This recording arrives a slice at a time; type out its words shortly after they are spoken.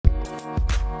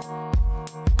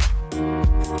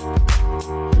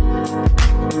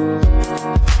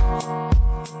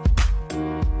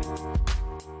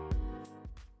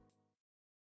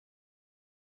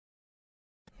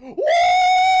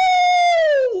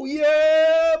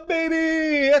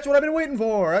That's what I've been waiting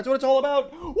for. That's what it's all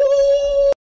about. Woo!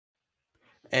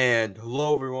 And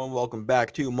hello, everyone. Welcome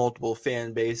back to Multiple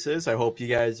Fan Bases. I hope you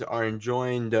guys are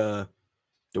enjoying the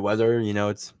weather. You know,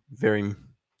 it's very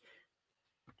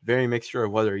mixture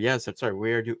of weather. Yes, that's right.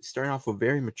 We are starting off with a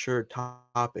very mature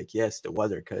topic. Yes, the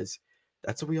weather, because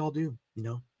that's what we all do. You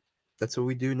know, that's what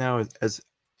we do now as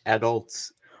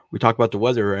adults. We talk about the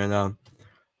weather and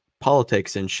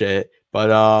politics and shit.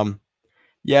 But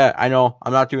yeah, I know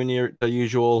I'm not doing the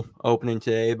usual opening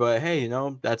today, but hey,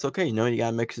 that's okay. You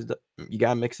gotta mix it up. You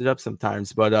gotta mix it up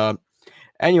sometimes. But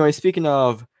anyway, speaking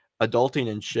of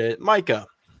adulting and shit, Micah,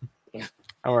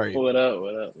 how are you? What up?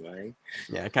 What up, man?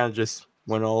 Yeah, I kind of just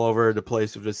went all over the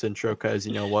place with this intro because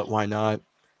you know what? Why not?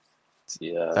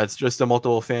 Yeah. That's just a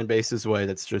multiple fan bases way.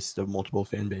 That's just a multiple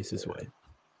fan bases way.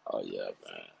 Oh yeah,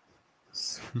 man.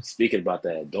 Speaking about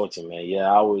that adulting, man.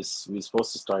 Yeah, we were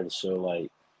supposed to start the show like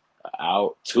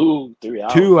out 2, 3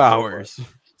 hours 2 ago, but hours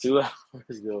 2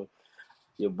 hours ago,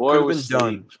 your could boy have was been asleep.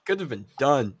 done. Could have been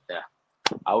done. Yeah,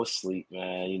 I was asleep,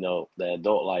 man. You know, the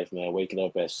adult life, man. Waking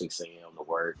up at 6 a.m. to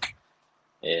work,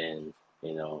 and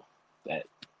you know that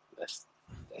that's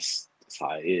that's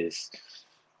how it is.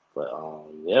 But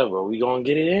yeah, bro, we gonna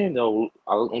get it in though.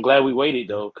 I'm glad we waited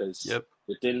though, because Yep.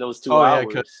 within those two Oh yeah,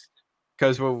 hours.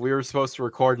 because we were supposed to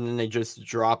record and then they just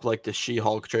dropped like the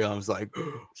She-Hulk trailer. I was like,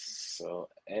 So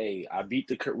hey, I beat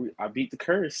the curse. Beat the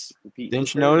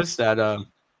didn't you notice curse. that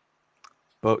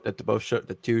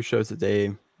the two shows that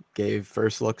they gave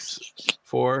first looks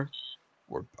for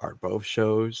are both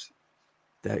shows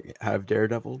that have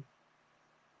Daredevil?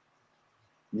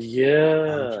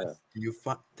 Yeah.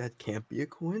 That can't be a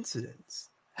coincidence.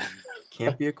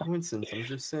 Can't be a coincidence. I'm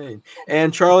just saying.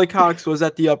 And Charlie Cox was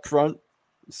at the upfront,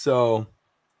 so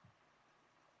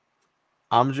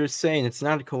I'm just saying it's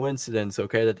not a coincidence,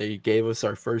 okay, that they gave us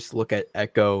our first look at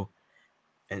Echo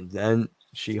and then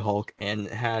She-Hulk and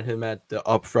had him at the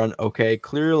upfront. Okay,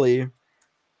 clearly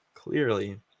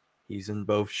he's in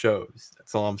both shows.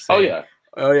 That's all I'm Oh saying. yeah.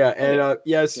 Oh yeah, Oh and yeah.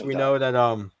 yes, No we doubt. know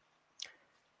that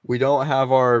we don't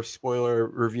have our spoiler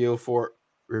review for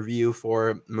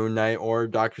Moon Knight or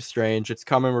Doctor Strange. It's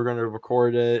coming. We're going to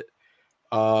record it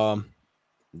um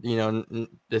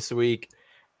this week.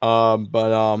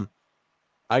 But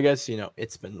I guess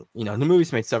it's been the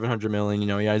movie's made 700 million. You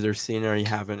guys are seeing it or you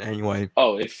haven't anyway.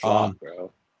 Oh, it Um flopped,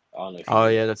 bro. I don't know if you oh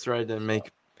knew yeah, that. that's right. It Then make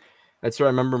flopped. That's right. I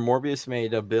remember Morbius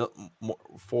made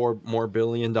 $4 more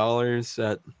billion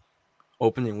at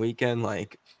opening weekend.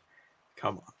 Like,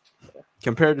 come on.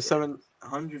 Compared to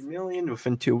 700 million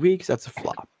within 2 weeks, that's a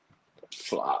flop.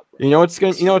 Flop, bro. You know what's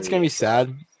gonna Extreme be flop.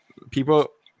 sad? People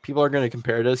people are gonna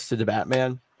compare this to the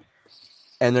Batman,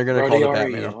 and they're gonna Bro, call they the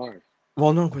already Batman. are.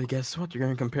 Well, no, but guess what? They're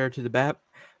gonna compare it to the Bat.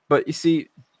 But you see,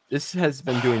 this has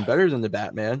been doing better than the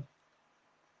Batman,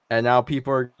 and now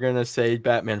people are gonna say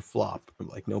Batman flop. I'm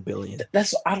like, no billion.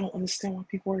 That's I don't understand why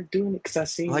people are doing it, because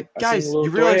Like, I seen guys, little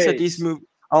you realize that threads.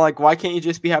 I'm like, why can't you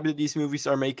just be happy that these movies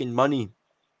are making money?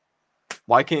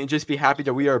 Why can't you just be happy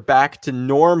that we are back to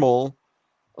normal,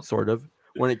 sort of,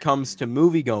 when it comes to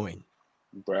movie going?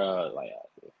 Bro, like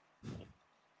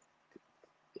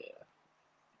yeah.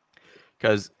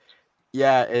 Because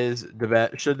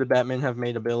should the Batman have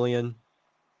made a billion?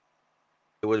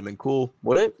 It would have been cool,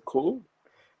 would it? Cool.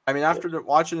 I mean, after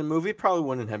watching the movie, probably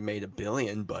wouldn't have made a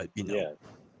billion, but Yeah.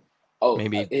 Oh,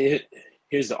 maybe.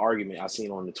 here's the argument I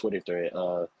seen on the Twitter thread.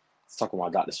 It's talking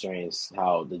about Doctor Strange,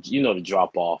 how the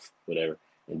drop off, whatever,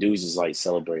 and dudes is like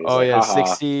celebrating. It's Oh like, yeah, haha,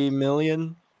 60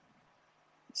 million.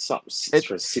 something It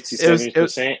for sixty it was seven it,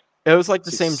 percent, it was like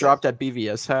the same 67. drop that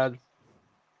BVS had.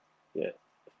 Yeah.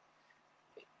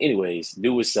 Anyways,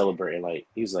 dude was celebrating. Like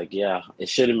he was like, yeah, it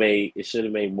should have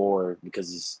made more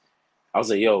because I was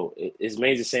like, yo, it's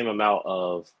made the same amount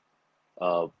of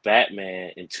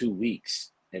Batman in 2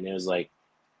 weeks, and it was like,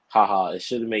 haha, it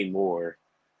should have made more,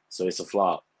 so it's a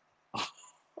flop.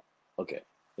 Okay,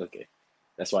 okay.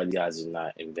 That's why you guys are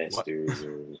not What? investors,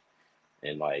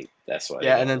 and like that's why they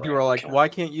Yeah, and got then people rank are like, account. "Why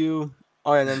can't you?"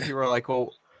 Oh, and then people are like,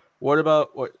 "Well, what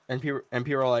about what?" And people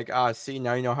are like, "Ah, see,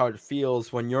 now you know how it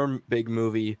feels when your big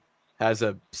movie has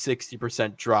a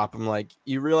 60% drop." I'm like,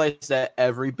 "You realize that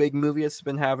every big movie has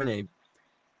been having a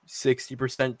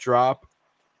 60% drop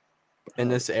in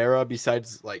Bro, this era,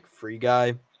 besides like Free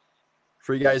Guy.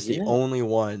 Free Guy is the yeah, only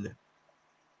one,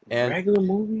 and regular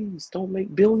movies don't make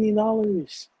 $1 billion.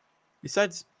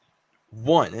 besides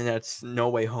one, and that's No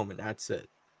Way Home, and that's it."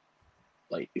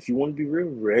 Like, if you want to be real,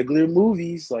 regular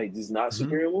movies, like just not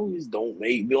Mm-hmm. superhero movies, don't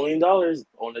make $1 billion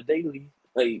on a daily.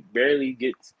 Like, barely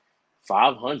gets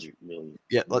 500 million.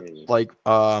 Yeah, Barely. like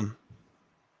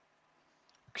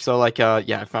so like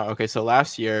yeah, I found okay. So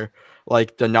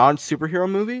like the non-superhero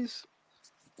movies.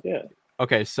 Yeah.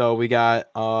 Okay, so we got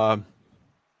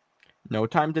No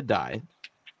Time to Die,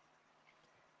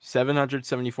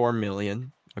 774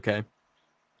 million. Okay.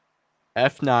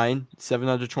 F9,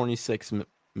 726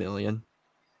 million.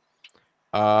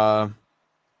 Uh,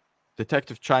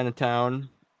 Detective Chinatown,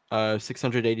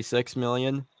 686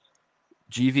 million.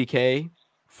 GVK,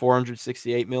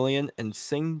 468 million, and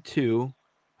Sing 2,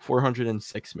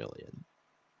 406 million.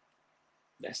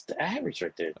 That's the average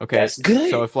right there. Okay, That's so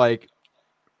good. if like,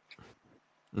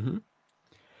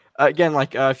 again,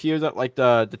 like a few that like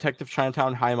the Detective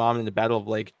Chinatown, High Mom, and the Battle of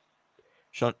Lake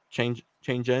change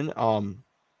in.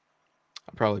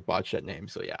 I probably botched that name,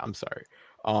 so yeah, I'm sorry.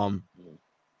 Um,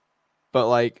 but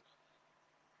like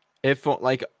if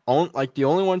like the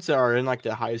only ones that are in like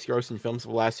the highest grossing films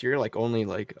of last year, like only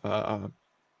like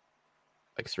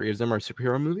three of them are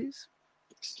superhero movies,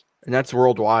 and that's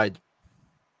worldwide.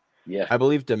 Yeah. I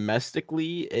believe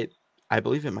domestically, I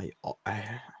believe it might.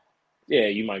 Yeah,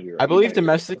 you might be I right. You believe might be right.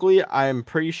 domestically, I'm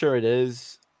pretty sure it is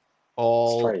It's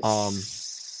all. probably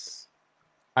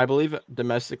I believe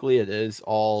domestically it is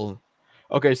all.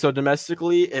 Okay, so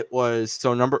domestically it was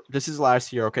so number. This is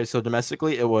last year. Okay, so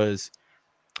domestically it was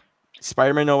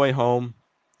Spider-Man: No Way Home,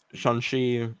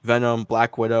 Shang-Chi, Venom,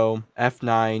 Black Widow,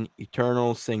 F9,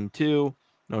 Eternal, Sing 2,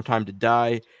 No Time to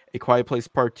Die, A Quiet Place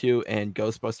Part 2, and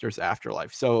Ghostbusters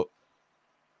Afterlife. So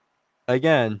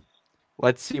again,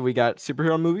 let's see. We got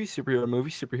superhero movie, superhero movie,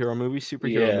 superhero movie,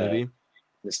 superhero yeah. movie,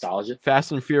 Nostalgia.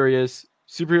 Fast and Furious,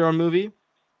 superhero movie,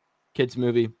 kids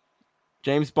movie,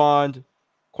 James Bond,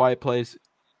 Quiet Place,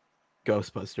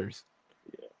 Ghostbusters.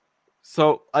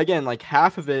 So again, like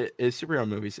half of it is superhero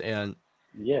movies, and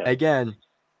Yeah. again,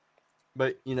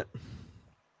 but It,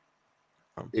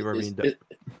 people are it's being. it,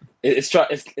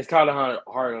 it's kind of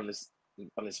hard on this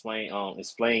on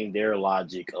explain their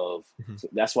logic of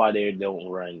that's why they don't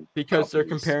run Because they're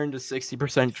companies. comparing the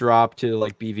 60% drop to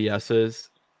like BVS's.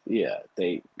 Yeah,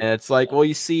 they And it's like, well,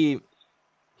 you see,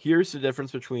 here's the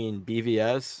difference between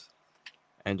BVS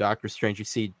and Doctor Strange. You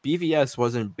see, BVS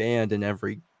wasn't banned in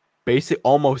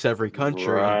almost every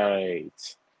country. right.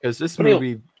 Because this But they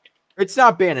movie, it's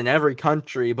not banned in every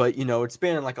country, but it's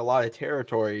banned in like a lot of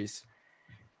territories.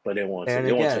 And they won't tell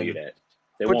you again,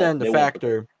 that. put that in the They won't put that.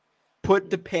 factor. Put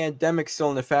the pandemic still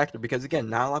in the factor because again,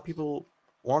 not a lot of people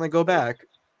want to go back.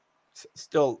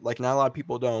 Still, like not a lot of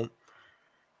people don't.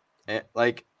 And,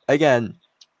 like again,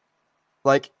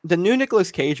 like the new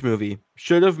Nicolas Cage movie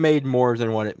should have made more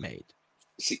than what it made.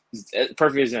 See,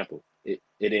 perfect example. It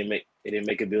didn't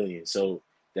make a billion. So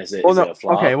that's it. Well, Is it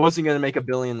no, a okay, it flop? wasn't gonna make a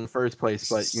billion in the first place,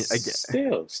 but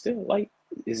again, Still, like,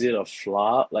 is it a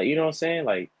flop? Like, you know what I'm saying?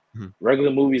 Like, Mhm.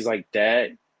 regular movies like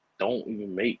that don't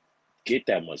even get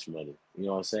that much money. You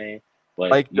know what I'm saying?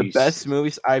 But like the best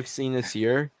movies I've seen this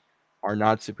year are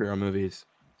not superhero movies.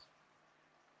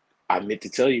 I meant to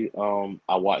tell you,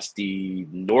 I watched the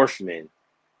Northman.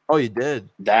 Oh, you did?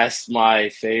 That's my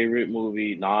favorite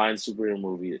movie, non-superhero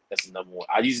movie. That's the number one.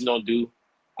 I usually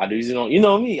don't, you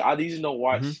know me. I usually don't Hmm.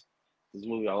 watch this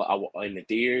movie in the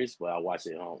theaters, but I watch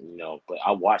it at home, but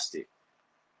I watched it.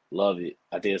 Love it.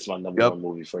 I think it's my number Yep. one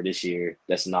movie for this year.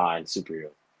 That's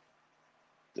non-superhero.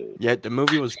 Dude. Yeah, the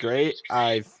movie was great.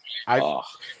 I've, Oh,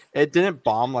 it didn't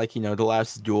bomb like the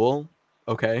last Duel.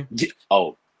 Okay,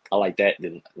 oh, I like that.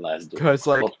 Then Last Duel. because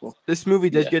like this movie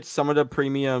did Yeah, get some of the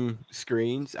premium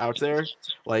screens out there,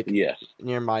 like yeah.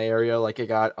 near my area. Like it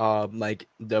got like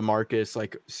the Marcus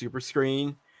like super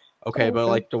screen. Okay, Oh, but okay.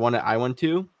 like the one that I went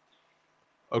to,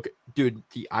 okay, dude,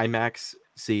 the IMAX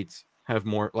seats have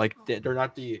more like they're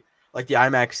not the like the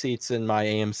IMAX seats in my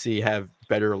AMC have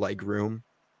better like room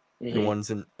than Hmm. ones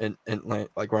in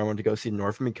like when I went to go see the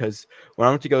Northman because when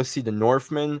I went to go see the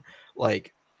Northman,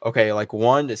 like okay, like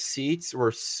one the seats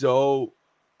were so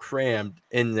crammed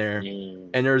in there, Mm,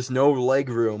 and there's no leg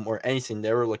room or anything.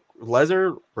 They were like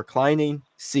leather reclining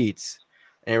seats,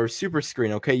 and they were super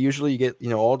screen. Okay, usually you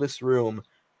get all this room.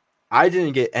 I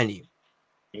didn't get any.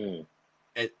 mm.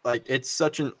 It's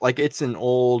such an like it's an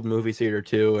old movie theater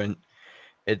too, and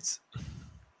it's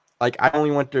like I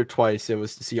only went there twice. It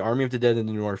was to see Army of the Dead and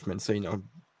the Northman. So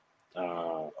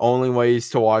Uh, only ways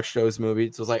to watch those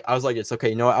movies. So I was like, it's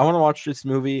okay. I want to watch this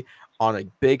movie on a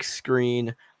big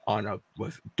screen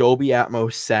with Dolby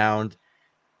Atmos sound.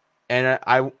 And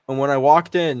and when I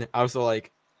walked in, I was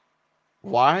like,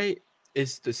 why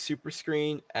is the super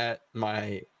screen at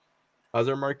my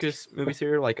other Marcus movies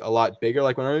here like a lot bigger?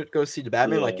 Like when I go see the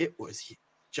Batman, like yeah, it was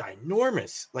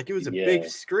ginormous. Like it was a big yeah.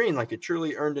 screen. Like it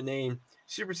truly earned the name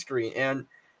super screen. And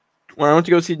when I went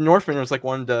to go see the Northman, it was like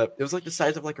it was like the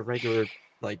size of like a regular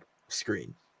like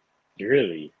screen.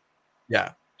 Really.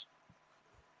 Yeah.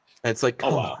 And it's like, Oh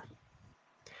come on. wow.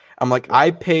 I'm like, I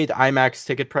Wow. paid IMAX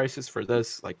ticket prices for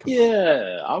this. Like, come on.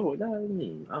 Yeah, I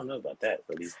don't know about that,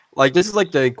 buddy. Like, this is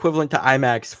like the equivalent to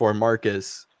IMAX for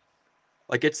Marcus.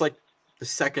 Like, it's like the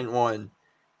second one.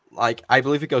 Like, I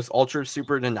believe it goes Ultra,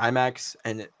 Super, then IMAX,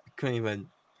 and it couldn't even.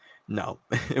 No,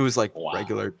 it was like Wow.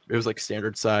 regular. It was like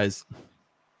standard size.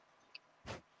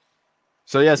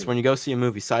 So yes, Hmm. when you go see a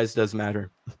movie, size does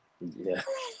matter. Yeah.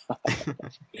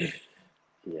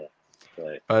 Yeah.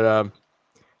 But But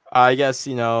I guess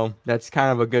that's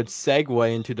kind of a good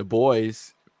segue into The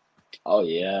Boys oh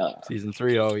yeah. season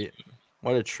 3. Oh, yeah.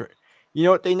 What a You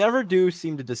know what? They never do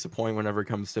seem to disappoint whenever it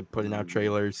comes to putting out Mm,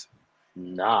 trailers.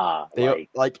 nah, They like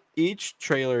like each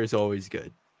trailer is always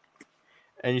good.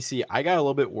 And you see, I got a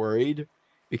little bit worried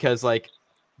because like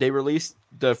they released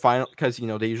the final because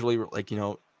they usually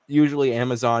usually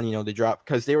Amazon they drop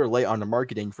because they were late on the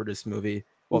marketing for this movie.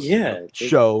 Well, yeah, they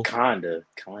show kinda,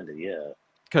 yeah.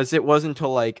 because it wasn't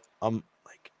until like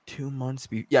 2 months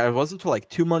yeah, it wasn't until like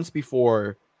 2 months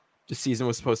before the season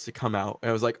was supposed to come out. And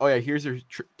I was like, oh yeah, here's your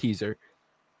teaser.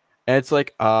 And it's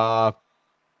like I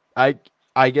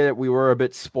I get it. We were a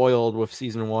bit spoiled with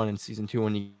season 1 and season 2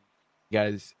 when you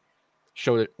guys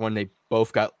showed it when they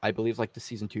both got. I believe like the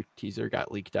season 2 teaser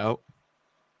got leaked out,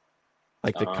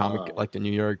 like the comic, Uh, like the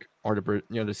New York or the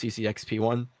CCXP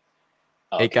one.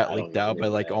 It okay, got I don't leaked even out,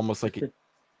 but remember like that. almost like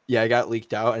yeah, it got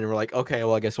leaked out, and we're like, okay,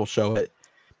 well, I guess we'll show it.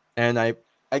 And I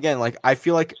again like I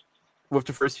feel like with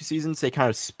the first 2 seasons they kind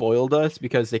of spoiled us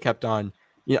because they kept on.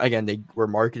 Again, they were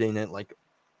marketing it like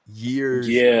years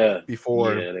Yeah,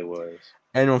 before. yeah, they was.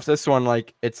 And with this one,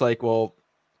 like it's like, well,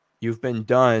 you've been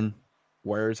done.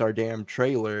 Where's our damn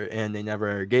trailer? And they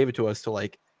never gave it to us till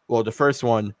like, well, the first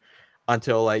one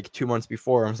until like 2 months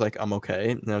before. I was like, I'm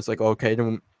okay. And I was like, okay.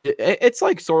 Then it's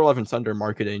like Sword Love and Thunder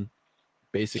marketing,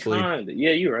 basically. Kinda.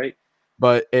 Yeah, you're right.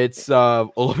 But it's a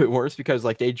little bit worse because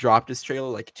like they dropped this trailer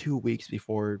like 2 weeks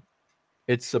before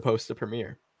it's supposed to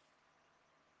premiere.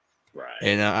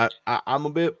 And Right.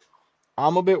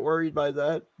 I'm a bit worried by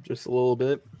that, just a little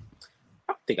bit.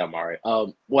 I think I'm all right.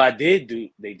 What I did do,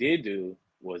 they did do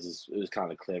was it was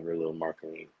kind of clever little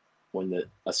marketing. When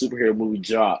a superhero movie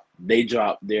dropped, they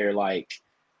dropped their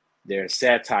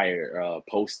satire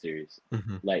posters.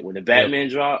 Hmm. Like when the Yep. Batman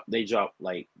dropped, they dropped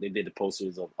like they did the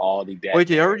posters of all the Wait,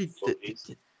 they Batman already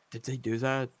movies. did they do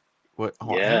that? What?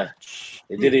 Oh, Yeah,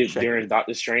 they I need did to it check. during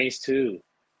Doctor Strange too.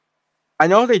 I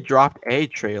know they dropped a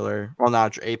trailer. Well,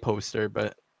 not a poster,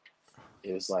 but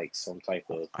It was like some type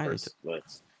of I need to. person, but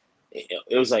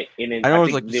it was like, and then I I know it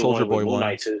was think like they the did Soldier one with Boy Moon one.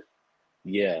 Knight too.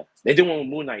 Yeah, they did one with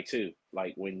Moon Knight too.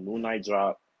 Like when Moon Knight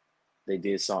dropped, they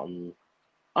did something.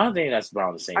 I don't think that's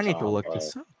around the same I need to time. look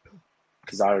this up.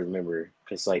 Because I remember,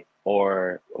 because like,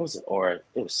 or what was it? Or it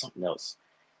was something else.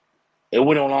 It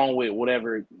went along with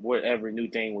whatever new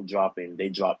thing was dropping. They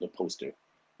dropped a poster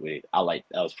with. I like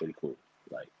that was pretty cool.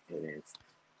 Like, and then,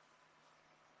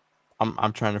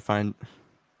 I'm trying to find.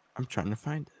 I'm trying to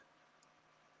find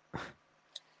it.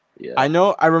 yeah. I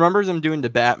know. I remember them doing the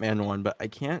Batman one, but I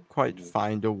can't quite Mhm.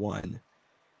 find a one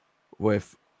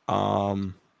with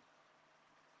um.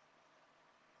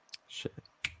 Shit.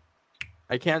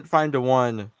 I can't find a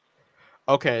one.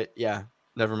 Okay, yeah.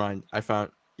 Never mind. I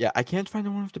found. Yeah, I can't find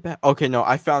the one with the Bat. Okay, no,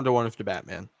 I found the one with the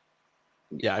Batman.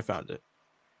 Yeah, I found it.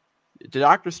 The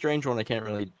Doctor Strange one, I can't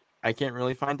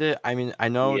really find it. I mean, I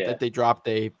know Yeah, that they dropped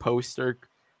a poster.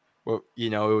 Well, it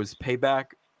was payback,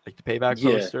 like the payback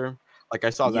yeah, poster. Like I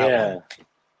saw that one.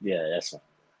 yeah, yeah. That's fine.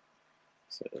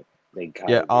 So they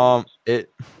kind Yeah. of did.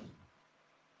 It.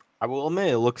 I will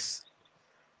admit, it looks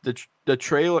the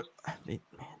trailer. Man,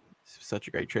 it's such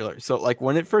a great trailer. So like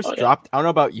when it Oh first yeah. dropped, I don't know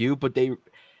about you, but they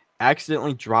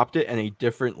accidentally dropped it in a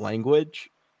different language.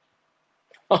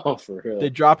 Oh, for They real.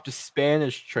 dropped a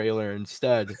Spanish trailer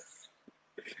instead.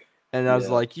 And I was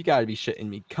Yeah. like, you gotta be shitting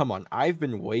me. Come on. I've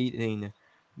been waiting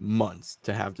months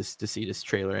to see this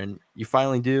trailer, and you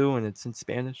finally do, and it's in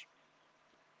Spanish.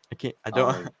 I can't I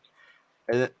don't Um.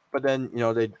 but then,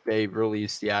 they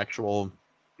released the actual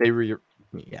they re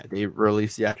yeah, they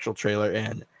released the actual trailer,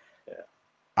 and Yeah.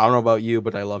 I don't know about you,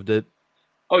 but I loved it.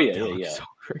 Oh yeah, It yeah, looks yeah. so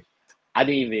great. I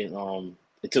didn't even.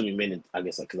 It took me a minute. I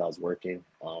guess because I was working.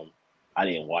 I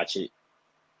didn't watch it.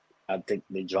 I think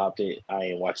they dropped it. I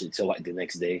didn't watch it till like the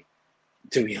next day.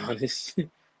 To be honest,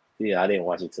 yeah, I didn't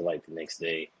watch it till like the next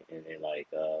day, and then like,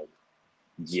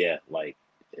 yeah, like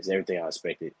it's everything I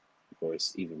expected. Of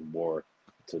course, even more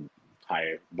to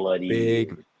higher, bloody, Big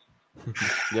and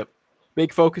yep.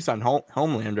 Big focus on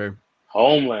Homelander.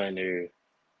 Homelander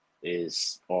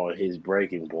is on his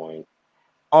breaking point.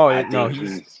 Oh, I no, think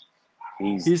he's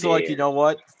he's like, you there. know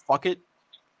what? Fuck it.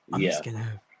 I'm just Yeah,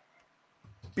 gonna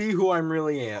be who I'm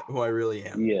really am. Who I really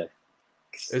am. Yeah.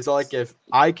 It's like if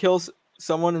I kill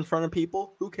someone in front of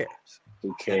people, who cares?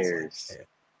 Who It's like, cares?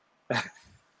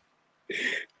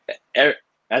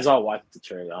 As I watch the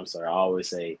trailer, I'm sorry, I always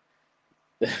say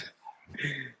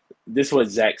this is what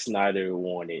Zack Snyder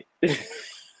wanted.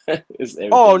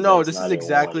 oh no, this is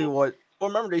exactly what. Well,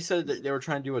 remember they said that they were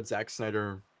trying to do what Zack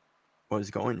Snyder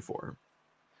was going for,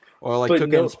 or like But took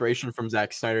no, inspiration from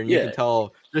Zack Snyder, and you yeah, can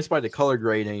tell just by the color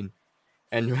grading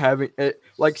and having it.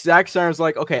 Like Zack Snyder's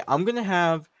like, okay, I'm gonna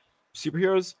have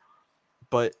superheroes,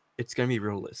 but it's gonna be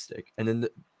realistic, and then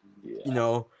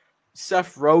yeah,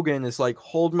 Seth Rogen is like,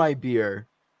 hold my beer,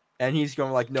 and he's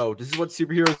going like, no, this is what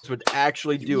superheroes would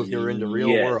actually do if they were in the real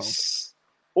world. yes,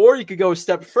 Or you could go a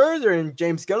step further, and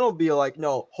James Gunn will be like,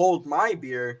 no, hold my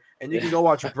beer, and you can go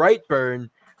watch Brightburn,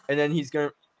 and then he's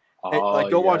gonna oh like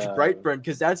go watch yeah, Brightburn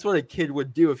because that's what a kid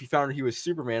would do if he found he was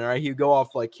Superman. Right, he'd go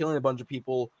off like killing a bunch of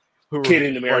people who were kid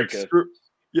in like America,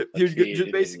 yeah, a he would kid just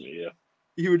in basically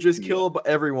he would just yeah, kill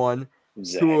everyone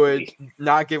who would exactly,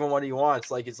 not give him what he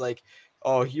wants. Like it's like,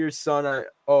 oh, here's son,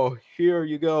 oh, here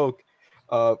you go,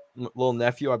 little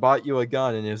nephew, I bought you a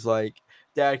gun, and it's like,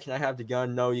 Dad, can I have the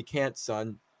gun? No, you can't,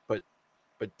 son.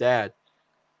 But Dad,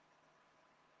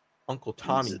 Uncle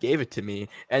Tommy gave it to me,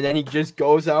 and then he just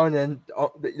goes out, and then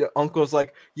the uncle's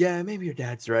like, yeah, maybe your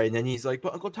dad's right, and then he's like,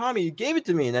 but Uncle Tommy, you gave it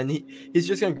to me, and then he's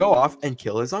just gonna go off and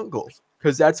kill his uncle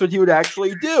because that's what he would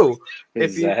actually do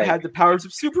if he had exactly. the powers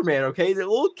of Superman. Okay, the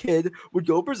little kid would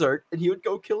go berserk, and he would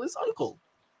go kill his uncle.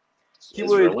 He It's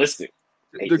would realistic.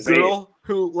 Hate the to say it. girl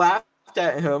who laughed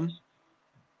at him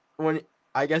when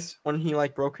I guess when he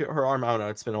like broke her arm. I don't know.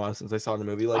 It's been a while since I saw the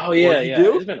movie. Like, Oh what yeah, did he yeah.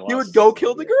 do? It's been a He while would since I go saw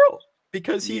kill it. the girl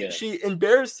because Yeah, she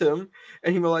embarrassed him,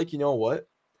 and he was like, you know what?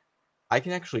 I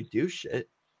can actually do shit,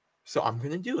 so I'm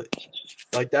gonna do it.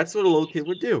 Like that's what a little kid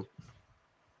would do.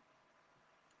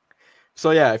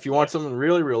 So yeah, if you yeah, want something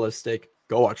really realistic,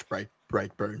 go watch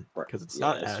Brightburn right. because it's Yeah,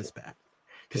 not that's true. as bad.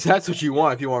 Because that's what you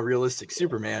want if you want realistic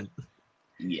Superman.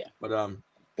 Yeah, But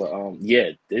but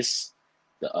yeah. This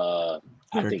the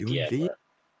I they're think doing yeah, V.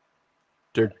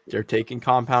 bro. They're taking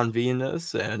Compound V in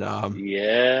this, and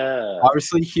Yeah,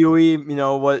 obviously Huey. You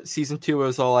know what season 2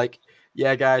 was all like.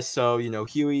 Yeah, guys. So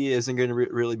Huey isn't going to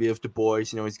really be with the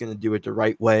boys. He's going to do it the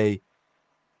right way.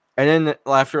 And then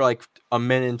after like a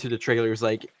minute into the trailer, he's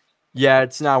like, "Yeah,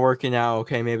 it's not working out.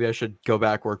 Okay, maybe I should go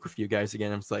back work with you guys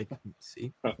again." I was like,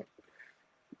 "See, I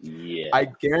yeah,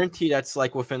 guarantee that's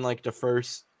like within like the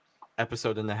first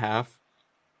episode and a half.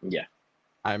 yeah.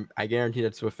 I guarantee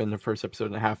that's within the first episode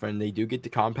and a half, and they do get the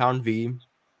Compound V.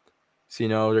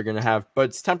 So they're gonna have, but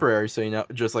it's temporary. So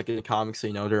just like in the comics,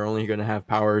 so they're only gonna have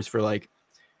powers for like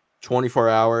 24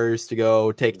 hours to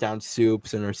go take down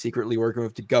Supes, and are secretly working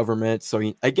with the government. So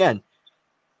again,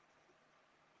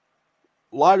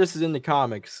 a lot of this is in the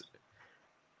comics,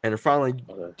 and they're finally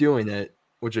Okay. doing it,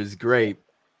 which is great.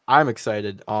 I'm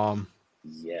excited.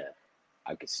 Yeah,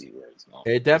 I can see where it's going.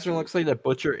 It It's definitely really looks like cool. that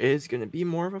Butcher is going to be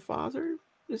more of a father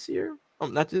this year.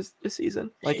 Not this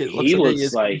season. Like it looks He like he looks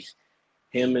is going to like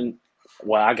be. him and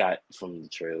what I got from the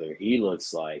trailer. He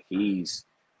looks like he's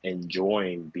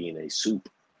enjoying being a soup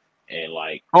and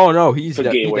like Oh no,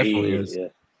 forgetting he where definitely he is. is. Yeah,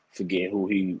 forgetting who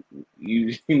he.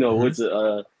 You know Hmm. what's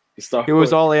a Star He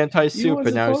was Wars. all You anti-soup, weren't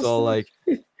and now he's supposed all to. like,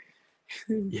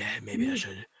 yeah, maybe I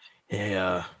should.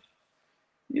 Hey,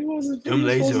 You wasn't. them You were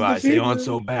laser supposed to eyes, they defeat aren't them.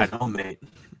 so bad, oh mate.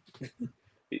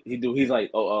 He do. He's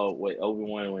like, wait,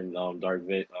 Obi-Wan when Dark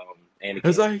Vader,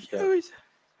 It's Anakin. like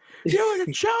you were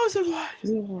the chosen one.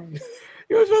 you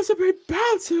You were supposed to be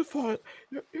bouncing for it.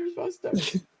 You're supposed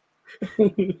to.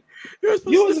 You're supposed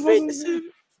were to supposed defeat the to Sith,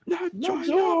 not not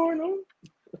join them. join them.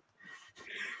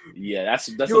 Yeah, that's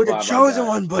You the were the vibe I chosen got.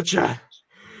 one, Butcher.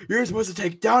 You're supposed to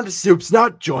take down the Supes,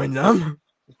 not join them.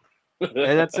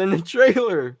 And that's in the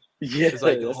trailer. Yeah, It's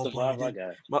like the that's whole the point we vibe I did.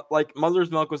 got. Like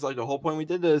Mother's Milk was like the whole point we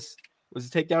did this was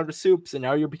to take down the Supes, and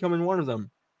now you're becoming one of them.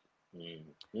 Mm.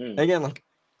 And again, like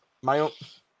my own,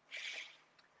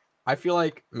 I feel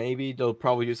like maybe they'll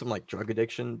probably do some like drug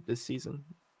addiction this season.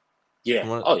 Yeah.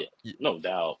 From Oh yeah. No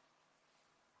doubt.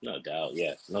 No doubt.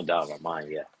 Yeah. No doubt in my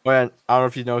mind. Yeah. when I don't know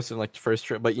if you noticed in like the first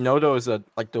trip, but those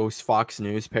like those Fox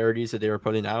News parodies that they were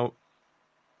putting out,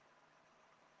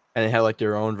 and they had like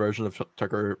their own version of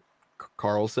Tucker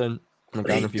Carlson. Like,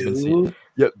 I don't They know if you've been seeing.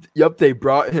 do. Yep. They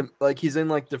brought him like he's in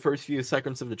like the first few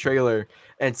seconds of the trailer,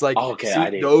 and it's like, Okay, I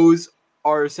see, did. those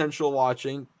are essential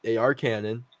watching. They are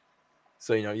canon,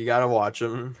 so you gotta watch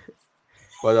them.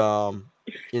 But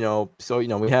so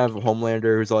we have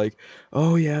Homelander who's like,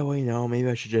 oh yeah, well maybe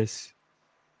I should just.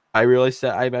 I realized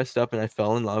that I messed up and I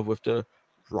fell in love with the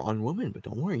wrong woman, but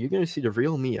don't worry, you're gonna see the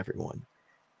real me, everyone.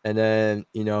 And then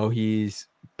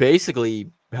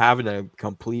basically having a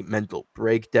complete mental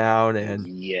breakdown, and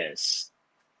Yes,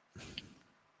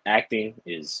 acting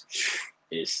is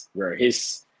where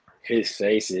his face,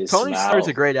 his Tony Stark's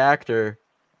a smile. great actor.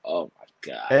 Oh my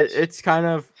gosh. It's kind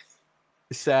of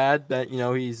sad that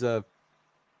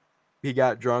he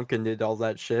got drunk and did all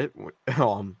that shit.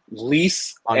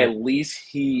 Least On at it. least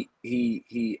he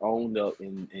owned up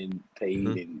and paid,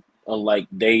 Mhm, and unlike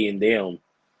they and them,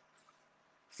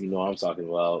 if you know what I'm talking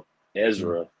about, mhm.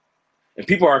 Ezra. And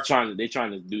people are trying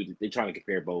to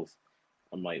compare both.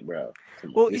 I'm like, bro,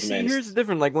 come on. Well, you This see, man here's the is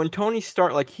difference. Like when Tony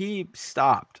Stark, like he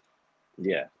stopped.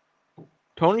 yeah,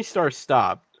 Tony Stark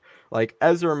stopped. Like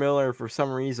Ezra Miller, for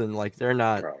some reason, like they're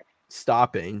not bro.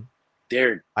 stopping.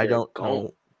 I They're don't gone.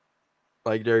 know.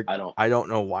 Like they're, I don't I don't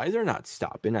know why they're not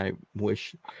stopping. I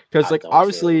wish, because I like don't feel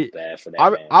obviously, bad for that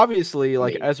man. obviously, I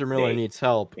like mean, Ezra Miller they needs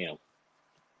help. him.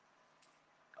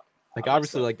 Like All that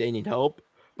obviously, stuff. like they need help.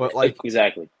 But like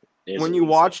Exactly. when Ezra you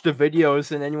needs help. watch the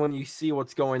videos and then when you see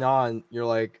what's going on, you're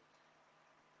like,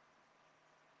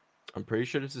 I'm pretty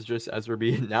sure this is just Ezra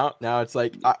being now. Now it's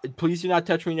like, please do not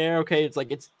touch me there. Okay, it's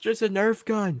like it's just a Nerf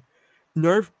gun,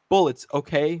 Nerf bullets.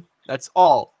 Okay, that's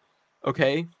all.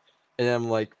 Okay, and I'm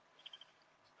like,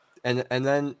 and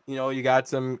then you got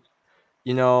some,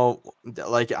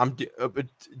 like but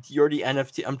you're the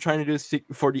NFT. I'm trying to do this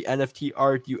for the NFT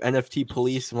art. You NFT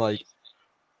police. I'm like,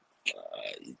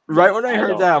 right Yeah, when I I heard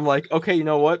don't. that, I'm like, okay, you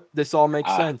know what? This all makes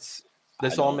I sense. I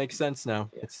This all don't. makes sense now.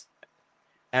 Yeah, It's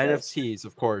that's. NFTs,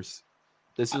 of course.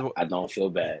 This is what. I don't feel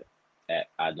bad.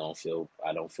 I don't feel.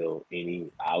 I don't feel any.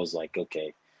 I was like,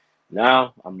 okay.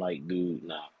 Now I'm like, dude,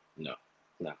 nah, no,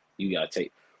 nah. You gotta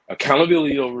take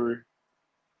accountability over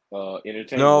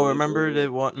entertainment No, on this remember movie.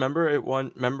 it won. Remember it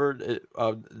won. Remember it.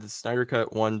 The Snyder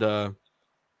Cut won the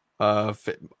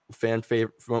fan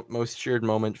favorite most shared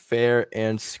moment, fair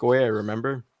and square.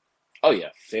 Remember? Oh yeah,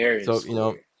 fair and So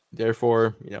square.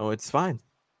 therefore, it's fine.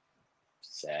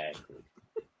 Exactly.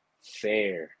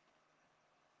 Fair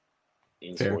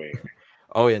and Fair. square.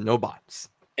 Oh yeah, no bots.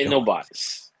 And No no bots.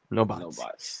 bots. No No bots.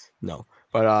 bots. No.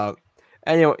 But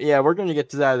anyway, yeah, we're gonna get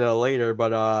to that later.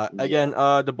 But Yeah. again,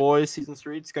 The Boys season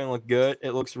 3, it's gonna look good.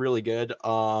 It looks really good.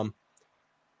 We'll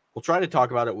try to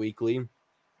talk about it weekly.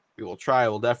 We will try.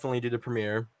 We'll definitely do the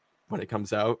premiere when it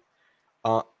comes out.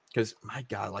 Because my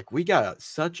God, like we got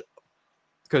such.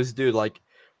 Because dude, like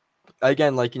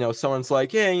again, like someone's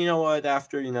like, yeah, you know what?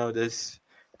 After this,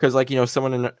 because like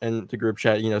someone in the group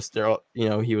chat, still,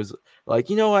 he was like,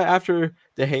 you know what? After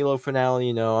the Halo finale,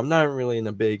 I'm not really in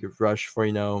a big rush for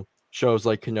shows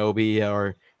like Kenobi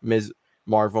or Ms.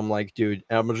 Marvel. I'm like, dude,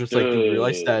 and I'm just like, dude, you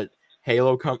realize Dude. that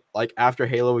Halo like after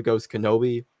Halo it goes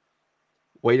Kenobi,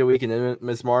 wait a week and then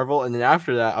Ms. Marvel, and then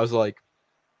after that I was like,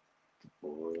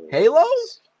 Halo?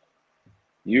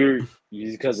 You're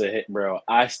because of it, bro.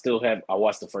 I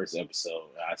watched the first episode.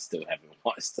 I still haven't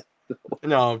watched it.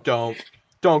 No,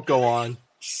 don't go on.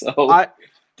 So I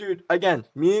dude, again,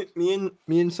 me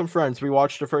and some friends, we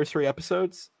watched the first 3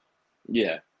 episodes.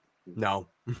 yeah, No.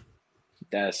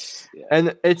 that's yeah.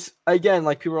 And it's again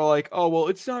like people are like, oh well,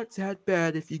 it's not that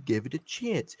bad if you give it a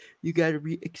chance. You gotta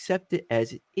accept it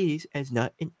as it is, as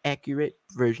not an accurate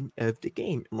version of the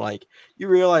game. I'm like, you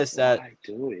realize that Why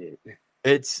do it?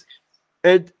 it's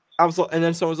it I was and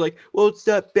then someone was like, well, it's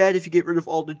not bad if you get rid of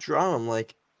all the drama. I'm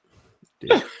like,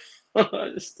 dude,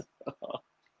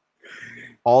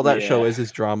 all that show Yeah,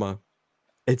 is drama.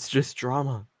 It's just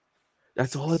drama.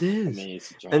 That's all it I is. mean it's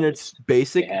And drama. it's They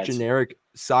basic had to. generic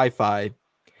sci-fi,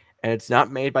 and it's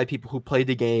not made by people who play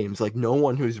the games. Like no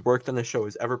one who's worked on the show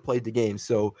has ever played the game.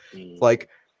 So Mm, like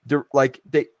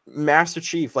they Master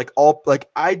Chief, like all like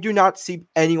I do not see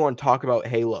anyone talk about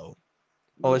Halo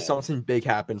unless yeah. something big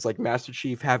happens, like Master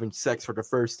Chief having sex for the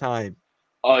first time.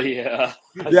 Oh yeah,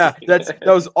 I Yeah, see that that.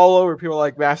 was all over. People are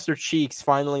like Master Cheeks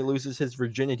finally loses his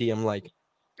virginity. I'm like,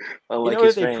 Unlike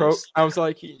his fans. I was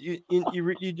like, you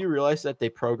do realize that they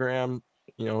program,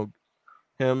 you know,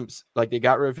 him like they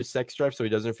got rid of his sex drive so he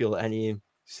doesn't feel any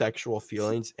sexual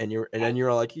feelings, and then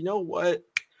you're like, you know what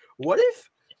if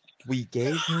we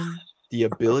gave him the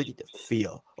ability to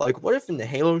feel? Like what if in the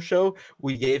Halo show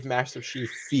we gave Master Chief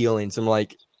feelings? I'm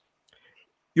like,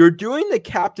 you're doing the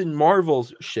Captain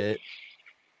Marvel's shit,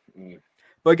 Mm,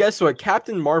 but guess what?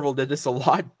 Captain Marvel did this a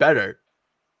lot better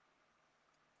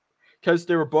because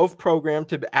they were both programmed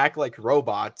to act like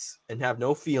robots and have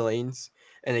no feelings,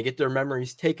 and they get their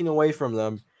memories taken away from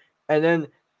them, and then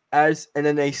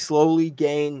they slowly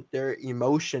gain their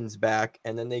emotions back,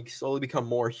 and then they slowly become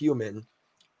more human.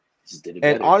 just did it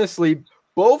And better. honestly,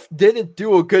 both didn't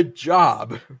do a good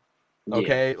job. Yeah.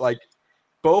 Okay, like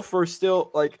both were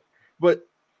still like, but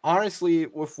honestly,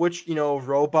 with which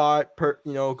robot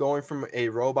going from a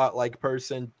robot like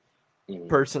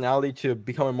personality to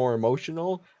becoming more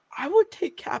emotional, I would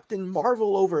take Captain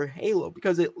Marvel over Halo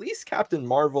because at least Captain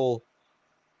Marvel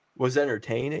was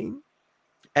entertaining.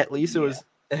 At least Yeah,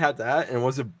 it had that and it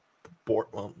wasn't boring.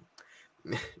 Well,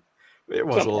 it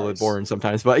was some a little bit parts. boring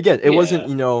sometimes, but again, it wasn't.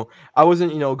 Yeah, I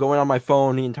wasn't going on my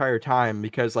phone the entire time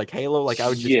because like Halo, like I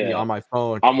would just be yeah. on my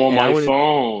phone I'm on and I my wouldn't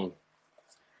phone.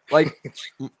 like.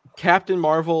 Captain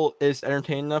Marvel is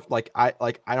entertaining enough. I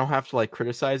don't have to like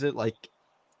criticize it like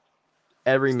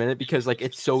every minute because like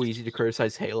it's so easy to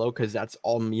criticize Halo because that's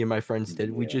all me and my friends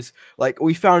did. We Yeah. just like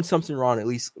we found something wrong at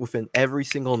least within every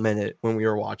single minute when we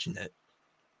were watching it.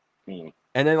 Mm.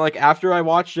 And then like after I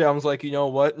watched it, I was like, you know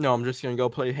what? No, I'm just gonna go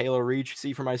play Halo Reach,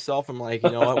 see for myself. I'm like,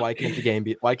 you know what? Why can't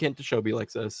the show be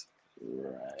like this?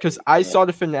 Because Right. I saw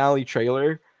the finale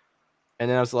trailer and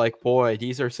then I was like, boy,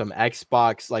 these are some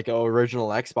Xbox like original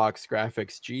Xbox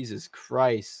graphics. Jesus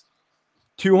Christ.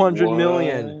 200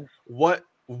 million. What?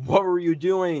 What were you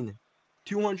doing?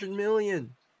 200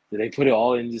 million. Did they put it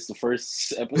all in just the first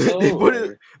They episode, put it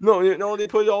or no, they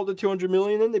put all the 200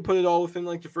 million in. They put it all within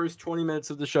like the first 20 minutes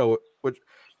of the show, which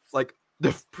like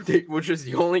which is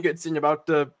the only good thing about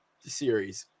the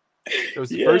series. It was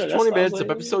the yeah, first that's 20 what I was minutes like.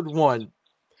 of episode 1.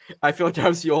 I feel like that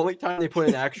was the only time they put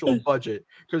an actual budget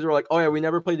because they're like, "Oh yeah, we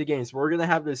never played the game, so we're going to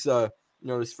have this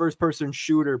this first person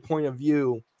shooter point of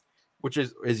view which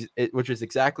is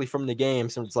exactly from the game."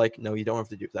 So it's like, no, you don't have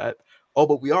to do that. Oh,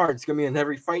 but we are. It's gonna be in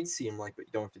every fight scene. I'm like, but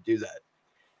you don't have to do that.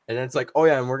 And then it's like, oh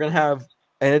yeah, and we're gonna have,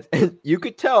 and you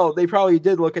could tell they probably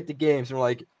did look at the games and were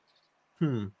like,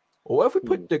 well, what if we Hmm.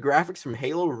 put the graphics from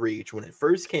Halo Reach when it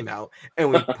first came out and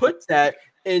we put that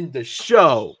in the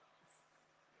show?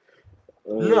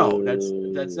 No, that's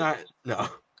Uh, not no.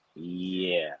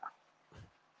 yeah.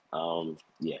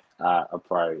 Yeah. I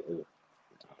probably.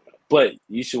 But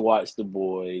you should watch The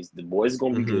Boys. The Boys is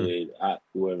gonna be Mm-hmm. good.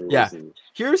 Whoever Yeah, was in,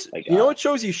 here's like, what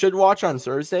shows you should watch on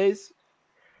Thursdays.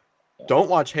 Don't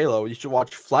watch Halo. You should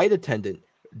watch Flight Attendant.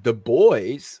 The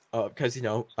Boys, because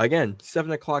again,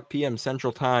 7 o'clock p.m.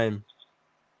 Central Time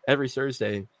every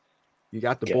Thursday. You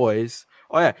got The okay. Boys.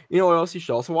 Oh yeah, you know what else you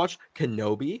should also watch?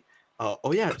 Kenobi.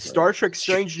 Oh yeah, Star Trek: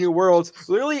 Strange New Worlds.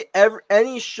 Literally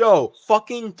any show.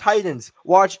 Fucking Titans.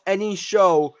 Watch any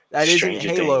show that isn't Stranger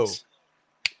Halo. Things.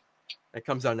 That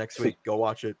comes out next week. Go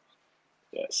watch it.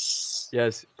 Yes.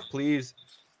 Yes, please.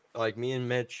 Like me and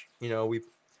Mitch,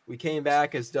 we came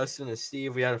back as Dustin and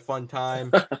Steve. We had a fun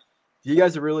time. You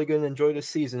guys are really going to enjoy this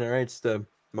season, all right? It's the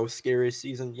most scariest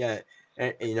season yet.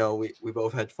 And we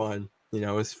both had fun. It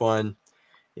was fun.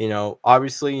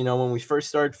 Obviously, when we first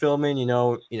started filming,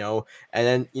 and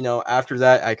then, after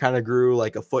that, I kind of grew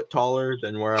like a foot taller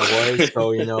than where I was.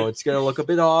 So, it's going to look a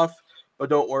bit off, but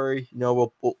don't worry.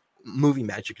 We'll movie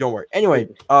magic. Don't worry. Anyway,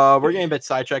 we're getting a bit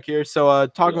sidetracked here. So,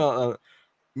 talking Yeah. about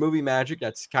movie magic,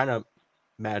 that's kind of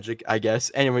magic, I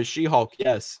guess. Anyway, She-Hulk,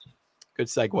 yes. Good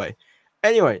segue.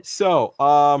 Anyway, so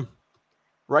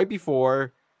right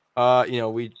before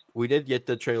we did get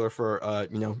the trailer for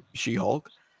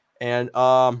She-Hulk, and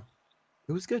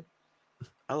it was good.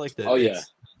 I liked it. Oh yeah.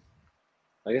 It's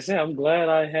Like I said, I'm glad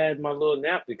I had my little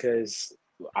nap because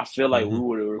I feel like we mhm.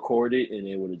 would have recorded and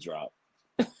it would have dropped.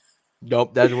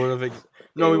 Nope, that would have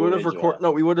no, It we would would have have dropped.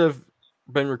 we would have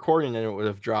been recording and it would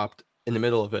have dropped in the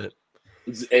middle of it.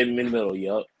 It's in the middle.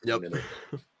 Yup. In the Yep. middle.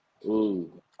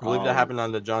 Ooh. I believe that happened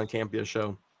on the John Campea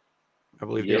show. I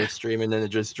believe they Yeah. were streaming and it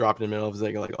just dropped in the middle of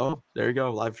it. Like, oh, there you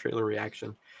go, live trailer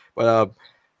reaction. But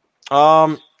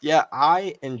yeah,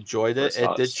 I enjoyed it. First It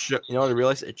did thoughts. show, I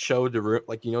realized it showed the room,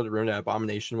 like the room that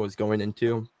Abomination was going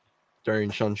into during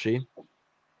Shang-Chi.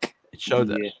 It showed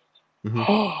that. Yeah.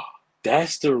 Mm-hmm.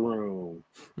 That's the room.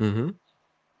 Mm-hmm.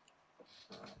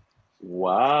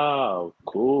 Wow.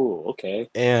 Cool. Okay.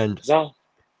 And So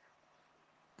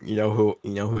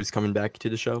who's coming back to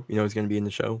the show? Who's going to be in the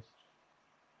show?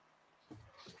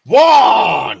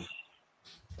 Juan.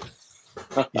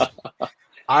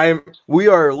 We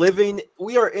are in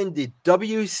the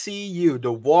WCU,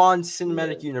 the Juan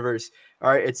Cinematic yeah, Universe. All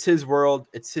right, it's his world,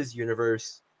 it's his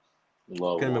universe.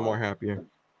 love Couldn't be more one. happier.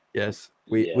 Yes,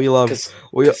 Yeah. we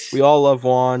all love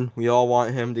Juan. We all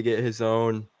want him to get his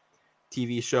own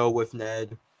TV show with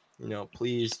Ned.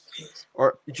 Please,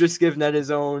 or just give Ned his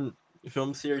own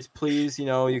film series, please.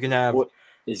 You can have What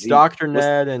is he? Doctor What's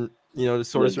Ned and the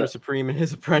Sorcerer the Supreme and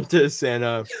his apprentice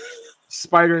and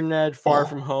Spider Ned Far oh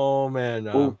From Home and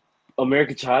oh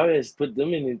American Chavez put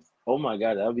them in it. Oh my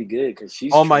god, that would be good because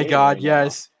she's oh my training God, right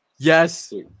now.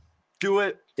 yes, do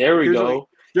it. There we Here's what go.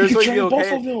 He here's can what you do. train both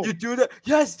Okay, of them. you do that.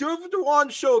 Yes, do it for the Juan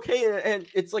show. Okay, and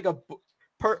it's like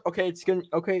okay, it's gonna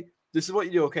okay. This is what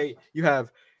you do, okay? You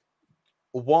have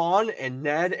Juan and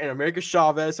Ned and America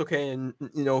Chavez, okay, and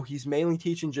he's mainly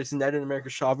teaching just Ned and America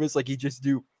Chavez, like he just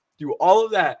do all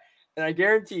of that, and I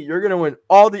guarantee you're gonna win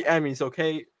all the Emmys,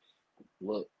 okay?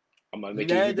 Look, I'm gonna make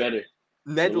it even Ned better.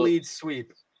 Ned Look, leads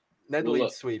sweep. Ned look,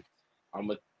 leads sweep. I'm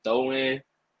gonna throw in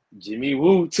Jimmy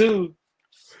Woo too.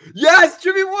 Yes,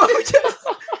 Jimmy Woo. Yes.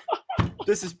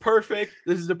 This is perfect.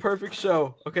 This is the perfect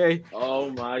show, okay? Oh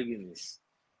my goodness.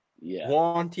 Yeah.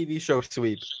 One TV show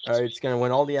sweep. All right, it's gonna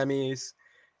win all the Emmys.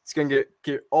 It's gonna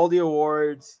get all the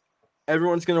awards.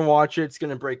 Everyone's gonna watch it. It's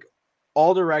gonna break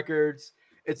all the records.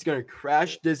 It's gonna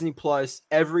crash Disney Plus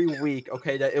every week.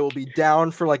 Okay, that it will be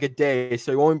down for like a day,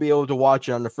 so you won't be able to watch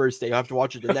it on the first day. You have to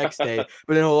watch it the next day,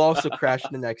 but then it'll also crash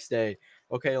the next day.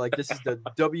 Okay, like this is the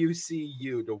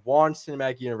WCU, the One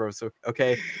Cinematic Universe.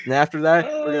 Okay, and after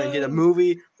that, we're gonna get a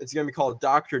movie. It's gonna be called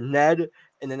Doctor Ned.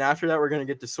 And then after that, we're gonna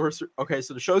get the Sorcerer. Okay,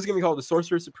 so the show's gonna be called The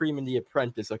Sorcerer Supreme and the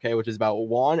Apprentice. Okay, which is about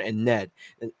Juan and Ned.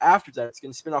 And after that, it's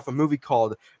gonna spin off a movie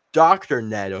called Doctor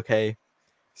Ned. Okay,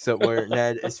 so where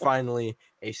Ned is finally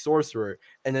a sorcerer.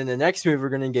 And then the next movie we're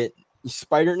gonna get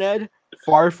Spider Ned,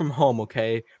 Far From Home.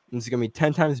 Okay, and it's gonna be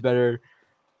 10 times better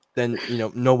than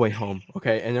No Way Home.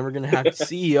 Okay, and then we're gonna have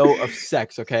CEO of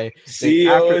Sex. Okay, then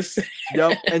after, CEOs.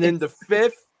 yep, and then the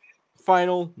fifth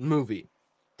final movie,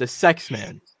 The Sex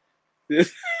Man.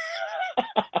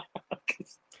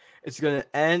 It's gonna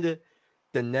end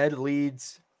the Ned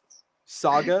Leeds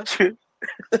saga, and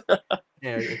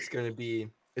it's gonna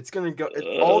go.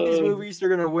 All these movies, they're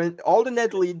gonna win. All the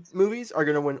Ned Lead movies are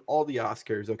gonna win all the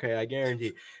Oscars. Okay, I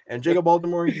guarantee. And Jacob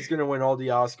Baltimore, he's gonna win all the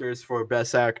Oscars for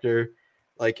Best Actor.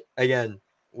 Like again,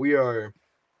 we are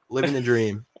living the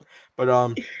dream. But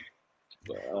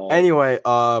anyway,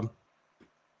 My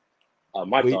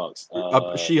thoughts.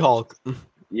 She-Hulk.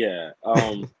 Yeah.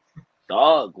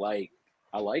 Dog, like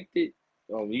I liked it.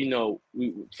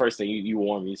 First thing you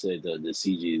warned me, you said the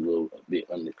CG is a little bit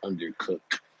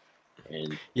undercooked,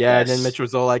 and Yeah, and then Mitch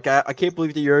was all like, I can't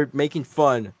believe that you're making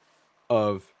fun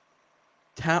of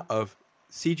of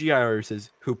CGI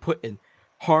artists who put in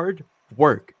hard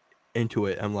work into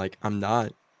it. I'm like, I'm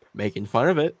not making fun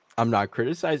of it. I'm not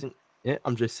criticizing it.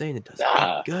 I'm just saying it doesn't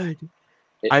look good.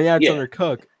 I mean, it's yeah,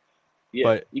 undercooked, yeah,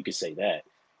 but you could say that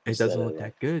it doesn't look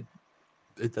that good.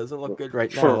 It doesn't look good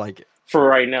right now. Like for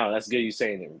right now, that's good. You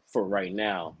saying it for right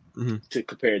now mm-hmm. to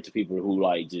compare it to people who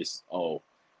like just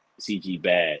CG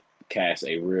bad. Cast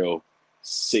a real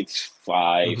 6'5",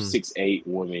 Mm-hmm. 6'8"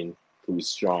 woman who's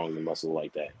strong and muscle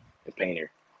like that and paint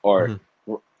her. Or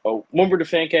remember the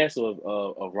fan cast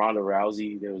of Ronda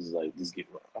Rousey? There was like this get.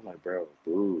 I'm like, bro,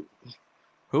 boo.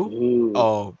 Who?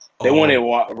 Boo. They wanted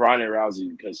Ronda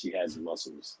Rousey because she has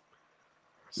muscles.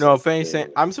 No, if anything,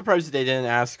 I'm surprised they didn't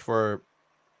ask for,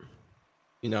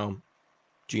 Gina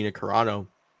Carano.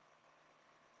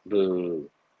 Boo.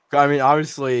 I mean,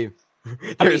 obviously,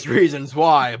 there's reasons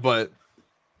why, but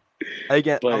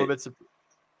again, I'm a bit surprised.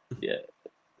 Yeah,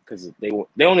 because they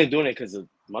only doing it because of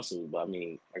muscles. But I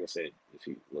mean, like I said, if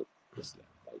you look, it's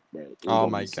like, man, oh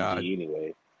my god.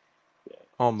 anyway. Yeah,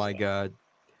 oh my god.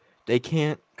 They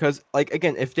can't, because like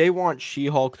again, if they want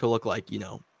She-Hulk to look like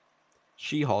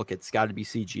She-Hulk, it's got to be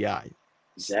CGI.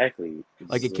 Exactly.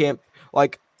 Like it can't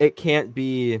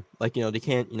be like they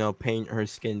can't paint her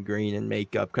skin green and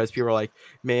makeup, because people are like,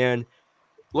 man,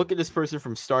 look at this person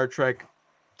from Star Trek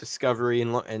Discovery,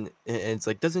 and it's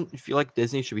like, doesn't it feel like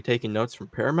Disney should be taking notes from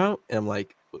Paramount? And I'm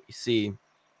like, well, you see,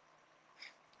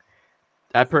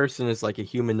 that person is like a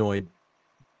humanoid.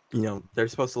 They're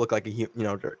supposed to look like a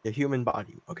human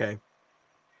body. Okay,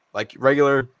 like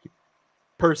regular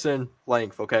person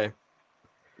length. Okay,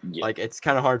 yeah. like it's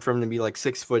kind of hard for him to be like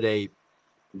 6'8".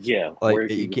 Yeah, like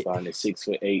where you can find a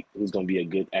 6'8" who's gonna be a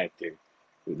good actor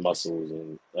with muscles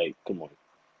and like, come on.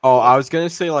 Oh, I was gonna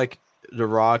say like The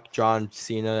Rock, John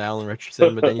Cena, Alan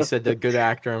Richardson, but then you said the good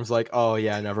actor. I was like, oh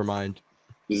yeah, never mind.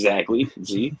 Exactly.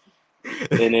 See,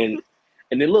 and then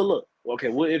look. Okay,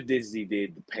 what if Disney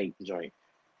did the paint joint?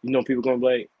 People gonna be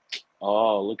like,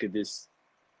 oh, look at this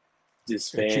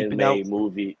fan made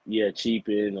movie. Yeah,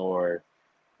 cheapen or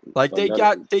like they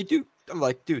do. I'm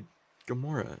like, dude,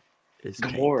 Gamora is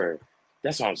Gamora. Paint.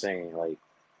 That's what I'm saying. Like,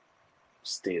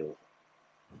 still,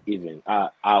 even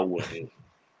I wouldn't.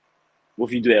 What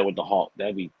if you do that with the Hulk?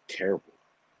 That'd be terrible.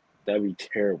 That'd be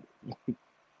terrible.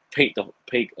 paint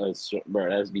bro.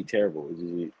 That'd be terrible.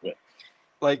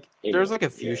 Like, there's like a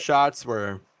few shots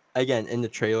where, again, in the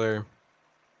trailer,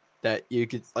 that you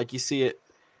could you see it,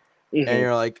 and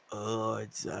you're like, oh,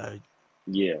 it's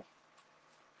yeah.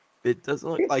 It doesn't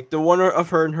look like the one of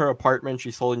her in her apartment.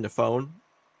 She's holding the phone.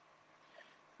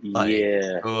 Like,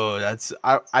 Yeah. oh, that's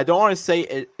I don't want to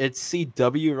say it's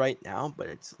CW right now, but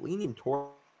it's leaning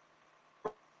towards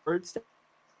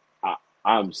I,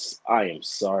 I am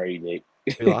sorry, Nick.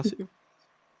 we lost you.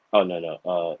 Oh no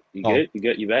no. You Oh, good? You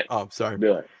good? You back? oh, sorry.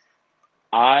 Good.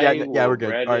 Yeah, I yeah, we're would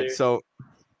good. All right, rather. so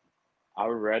I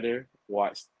would rather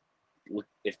watch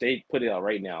if they put it out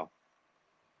right now.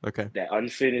 okay. That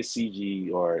unfinished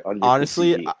CG or undercooked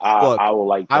Honestly, CG. I look, will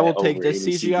like I will that take over this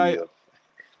any CGI. CG.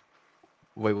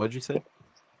 Wait, what did you say?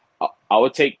 I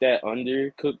would take that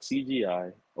undercooked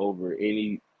CGI over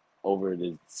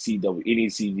the CW any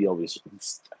CW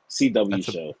That's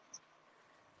a show.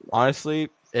 honestly,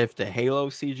 if the Halo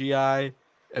CGI,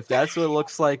 if that's what it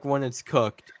looks like when it's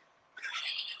cooked,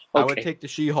 I would Okay, take the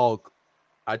She-Hulk.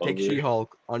 I'd take over.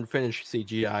 She-Hulk unfinished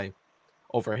CGI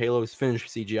over Halo's finished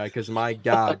CGI because my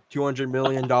God, $200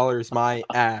 million, my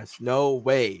ass. No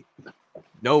way,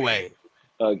 no way.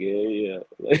 Okay,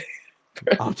 yeah.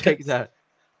 I'll take That's that.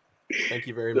 Thank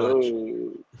you very much.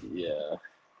 no, yeah.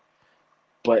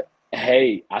 But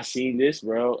hey, I seen this,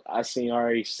 bro. I seen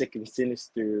already sick and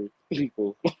sinister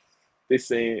people. They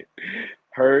saying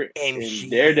her and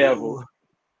Daredevil. MCU.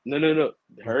 No, no, no.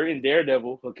 Her and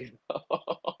Daredevil hooking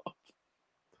up.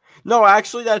 No,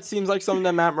 actually, that seems like something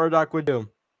that Matt Murdock would do.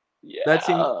 That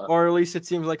seems, Yeah. or at least it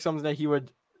seems like something that he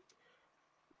would.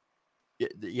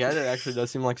 Yeah, that actually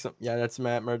does seem like some. Yeah, that's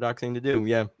Matt Murdock thing to do.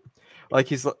 Yeah, like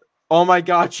he's. Oh my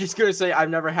God, she's gonna say, "I've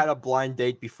never had a blind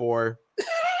date before."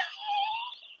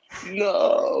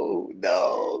 No,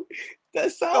 no. That Oh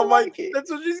sound my, like it.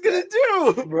 that's what she's gonna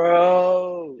That do.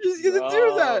 bro, She's gonna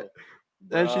do that.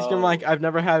 bro, And she's gonna be like, bro. I've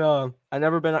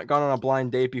never been gone on a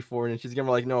blind date before, and she's gonna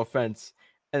be like, no offense,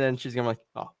 and then she's gonna be like,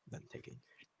 oh, then taking,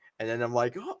 and then I'm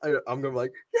like, oh, I'm gonna be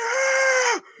like,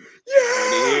 yeah, You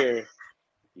heard it yeah. here.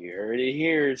 You heard it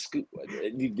here. Scoop.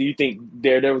 Do you think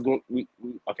Daredevil's going?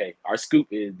 Okay, our scoop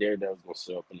is Daredevil's going to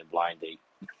show up in the blind date.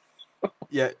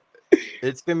 Yeah,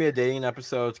 it's gonna be a dating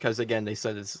episode because again, they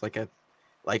said it's like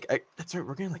that's right,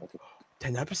 we're getting like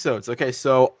 10 episodes. Okay,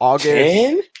 so August,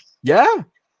 10? yeah,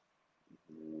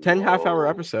 10 half-hour Whoa.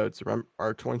 episodes. Remember,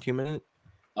 or 22 minute.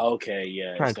 Okay,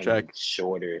 yeah, it's Trying to going to be check.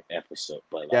 shorter episode,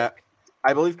 but Yeah, like,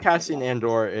 I believe a Cassian lot.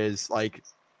 Andor is like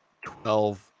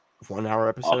 12 1-hour Okay,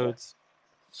 episodes.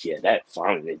 yeah, that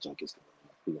finally that junk is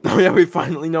going. Oh yeah, we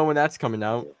finally know when that's coming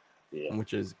out, Yeah, yeah,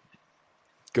 which is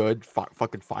good.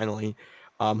 Fucking finally.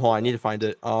 Hold on, I need to find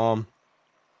it. Oh my God.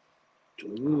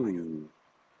 dude.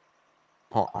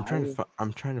 Hold on, I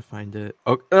I'm trying to find it.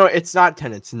 Oh no, it's not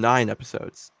 10. It's 9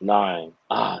 episodes. 9.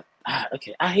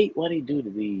 Okay. I hate what they do to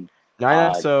the Nine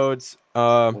odd. episodes.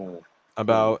 Uh, mm,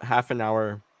 About half an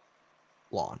hour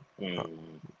long. Uh, mm,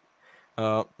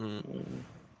 uh mm, mm.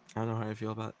 I don't know how I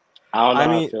feel about it. I don't know I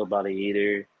how I mean, feel about it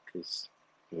either, because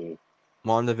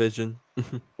WandaVision.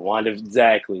 Wanda.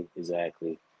 Exactly.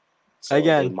 So they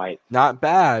Again, might, not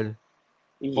bad,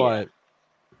 yeah. but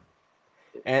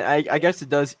and I guess it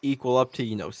does equal up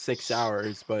to 6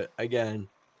 hours. But again,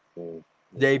 Mm,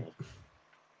 they yeah.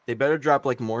 they better drop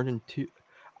like more than two.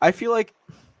 I feel like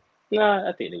Nah,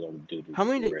 I think they're gonna do how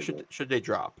the many regular. should they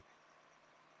drop?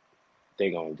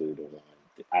 They're gonna do the one.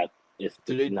 I if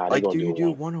Do they nah, they're like gonna do do you a do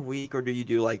one, one a week or do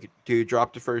you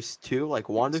drop the first two like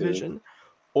two. WandaVision,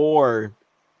 or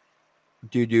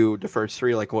do you do the first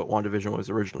three like what WandaVision was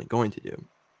originally going to do?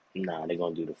 Nah, they're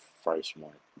gonna do the first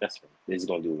one. That's right. They're just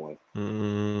gonna do one.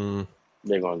 Mm,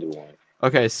 They're gonna do one.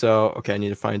 okay, I need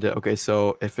to find it. Okay,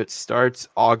 so if it starts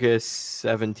August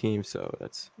 17th, so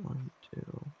that's 1,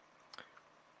 2,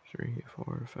 3,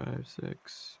 4, 5,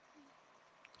 6,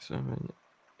 7,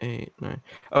 8, 9.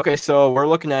 Okay, so we're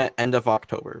looking at end of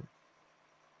October.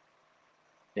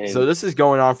 So And this is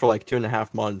going on for like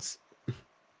 2.5 months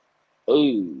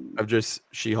oh, of just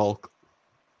She-Hulk.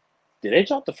 did they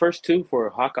drop the first two for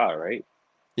Hawkeye, right?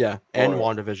 Yeah, and Or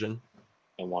WandaVision.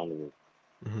 and Wanda?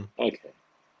 Hmm. Okay.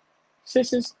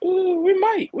 Since it's, we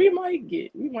might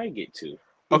get two.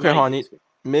 We Okay, might get honey. two.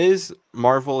 Ms.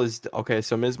 Marvel is okay.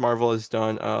 So Ms. Marvel is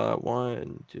done.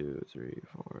 1, 2, 3,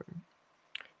 4,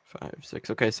 5, 6.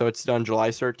 Okay, so it's done July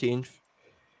 13th,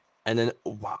 and then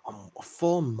wow, a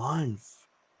full month.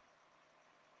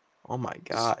 Oh my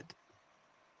God.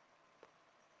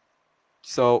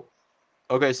 So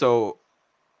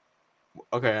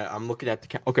okay, I'm looking at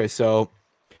okay, so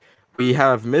we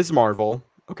have Ms. Marvel.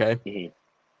 Okay, Mm-hmm.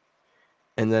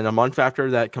 and then a month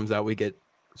after that comes out, we get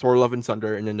Thor: Love and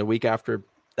Thunder, and then the week after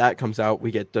that comes out,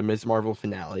 we get the Ms. Marvel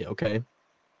finale. Okay,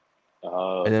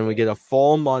 and then we Okay. get a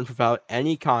full month without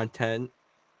any content,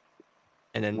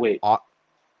 and then Wait,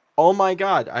 oh my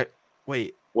God, I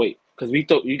wait. wait, because we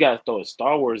thought you gotta throw a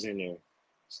Star Wars in there.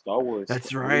 Star Wars.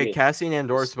 That's We right. get Cassian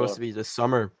Andor is supposed Star. to be this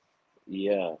summer.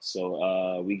 Yeah,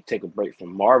 so we take a break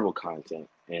from Marvel content,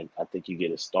 and I think you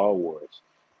get a Star Wars,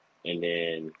 and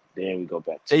then we go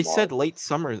back to They said Marvel. late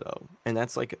summer though, and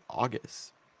that's like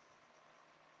August.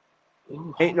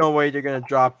 Ooh, Ain't no way they're gonna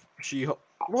drop She-Hulk.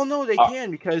 Well, no, they uh,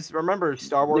 can because remember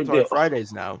Star they, Wars are they,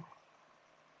 Fridays now.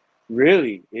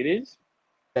 really, it is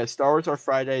Yeah, Star Wars are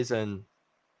Fridays and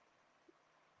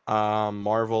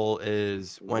Marvel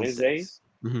is Wednesdays.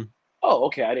 Wednesdays. Hmm. Oh,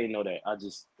 okay, I didn't know that. I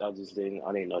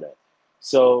didn't know that.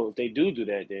 So if they do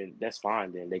that, then that's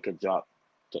fine. Then they could drop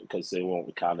because they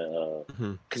won't kind of.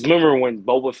 Hmm. Because remember when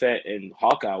Boba Fett and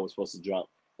Hawkeye was supposed to drop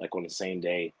like on the same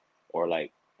day, or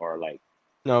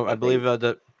No, I like believe they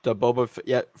the they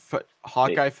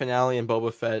Hawkeye finale and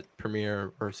Boba Fett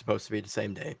premiere are supposed to be the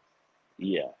same day.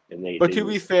 yeah, and But they to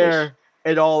be was pushed. fair,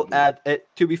 it all at it.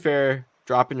 To be fair,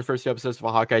 dropping the first two episodes of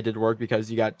Hawkeye did work because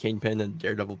you got Kingpin and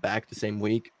Daredevil back the same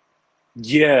week,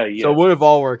 Yeah, so it yeah, would have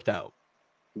all worked out.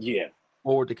 yeah.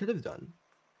 Or what they could have done,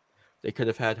 they could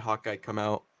have had Hawkeye come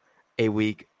out a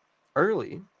week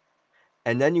early,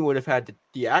 and then you would have had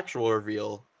the actual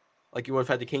reveal, like you would have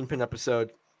had the Kingpin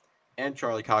episode and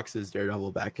Charlie Cox's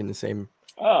Daredevil back in the same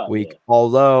Ah, week. yeah,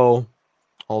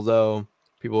 Although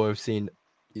people would have seen,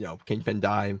 Kingpin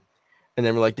die, and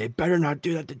then we're like, they better not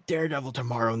do that to Daredevil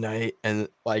tomorrow night, and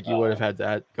like you would have uh, had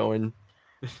that going.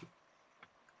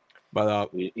 But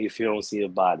if you don't see a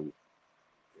body,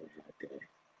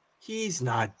 he's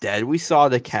not dead. We saw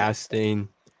the it's not that. casting,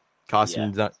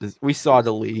 Yeah, costume. We saw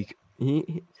the leak.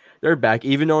 They're back,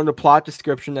 even though in the plot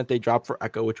description that they dropped for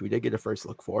Echo, which we did get a first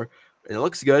look for, and it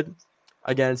looks good.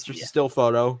 Again, it's just a yeah, still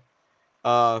photo.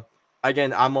 Uh,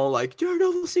 again, I'm all like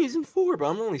Daredevil season 4, but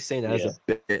I'm only saying that as a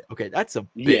yeah, bit. Okay, that's a bit.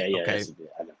 yeah, yeah. Okay, That's a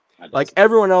bit. I know like that's a bit.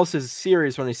 everyone else is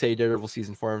serious when they say Daredevil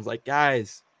season 4. I'm like,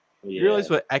 guys, you Yeah, realize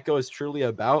what Echo is truly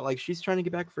about? Like, she's trying to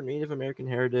get back for Native American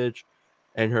heritage,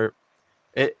 and her.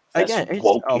 It that's again.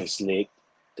 wokeness, Nick.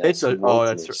 It's That's a. Oh,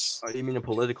 that's. wokeness. You mean a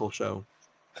political show?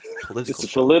 It's Political a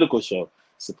show. political show.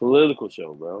 It's a political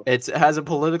show, bro. It has a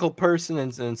political person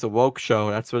and it's a woke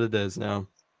show. That's what it is now.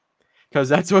 Because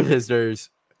that's what it is. There's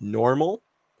normal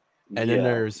and then Yeah,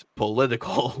 there's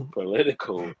political.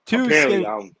 political. two Apparently, skin.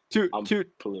 I'm Two. I'm Two.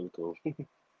 political.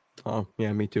 Oh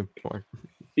yeah, me too. More.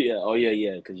 Yeah. Oh yeah,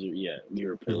 yeah. Because you're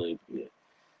Yeah. political. Yeah.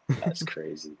 That's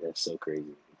crazy. That's so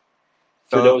crazy.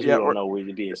 For those who Yeah. don't know,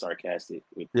 we're being sarcastic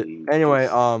with Yeah. the Anyway,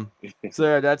 just so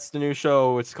yeah, that's the new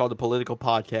show. It's called the Political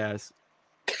Podcast.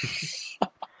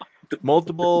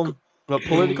 Multiple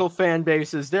political fan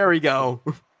bases. There we go.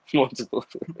 multiple.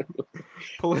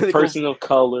 Political. Person of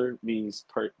color means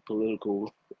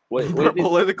political. What did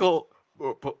Political.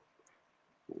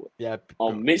 Yeah.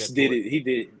 Mitch did it. He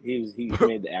did. He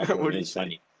made the What acronym. did he It's say?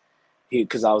 funny.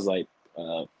 Because I was like,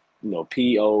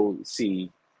 POC.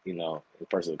 The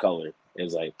person of color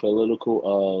is like political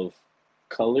of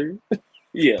color.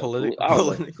 Yeah, Political. I don't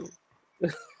know. Political.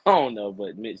 I don't know,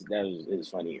 but Mitch, it was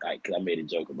funny. Cause I made a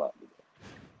joke about it.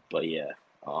 But yeah,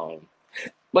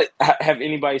 but have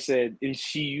anybody said is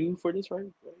she you for this right?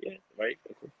 Yeah, right.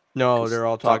 No, Because they're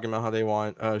all talk. talking about how they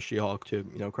want She-Hulk to,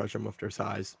 crush him with their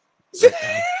size right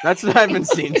now. That's what I've been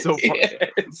seeing so far.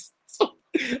 Yes.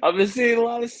 I've been seeing a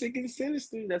lot of sick and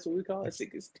sinister. That's what we call it,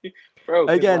 sick and sinister, bro.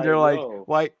 Because Again, like, they're like, yo,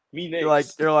 why? me They're like,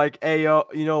 next. they're like, hey, yo,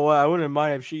 you know what? I wouldn't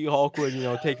mind if She-Hulk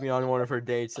would, take me on one of her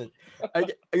dates. And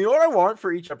you know what I want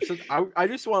for each episode? I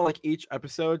just want like each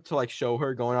episode to like show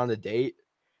her going on a date.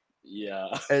 Yeah,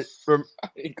 And I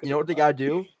ain't you know gonna what they lie. gotta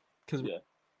do? Because Yeah.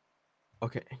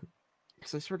 okay,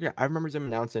 because I swear to God, I remember them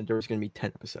announcing there was gonna be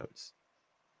 10 episodes.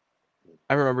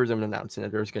 I remember them announcing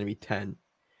that there was gonna be 10,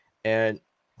 and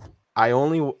I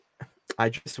only I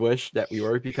just wish that we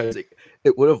were because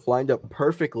it would have lined up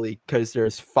perfectly because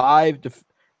there's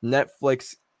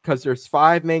Netflix because there's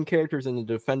 5 main characters in the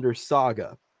Defender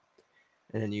saga,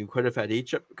 and then you could have had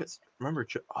each because remember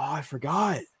I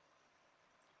forgot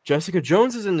Jessica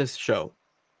Jones is in this show.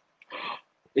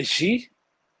 Is she?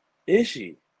 Is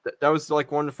she? That was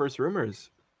like one of the first rumors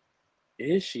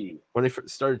Is she? when they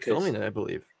started filming Because it, I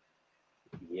believe.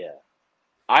 yeah,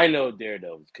 I know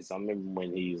Daredevil because I remember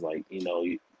when he's like,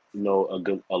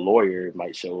 a lawyer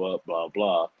might show up, blah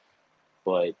blah.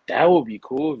 But that would be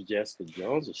cool if Jessica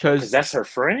Jones would show because Because that's her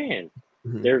friend.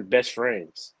 mhm. They're best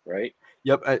friends, right?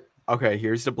 Yep. Okay,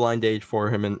 here's the blind date for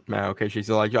him and Matt. Okay, she's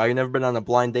like, I've never been on a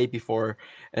blind date before,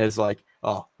 and it's like,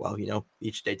 oh well,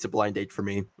 each date's a blind date for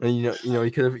me, and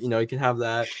you could have, you can have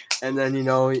that, and then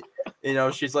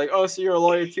she's like, oh, so you're a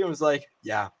lawyer too? And it's like,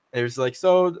 yeah. And it was like,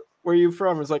 so where are you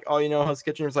from? It's like, oh, Hell's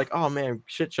Kitchen. It's like, oh man,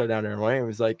 shit show down there, right? It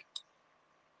was like,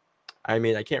 I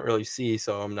mean, I can't really see,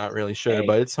 so I'm not really sure, Hey,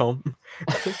 but it's home.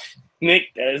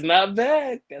 Nick, that is not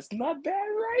bad. That's not bad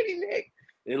writing, Nick.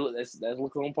 That's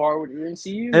looking on par with the And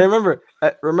MCU.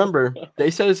 remember,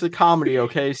 they said it's a comedy,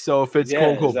 okay? So if it's quote Yeah,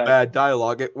 unquote exactly. bad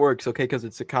dialogue, it works, okay? Because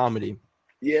it's a comedy.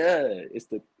 Yeah, it's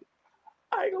the.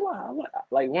 I ain't gonna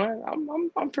lie. Man,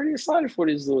 I'm pretty excited for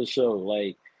this little show.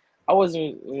 Like, I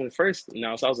wasn't when it first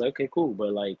announced. I was like, okay, cool,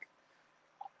 but like,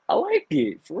 I like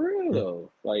it for real Mm.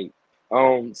 though. Like,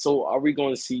 so are we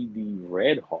going to see the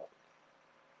Red Hulk?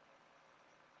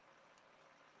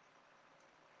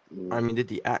 I Mm, mean,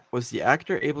 was the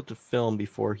actor able to film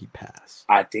before he passed?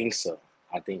 I think so.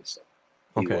 I think so.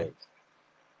 He Okay, was.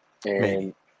 maybe.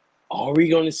 And are we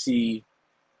going to see?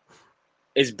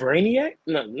 Is Brainiac?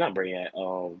 No, not Brainiac.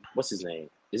 What's his name?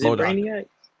 Is it Modoc. Brainiac?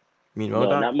 You mean No,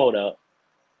 Modoc? not Moda.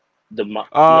 No,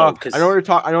 I know what because you're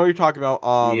talking. I know what you're talking about.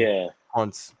 yeah,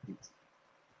 Hunts.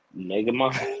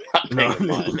 Megamind, not No,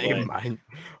 Megamind, make but mine.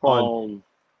 Hun. um,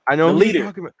 I know the who you're leader,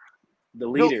 talking about. the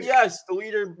No, leader, yes, the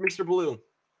leader, Mr. Blue,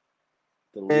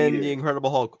 the and the leader. Incredible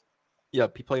Hulk.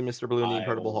 Yep, he played Mr. Blue in the I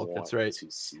Incredible Hulk. That's want right.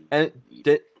 to see And the leader.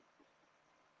 did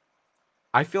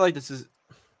I feel like this is?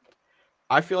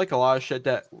 I feel like a lot of shit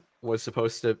that was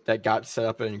supposed to that got set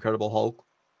up in Incredible Hulk.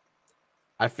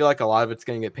 I feel like a lot of it's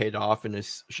gonna get paid off in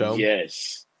this show.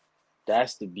 Yes,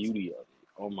 that's the beauty of it.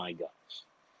 Oh my gosh!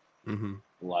 Mm-hmm.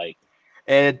 Like,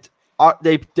 And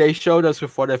they showed us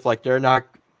with what if like they're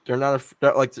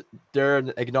like they're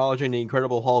acknowledging the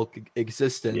Incredible Hulk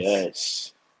existence.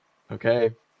 yes,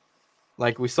 Okay,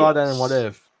 like we saw that in What yes,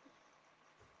 If,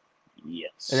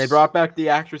 and they yes. brought back the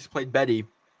actress who played Betty.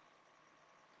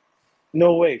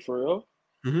 No way, for real?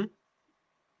 Mm-hmm.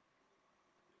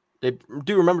 They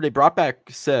do remember they brought back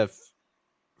Sif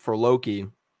for Loki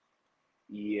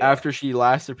Yeah, after she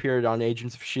last appeared on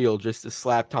Agents of Shield just to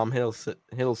slap Tom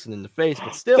Hiddleston in the face,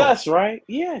 but still that's right.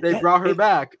 Yeah, they brought her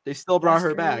back. They still brought that's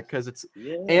her crazy. back because it's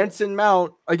Yeah. Anson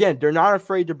Mount again. They're not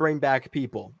afraid to bring back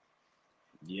people.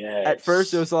 At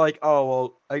first, it Yes. was like, oh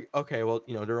well, like okay, well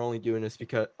they're only doing this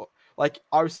because like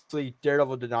obviously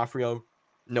Daredevil D'Onofrio,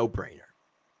 no brainer.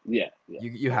 Yeah. Yeah.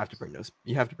 You Of have to course. bring those.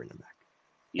 You have to bring them back.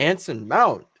 Yeah. Anson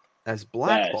Mount as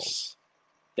Black Bolt.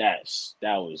 That's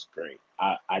that was great.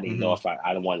 I didn't know Mm-hmm. if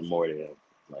I wanted more of them.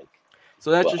 Like,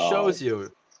 So that but just shows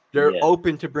you they're yeah,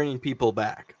 open to bringing people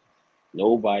back.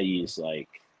 nobody is like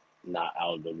not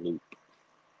out of the loop.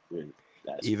 Really.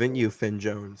 That's for Even you, Finn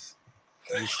Jones,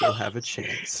 you still have a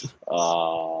chance.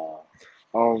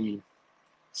 sure.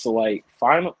 So like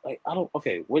final like I don't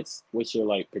okay. What's your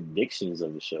like predictions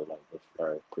of the show like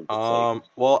or like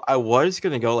Well, I was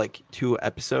gonna go like 2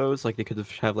 episodes. Like they could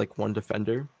have like one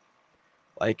defender.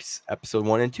 Like episode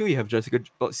 1 and 2, you have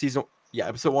season. Yeah,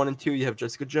 episode 1 and 2, you have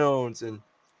Jessica Jones, and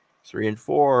 3 and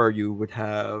 4, eh,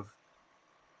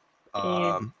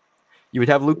 um, you would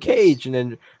have I Luke guess Cage, and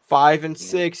then 5 and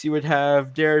 6, it's you would have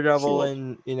a Daredevil, little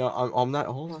and I'm not.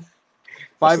 Hold on.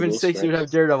 that's Five a and little six, you would stretch.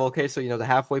 have Daredevil. Okay, so the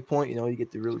halfway point, you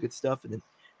get the really good stuff, and then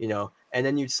and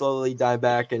then you'd slowly die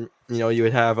back, and you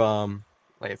would have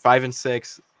like 5 and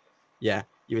 6. Yeah,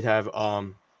 you would have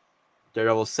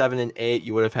Daredevil 7 and 8.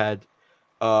 You would have had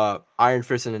Iron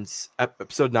Fist, and in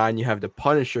episode 9, you have the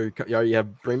Punisher. You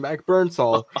have bring back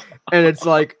Burnsall, and it's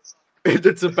like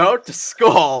it's about to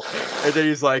skull, and then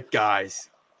he's like, guys.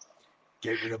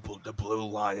 Get rid of the blue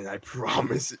line, and I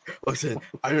promise. Listen,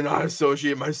 I do not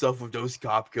associate myself with those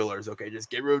cop killers. Okay, just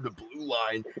get rid of the blue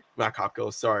line. Not cop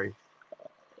killers. Sorry,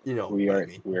 you know We what I are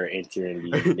mean. we're entering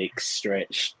the And next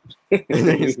stretch.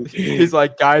 then he's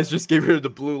like, guys, just get rid of the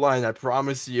blue line. I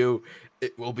promise you,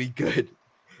 it will be good.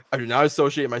 I do not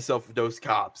associate myself with those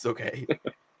cops. Okay.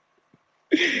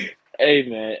 Hey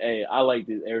man, hey, I like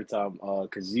this every time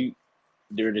cause you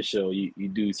during the show you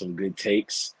do some good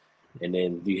takes and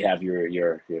then you have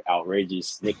your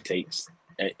outrageous Nick takes.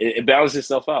 It balances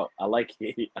itself out. I like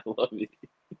it. I love it.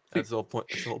 That's the whole point.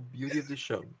 That's the whole beauty of the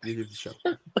show. Beauty of the show.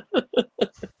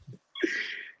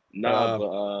 Nah, Uh,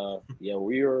 but yeah,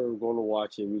 we are gonna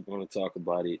watch it. We're gonna talk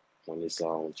about it when this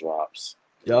song drops.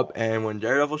 yep. And when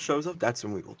Daredevil shows up, that's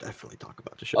when we will definitely talk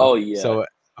about the show. Oh yeah. So,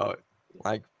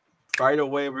 like right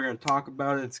away, we're gonna talk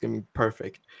about it. It's gonna be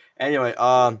perfect. Anyway,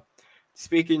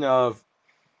 speaking of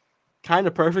kind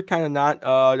of perfect, kind of not,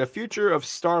 the future of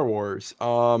Star Wars.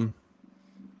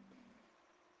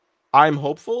 I'm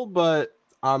hopeful, but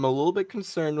I'm a little bit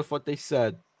concerned with what they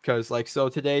said because, like, so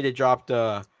today they dropped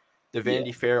the Yeah.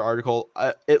 Vanity Fair article.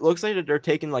 It looks like that they're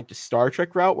taking like the Star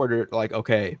Trek route, where they're like,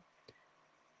 okay,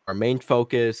 our main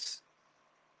focus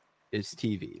is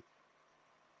TV.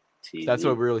 That's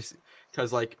what TV. we really,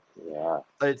 because like Yeah.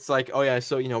 it's like, oh yeah,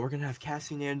 so we're gonna have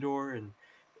Cassian Andor and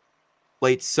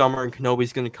late summer, and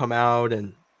Kenobi's gonna come out,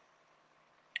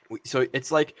 so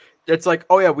it's like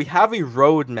oh yeah, we have a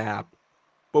roadmap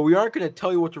but we aren't going to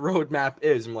tell you what the roadmap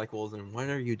is. I'm like, well, then what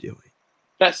are you doing?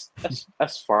 That's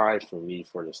fine for me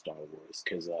for the Star Wars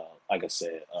because, like I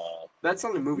said, That's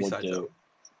on the movie with side, though.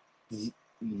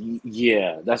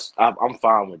 yeah, I'm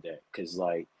fine with that because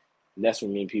like that's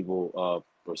what me and people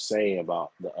were saying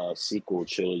about the sequel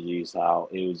trilogies, how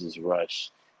it was just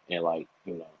rushed and like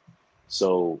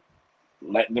so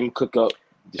let them cook up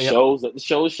the Yep. shows, let the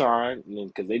shows shine, and then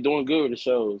because they're doing good with the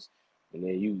shows, and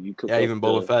then you cook Yeah, up even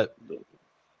Boba Fett.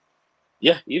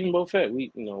 yeah, even Boba Fett,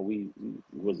 we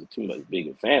wasn't too much big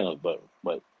a fan of,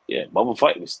 but yeah, Boba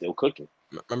Fett was still cooking,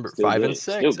 Remember, still 5 and good,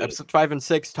 still 6. good. Episode 5 and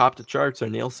 6 topped the charts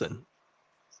on Nielsen.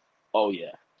 Oh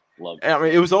yeah, loved And, it. I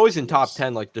mean, it was always in top Yes.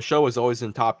 10. Like, the show was always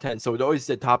in top 10, so it always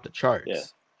did top the Yeah.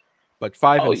 charts. But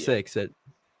 5 Oh and yeah. 6,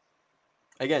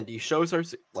 again, these shows are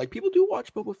like people do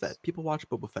watch Boba Fett. People watch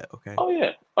Boba Fett. Okay. Oh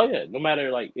yeah. Oh yeah. No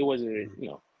matter like it wasn't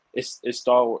Mhm. it's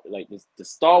Star Wars like the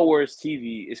Star Wars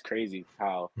TV is crazy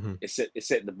how Mhm. it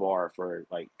set the bar for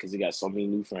like because it got so many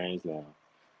new friends now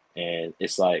and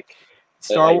it's like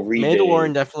every day.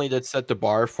 Mandalorian definitely did set the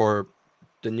bar for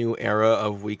the new era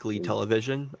of weekly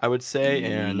television, I would say,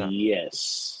 and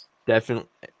Yes.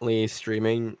 definitely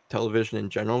streaming television in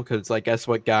general. Because, like, guess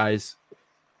what, guys?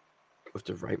 With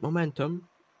the right momentum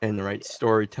and the right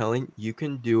storytelling, you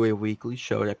can do a weekly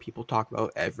show that people talk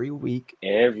about every week.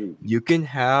 Every You can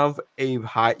have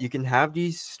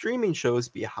these streaming shows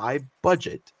be high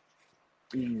budget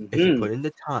if you hmm put in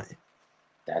the time,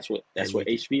 that's and what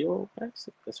we can. HBO that's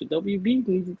what WB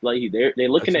needs. Like they're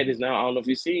looking That's at this now. I don't know if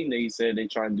you've seen. They said they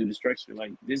trying to do the structure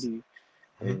like Disney,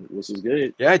 Mhm. and which is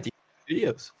good. Yeah,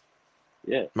 videos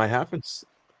Yeah. might happen.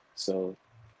 So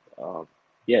um,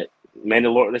 yeah,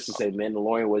 Mandalorian. Let's just say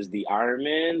Mandalorian was the Iron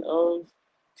Man of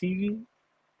TV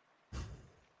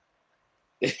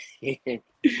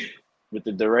with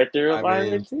the director I of Iron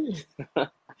Man mean,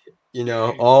 2.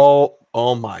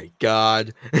 oh my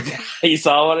God. You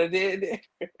saw what I did there?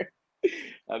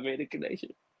 I made a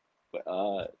connection. But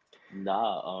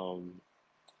nah,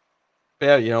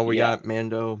 Yeah, we yeah. got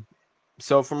Mando.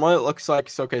 So from what it looks like,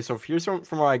 so here's from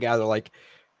what I gather, like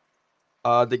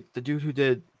the dude who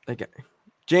did like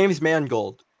James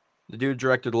Mangold, the dude who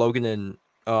directed Logan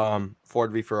and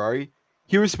Ford v Ferrari,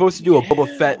 he was supposed to do a Boba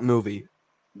Fett Yeah. movie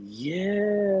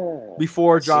Yeah.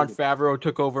 before I John seen Favreau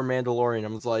took over Mandalorian. I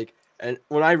was like, and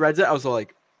when I read it, I was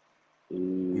like,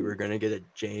 we were ooh. gonna get a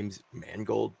James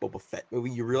Mangold Boba Fett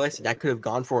movie. You realize that could have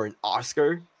gone for an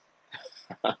Oscar?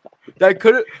 That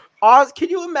could have. Can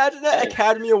you imagine that Hey.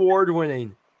 Academy Award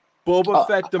winning Boba Uh,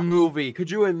 Fett the movie? Could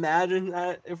you imagine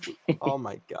that? Oh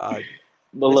my God,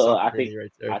 but it's so look, crazy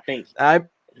right there. I think I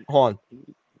hold on.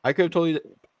 I could have told you that.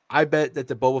 I bet that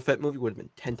the Boba Fett movie would have been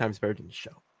 10 times better than the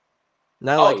show. And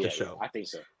I oh like the yeah, yeah, show. I think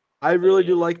so. I Yeah, really yeah,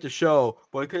 do like the show,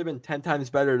 but it could have been 10 times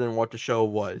better than what the show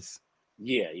was.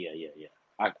 yeah, yeah, yeah, yeah.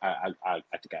 I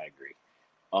think I agree.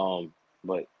 Um,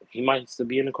 but he might still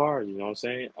be in the cars. You know what I'm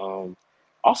saying? I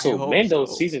Also, hope Mando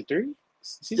so. season three.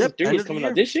 Season Yep, three end is of the coming out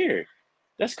year. this year.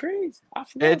 That's crazy. I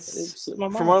forgot. It It's slipped my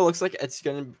from what it mind. looks like, it's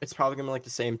probably gonna be like the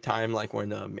same time like when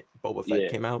Boba Fett Yeah,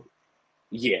 came out.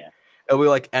 yeah. It'll be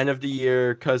like end of the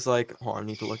year because like hold on, I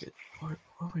need to look at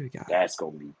what we got That's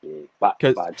gonna be big. By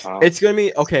because the time. it's gonna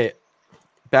be okay.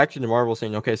 Back to the Marvel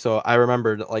scene. Okay, so I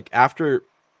remembered like after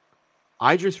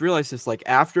I just realized this like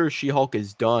after She-Hulk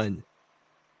is done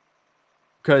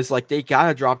because like they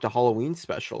gotta drop the Halloween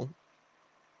special,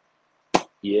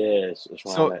 Yes, it's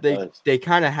around so that they us. they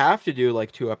kind of have to do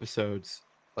like 2 episodes,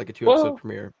 like a 2 episode Well,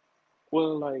 premiere.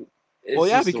 like Well, it's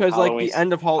yeah, just the because like Halloween. the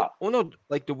end of well, no,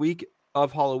 like the week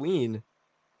of Halloween,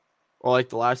 or like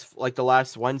the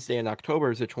last Wednesday in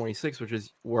October is the 26th, which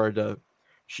is where the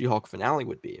She-Hulk finale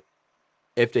would be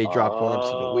if they dropped 1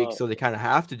 episode a week. Uh, So they kind of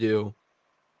have to do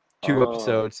two uh,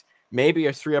 episodes, maybe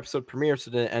a 3 episode premiere,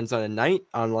 so then it ends on a night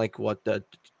on like what at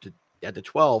the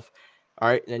 12th. All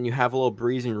right, and then you have a little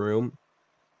breathing room.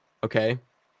 Okay,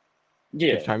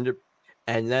 give yeah, time to,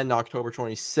 and then October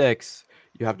 26th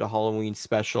you have the Halloween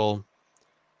special,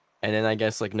 and then I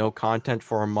guess like no content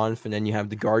for a month, and then you have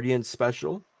the Guardians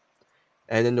special,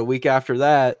 and then the week after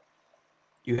that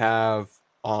you have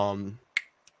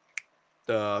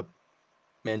the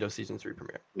Mando season 3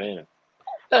 premiere. man.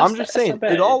 I'm just That's not saying it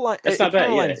bad. all That's it not kind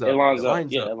bad. of Yeah, lines it up. lines It up.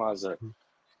 lines Yeah, up. it lines up.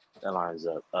 That lines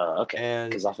up. Okay,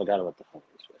 And because I forgot about the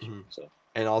Halloween special. mhm. So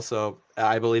And also,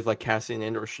 I believe like Cassian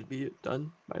Andor should be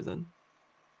done by then.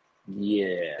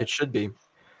 yeah. It should be.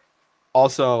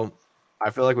 Also, I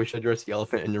feel like we should address the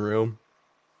elephant in the room.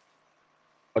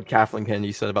 What Kathleen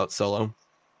Kennedy said about Solo.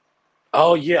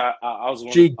 Oh yeah, I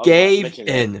She was about to gave mention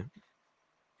that. in.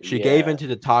 She gave in Yeah, to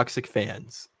the toxic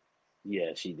fans.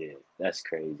 Yeah, she did. That's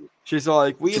crazy. She's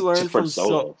like, we Just learned for from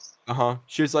Solo.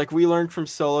 She's like, we learned from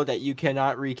Solo that you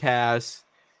cannot recast,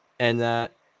 and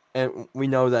we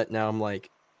know that now. I'm like,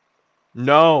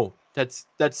 no, that's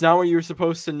not what you were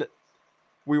supposed to.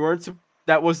 We weren't.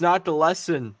 That was not the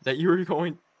lesson that you were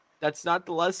going. That's not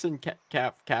the lesson,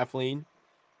 Kathleen And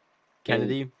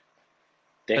Kennedy.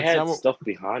 they That's had not what. stuff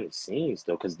behind the scenes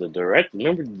though, because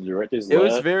remember the directors It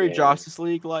was left, very and Justice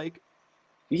League like,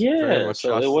 very yeah, much so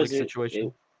Justice League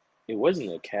situation. it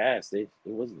wasn't a cast. It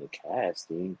wasn't a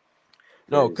casting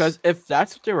No, because because if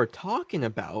that's what they were talking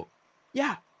about,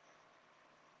 yeah,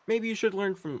 maybe you should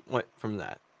learn from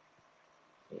that.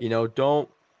 You know, don't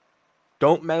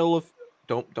meddle with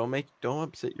don't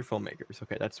upset your filmmakers.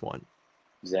 Okay, that's one.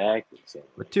 exactly. So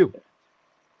But two,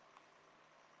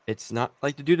 it's not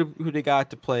like the dude who they got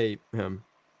to play him.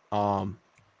 Um,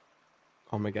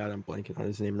 oh my god, I'm blanking on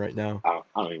his name right now. I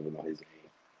don't even know his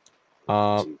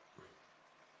Uh, name.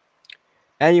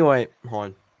 anyway, hold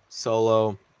on.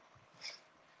 Solo.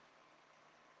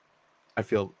 I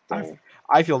feel Dang,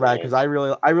 I feel bad because dang. I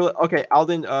really okay.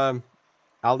 Alden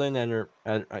and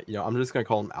I'm just gonna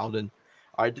call him Alden.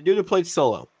 All right, the dude who played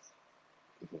Solo,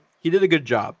 he did a good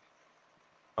job.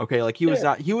 Okay, like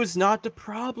Yeah, he was not the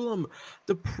problem.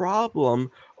 The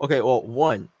problem, okay, well,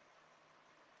 one,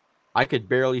 I could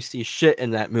barely see shit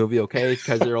in that movie, okay?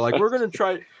 Because they were like, we're gonna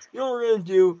try, you know what we're gonna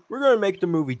do? We're gonna make the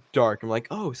movie dark. I'm like,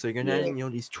 oh, so you're gonna add yeah,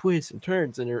 in, these twists and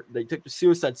turns, and they took the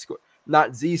Suicide Squad,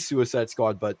 not the Suicide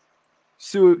Squad, but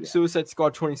yeah, Suicide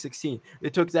Squad 2016. They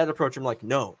took that approach. I'm like,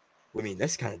 no, we mean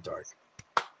that's kind of dark.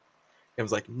 I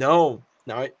was like, no,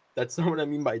 that's not what I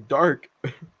mean by dark.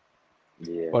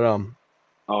 yeah. But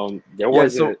There yeah.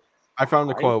 So wasn't I found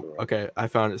the hype, quote. right? Okay, I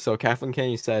found it. So Kathleen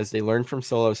Kennedy says they learned from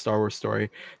Solo's Star Wars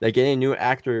story that getting a new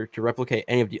actor to replicate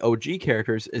any of the OG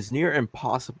characters is near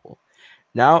impossible.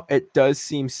 Now it does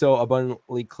seem so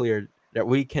abundantly clear that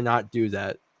we cannot do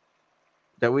that.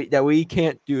 That we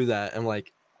can't do that. I'm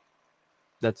like,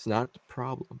 that's not the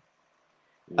problem.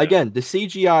 No, Again, the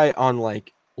CGI on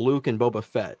like Luke and Boba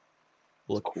Fett it's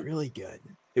looked cool. really good.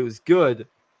 It was good,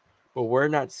 but we're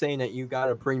not saying that you got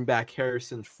to bring back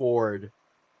Harrison Ford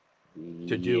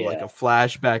to do like a Yeah,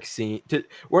 flashback scene.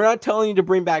 We're not telling you to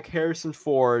bring back Harrison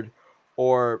Ford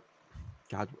or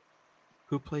God,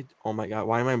 who played? Oh my God,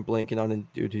 why am I blanking on the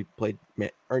dude who played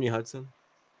Ernie Hudson?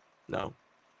 No,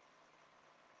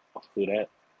 do that.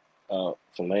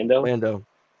 Philando. Lando.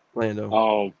 Lando.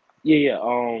 Um, yeah,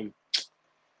 yeah.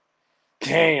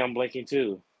 Dang, I'm blanking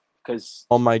too, cause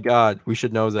Oh my God, we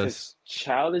should know this.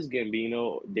 Childish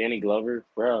Gambino, Danny Glover,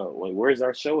 bro. Wait, where's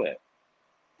our show at?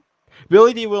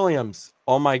 Billy D. Williams.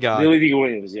 Oh my God, Billy D.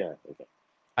 Williams. Yeah. Okay.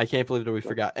 I can't believe that we What?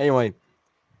 forgot. Anyway,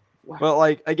 What, but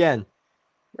like again,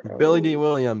 Billy D. bro?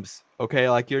 Williams. Okay,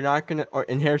 like you're not gonna or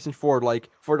in Harrison Ford like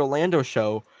for the Lando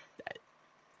show.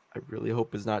 I really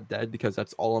hope is not dead because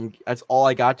that's all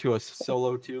I got to a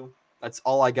Solo 2. That's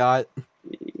all I got. I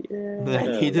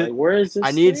Yeah. need Like, it. where is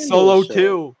I this need Lando Solo show?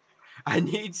 2. I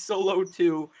need Solo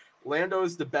 2.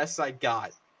 Lando's the best I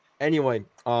got. Anyway,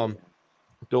 Yeah.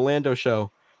 the Lando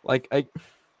show. Like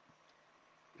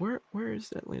where is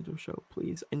that Lando show?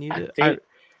 Please. I need I it. think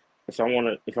if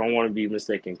I wanna be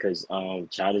mistaken, because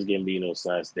Childish Gambino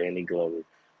slash Danny Glover,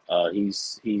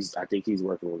 he's I think he's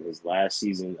working on his last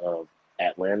season of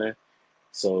Atlanta.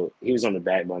 So he was on the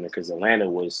back burner because Atlanta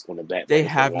was on the back They burner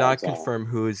for a have long not time. confirmed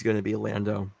who is going to be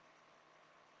Lando.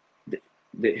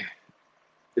 The,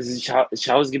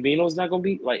 Childish Gambino's not gonna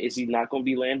be like? Is he not gonna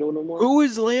be Lando no more? Who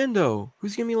is Lando?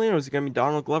 Who's going to be Lando? Is it going to be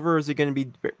Donald Glover or is it going to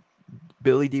be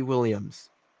Billy D. Williams?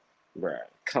 Bruh,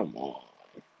 come on.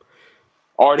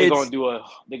 Or It's they're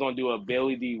gonna do a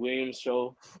Billy D. Williams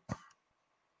show.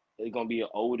 It's gonna be an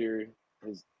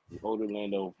his older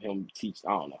Lando, him teach.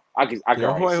 I don't know. I you can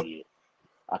know who already I see it.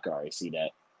 I can already see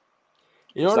that.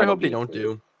 you know It's what I not gonna hope they be a don't kid.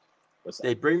 do? What's that?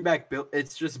 They bring back Bill.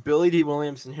 It's just Billy D.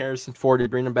 Williams and Harrison Ford. They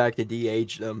bring them back to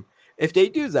de-age them. If they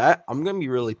do that, I'm gonna be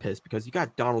really pissed because you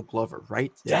got Donald Glover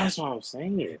right there, That's what I'm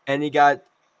saying. and you got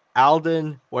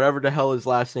Alden, whatever the hell his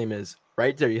last name is,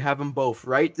 right there. You have them both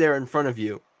right there in front of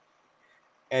you,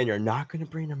 and you're not gonna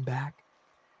bring them back.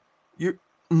 You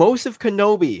most of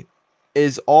Kenobi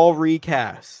is all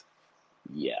recast.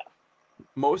 Yeah.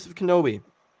 Most of Kenobi,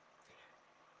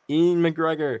 Ian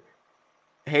McGregor,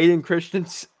 Hayden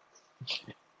Christensen.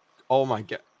 Oh my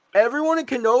god, everyone in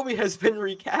Kenobi has been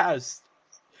recast.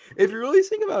 If you really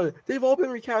think about it, they've all been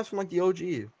recast from like the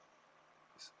OG.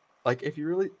 Like if you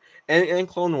really and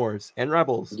Clone Wars and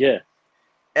Rebels, Yeah.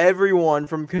 everyone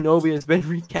from Kenobi has been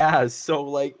recast. So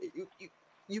like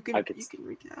you I could can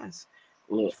recast.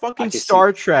 look. I Fucking could see.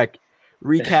 Star Trek.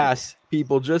 recast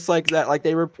people just like that. Like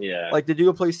they were Yeah. like the dude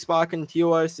who plays Spock in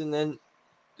TOS, and then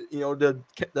the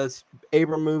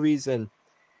Abram movies and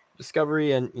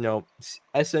Discovery and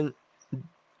SN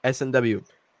SNW.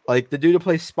 Like the dude who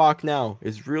plays Spock now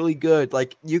is really good.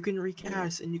 Like you can Mm.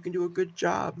 recast and you can do a good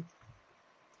job.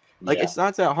 Like Yeah. it's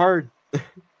not that hard.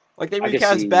 Like they I can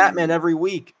recast Batman see. every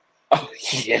week. Oh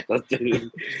yeah,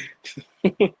 dude.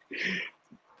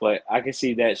 But I can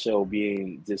see that show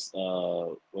being just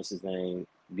what's his name?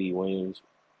 B. Williams.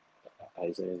 How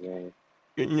you say his name?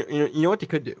 You know what they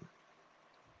could do?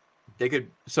 They could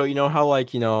so you know how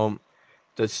like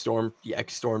the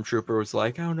ex stormtrooper was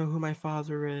like, I don't know who my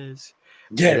father is.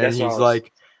 And Yeah, then that's what I he's was.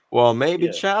 like, well, maybe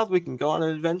Yeah, child, we can go on an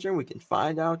adventure and we can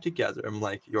find out together. I'm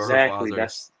like, you're her exactly. father.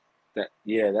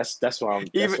 Yeah. That's what I'm.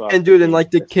 That's Even what I'm and dude, and thinking.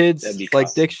 like the That'd kids, be like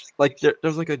classic.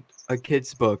 there's like a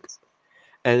kid's book.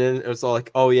 And then it was all like,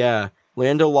 oh yeah,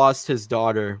 Lando lost his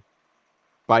daughter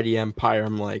by the Empire.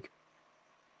 I'm like,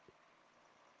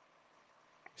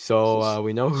 so Just,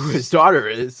 we know who his daughter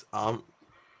is.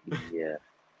 yeah.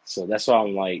 So that's why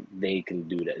I'm like they can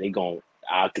do that. They gon'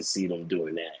 I could see them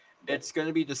doing that. But It's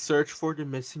gonna be the search for the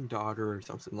missing daughter or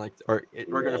something like, we're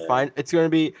gonna yeah. find. It's gonna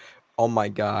be, oh my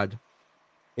god.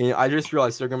 And I just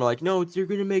realized they're gonna be like, no, they're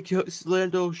gonna make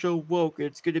Lando show woke.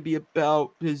 It's gonna be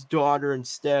about his daughter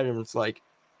instead. And it's like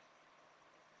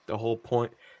the whole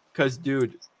point. Because,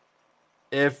 dude,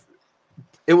 if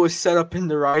it was set up in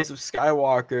the Rise of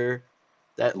Skywalker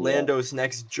that Yeah. Lando's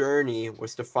next journey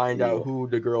was to find out Yeah. who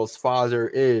the girl's father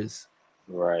is.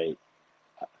 Right.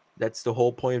 That's the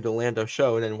whole point of the Lando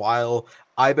show. And then while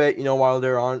I bet, while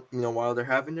they're on, while they're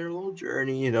having their little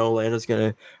journey, Lando's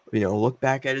gonna, look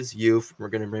back at his youth. We're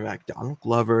gonna bring back Donald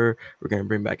Glover. We're gonna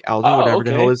bring back Alden, Oh, whatever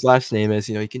the hell okay. his last name is.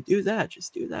 You can do that.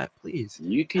 Just do that, please.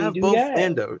 You can Have do both that.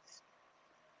 Landos.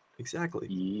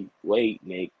 Exactly. Wait,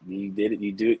 Nick. You did it.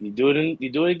 You do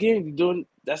it again. You doing.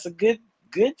 That's a good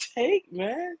take,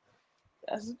 man.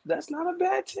 That's not a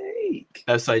bad take.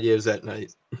 Best ideas at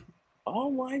night.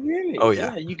 Oh my Oh goodness.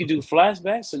 yeah. Yeah, you could do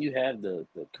flashbacks. So you have the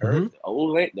Hmm. current,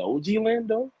 the OG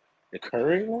Lando, the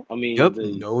current one. I mean Yep.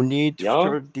 the No need young.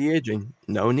 for de-aging.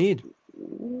 No need.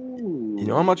 You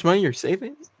know how Ooh, much money you're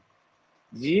saving?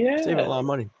 Saving a yeah. lot of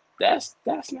money. That's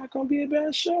not gonna be a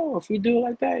bad show if we do it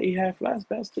like that. You have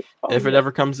flashbacks too. Oh If it yeah,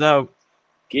 ever comes out,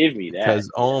 give me that. because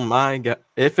Yeah, oh my god,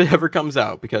 if it ever comes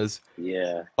out, because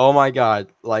yeah, oh my god,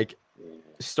 like yeah.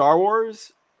 Star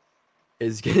Wars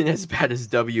is getting as bad as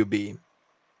WB.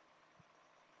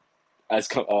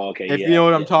 Oh, okay, If you yeah, know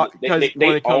what I'm yeah. talking, because when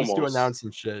They it comes to almost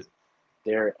announcing shit,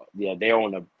 they're on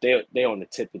they on the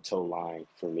tip and toe line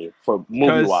for me for movie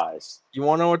because wise. you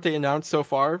want to know what they announced so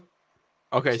far?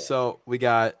 Okay, So so we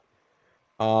got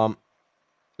um,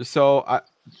 so I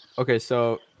okay,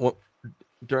 so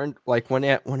during like when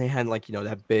they had like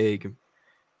that big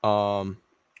um,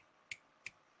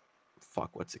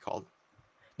 fuck, what's it called?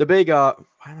 The big why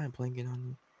am I blanking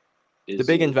on the is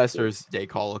big it the investors day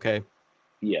call? Okay,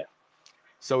 yeah.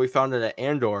 so we found that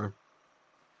Andor.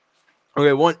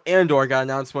 Okay, one Andor got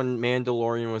announced when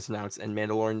Mandalorian was announced, and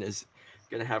Mandalorian is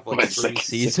gonna have like One three second,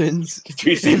 seasons,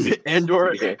 three and seasons.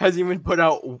 Andor Yeah, hasn't even put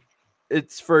out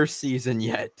its first season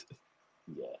yet.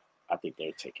 yeah. I think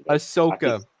they're taking it. I think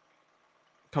Ahsoka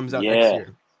comes out next yeah,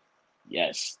 year.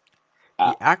 yes. The I,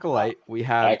 I Acolyte, we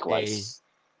have a Acolytes.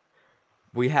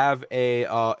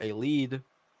 a lead,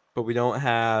 but we don't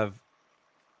have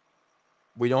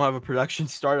a production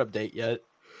startup date yet.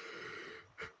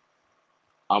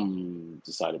 I'm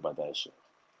decided about that show.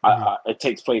 Hmm. It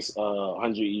takes place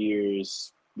 100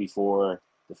 years before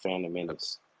the Phantom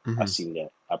Menace. I Hmm. seen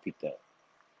that. I peeped that.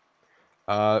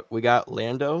 We got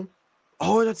Lando.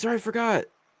 Oh, that's right, I forgot.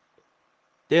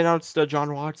 They announced the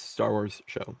John Watts Star Wars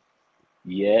show.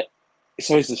 Yeah.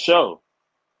 So it's a show.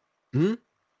 Hmm.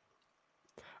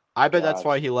 I bet that's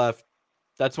why Gosh. he left.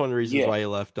 That's one of the reasons Yeah. why he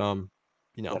left. You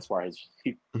know, That's why that's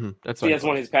see why he that's one of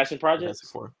left his passion Fantastic projects.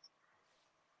 Four.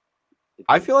 You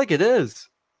I think? feel like it is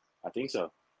I think so.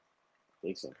 I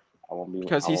think so.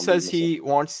 because I he won't be says missing. he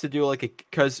wants to do like a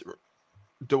because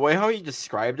the way how he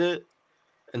described it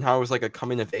and how it was like a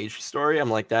coming of age story. I'm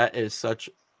like that is such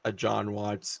a John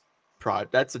Watts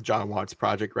That's a John Watts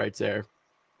project right there.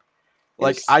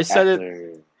 Like It's I said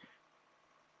it.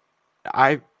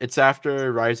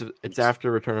 after It's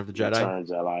after Return of the Jedi. Return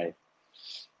Jedi.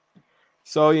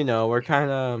 So we're kind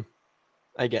of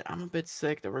again. I'm a bit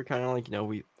sick that we're kind of like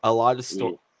we a lot of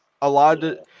Yeah. a lot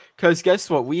of Yeah. because guess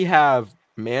what, we have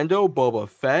Mando, Boba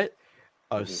Fett,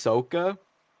 Hmm. Ahsoka.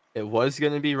 It was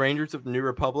gonna be Rangers of the New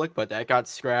Republic, but that got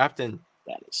scrapped, and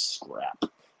That is scrap.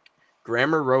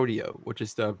 Grammar Rodeo, which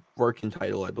is the working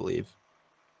title, I believe.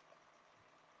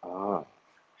 Ah.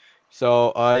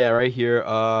 So yeah, right here.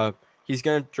 He's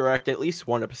gonna direct at least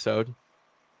one episode.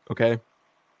 Okay.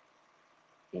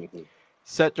 Hmm.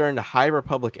 Set during the High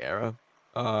Republic era.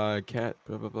 Cat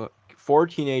blah, blah, blah. Four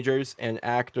teenagers and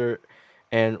actor,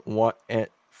 and what and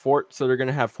four. So they're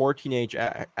gonna have four teenage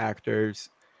actors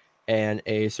and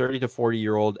a 30 to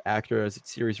 40-year-old actor as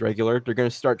its series regular. They're gonna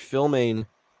start filming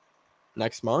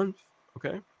next month.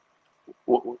 Okay.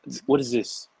 What is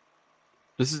this?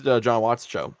 This is the John Watts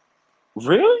show.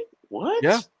 Really? Yeah. What?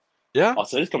 Yeah. Oh,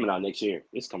 so it's coming out next year.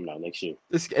 It's coming out next year.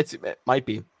 It might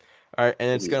be. All right, and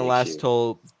It it's is gonna next last year.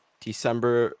 till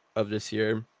December of this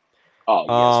year. Oh yeah,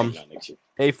 it's Um, coming out next year.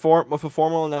 with a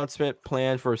formal announcement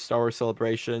planned for a Star Wars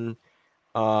celebration.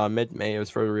 Mid-May, it was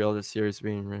for the real. The series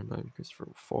being written by Christopher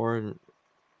Ford.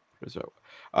 So,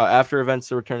 after events,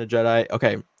 the Return of Jedi.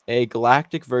 Okay, a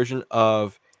galactic version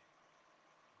of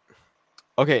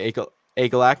a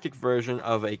galactic version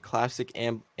of a classic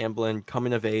Amblin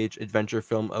coming of age adventure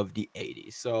film of the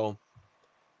 '80s. So,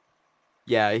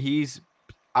 yeah,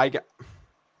 I got.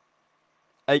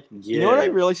 You know what I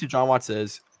Yeah. realized who John Watts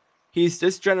is? He's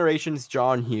this generation's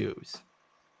John Hughes.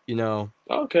 You know,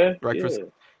 Okay. Breakfast.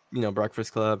 Yeah.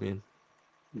 Breakfast Club. Yeah.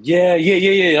 Yeah. Yeah.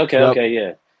 Yeah. Okay. Yep. Okay.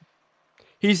 Yeah.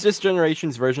 He's this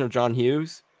generation's version of John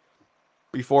Hughes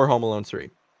before Home Alone 3.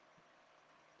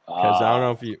 Because I don't know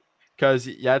Ah. if you, because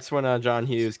that's when John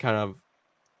Hughes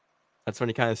that's when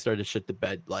he kind of started to shit the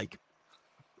bed like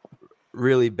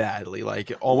really badly,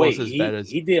 like almost Wait. as bad as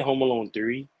He did Home Alone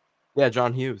 3. yeah,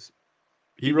 John Hughes.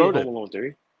 He He did wrote Home it. Alone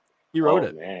 3. He wrote Oh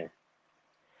it. man.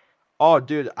 Oh,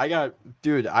 I got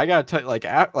to tell you,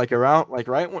 like around like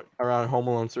around Home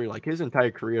Alone 3, like his entire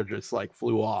career just like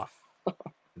flew off the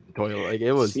toilet. Like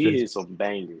it was He just is some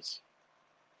bangers.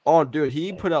 oh, dude,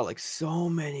 he put out like so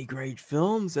many great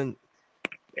films, Dang.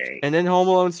 and then Home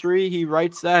Alone 3, he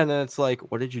writes that, and then it's like,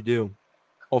 what did you do?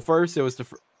 Well, first it was the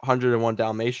 101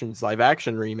 Dalmatians live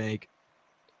action remake,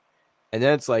 and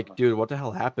then it's like, dude, what the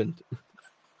hell happened?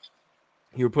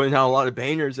 You were putting out a lot of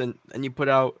bangers, and you put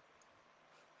out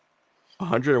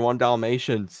 101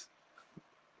 Dalmatians,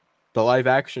 the live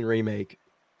action remake,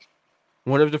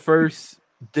 one of the first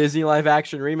Disney live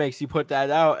action remakes. You put that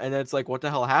out, and it's like, what the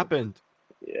hell happened?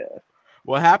 Yeah.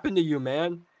 What happened to you,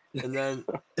 man? And then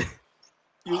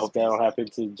I hope that don't happen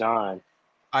to John.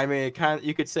 I mean, it kind of,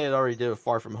 you could say it already did with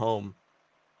Far From Home.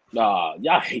 Nah,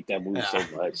 y'all hate that movie so Yeah.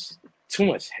 much. Too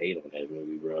much hate on that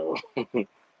movie, bro.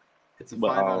 It's a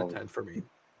But 5 out of 10 for me.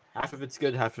 Half of it's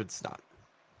good, half of it's not.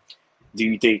 do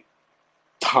you think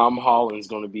Tom Holland's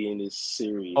gonna be in this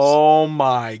series? Oh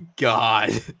my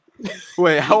god.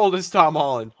 Wait, how old is Tom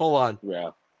Holland? Hold on. Yeah,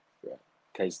 yeah.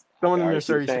 Because I Someone can in their already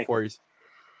see the 30s to fan. 40s.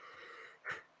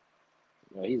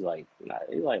 He's like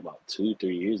about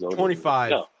 2-3 years older. 25.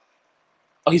 No.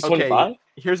 Oh, he's Okay, 25.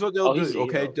 here's what they'll Oh, do.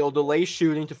 Okay, yo. they'll delay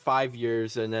shooting to 5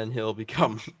 years, and then he'll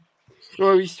become.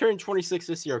 Well, he's turning 26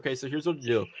 this year. Okay, so here's what to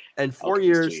do. In four Okay, he's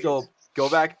two years, years. they'll go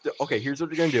back. Okay, here's what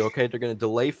they're gonna do. Okay, they're gonna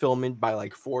delay filming by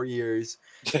like 4 years,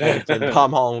 and then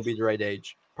Tom Holland will be the right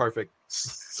age. Perfect.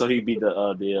 So he'd be the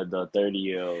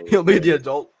 30-year-old. He'll be the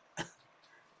adult,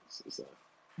 So,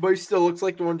 but he still looks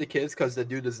like one of the kids because the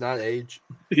dude does not age.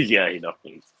 yeah,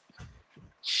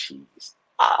 Jeez.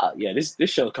 Yeah. This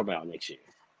show coming out next year.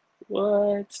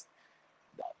 What?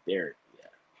 No, there.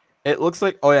 Yeah. It looks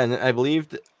like. Oh yeah, and I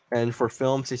believe. And for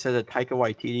films, they said a Taika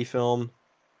Waititi film.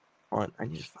 On, I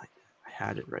need to find it. I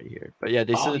had it right here. But yeah,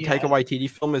 they said Oh the Taika yeah. Waititi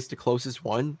film is the closest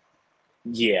one.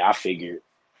 Yeah, I figured. I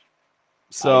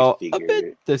So a bit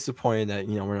figured. disappointed that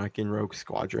we're not getting Rogue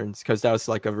Squadrons because that was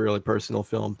like a really personal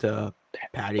film to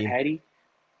Patty. Patty?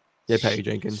 Yeah, Patty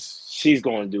Jenkins. She's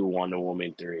going to do Wonder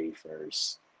Woman 3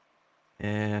 first.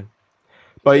 Yeah.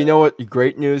 But you know what?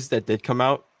 Great news that did come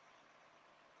out.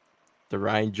 The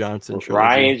Ryan Johnson trilogy.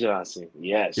 Ryan Johnson,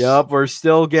 yes. Yep, we're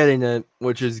still getting it,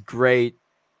 which is great.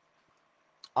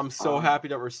 I'm so happy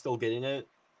that we're still getting it.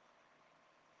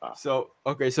 So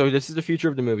this is the future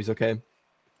of the movies, okay?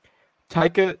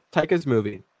 Taika's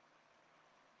movie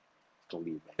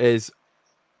is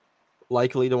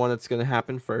likely the one that's going to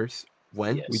happen first.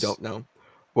 When? Yes. We don't know.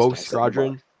 Rogue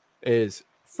Squadron is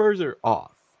further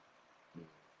off.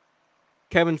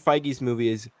 Kevin Feige's movie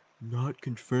is not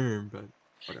confirmed, but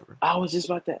whatever. I was just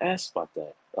about to ask about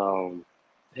that.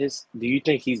 Do you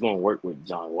think he's going to work with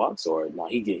John Watts or no?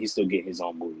 He's still getting his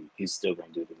own movie. He's still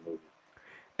going to do the movie.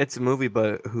 It's a movie,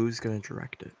 but who's going to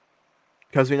direct it?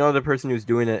 Because we know the person who's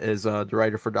doing it is the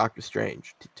writer for Doctor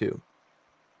Strange too.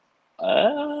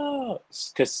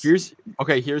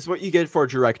 Here's what you get for a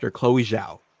director, Chloe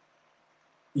Zhao.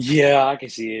 Yeah, I can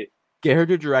see it. Get her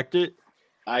to direct it.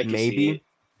 I can maybe. see it.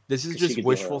 This is just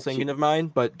wishful thinking of mine,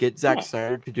 but get Zack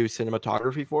Snyder to do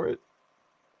cinematography for it.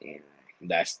 And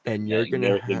that's and you're that.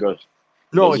 gonna It have goes.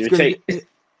 It no. goes It's your gonna take. be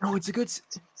no. It's a good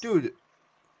dude.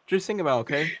 Just think about it,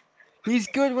 okay. He's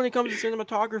good when it comes to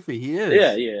cinematography. He Yeah,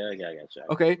 is yeah. I got you. I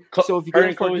got okay. you. So if you Her get him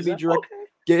and for it to Chloe's be that direct, okay.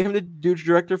 get him to do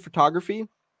director of photography,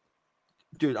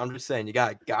 dude. I'm just saying, you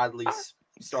got a godly I,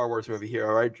 Star Wars movie here.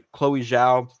 All right, Chloe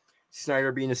Zhao,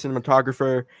 Snyder being a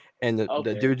cinematographer, and the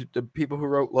okay. dude, the people who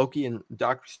wrote Loki and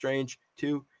Doctor Strange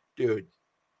too, dude.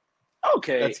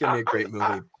 Okay. That's gonna be a great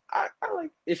movie. I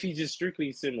like if he just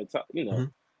strictly cinematography. Hmm. No,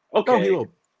 he Okay. will.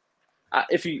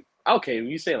 If you okay, when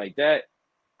you say it like that,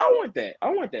 I want that. I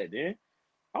want that, then.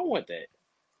 I want that.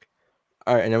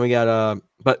 All right, and then we got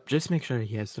but just make sure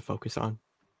he has to focus on.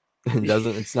 It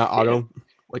doesn't. It's not Yeah. auto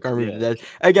like Army of the Yeah. Dead.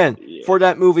 Again, Yeah. for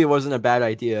that movie, it wasn't a bad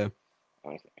idea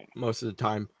Okay. most of the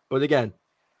time. But again,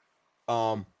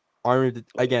 um, Army of the,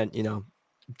 But again,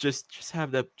 just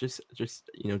have that. Just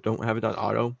don't have it on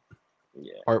auto.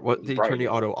 yeah. Or what? Did he turn Brighten the it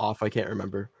up. auto off? I can't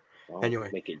remember. Don't Anyway,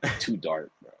 make it too dark,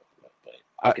 bro. But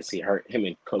I uh, can see him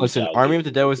and Chloe listen, Zhao Army of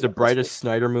the getting Dead was making the a festival. brightest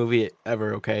Snyder movie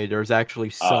ever. Okay, there's actually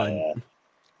sun. Oh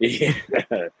yeah.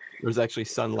 Yeah. There's actually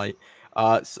sunlight.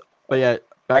 But yeah,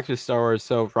 back to Star Wars.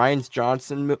 So Ryan's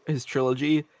Johnson, his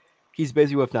trilogy, he's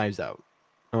busy with Knives Out.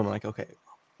 I'm like, okay,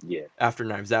 Yeah. after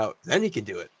Knives Out, then he can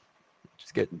do it. Which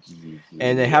is good.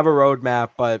 And they Yeah. have a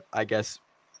roadmap, but I guess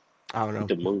I don't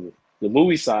know. The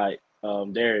movie side,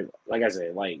 they're like I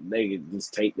said, like they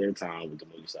just take their time with the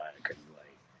movie side because,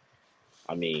 like,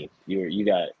 I mean, you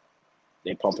got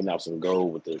they're pumping out some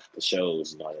gold with the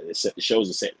shows and all that. The shows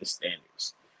are setting the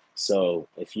standards. So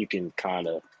if you can kind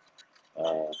of,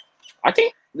 I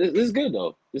think this is good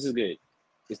though. This is good.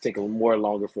 It's taking more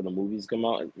longer for the movies to come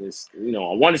out. This, I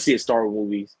want to see a Star Wars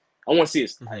movies. I want to see it.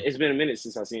 Mhm. It's been a minute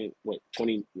since I've seen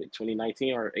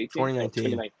 2019 or 18 or 2019.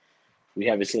 29. We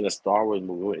haven't seen a Star Wars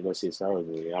movie. We went to go see a Star Wars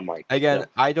movie. I'm like, Again, yo,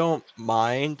 I don't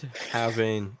mind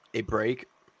having a break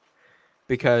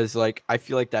because, like, I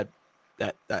feel like that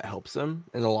helps them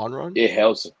in the long run. it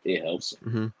helps. It helps.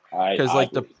 Because I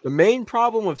like agree. the main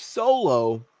problem with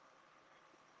Solo,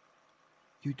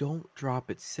 you don't drop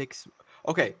it six.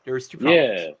 Okay, there's two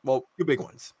problems. Yeah. Well, two big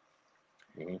ones.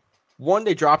 Mhm. One,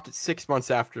 they dropped it 6 months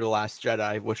after the Last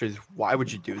Jedi, which is why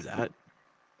would you do that?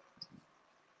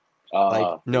 Like,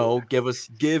 Yeah. no,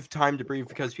 give time to breathe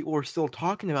because people were still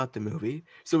talking about the movie,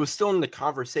 so it was still in the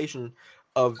conversation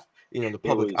of the It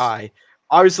public was. eye.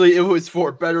 Obviously, it was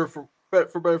for better for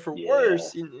Yeah.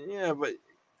 worse. Yeah, but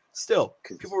still,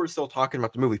 people 'Cause were still talking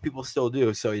about the movie. People still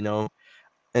do. So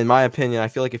in my opinion, I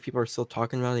feel like if people are still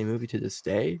talking about a movie to this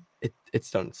day,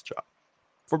 it's done its job,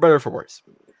 for better or for worse.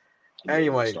 yeah,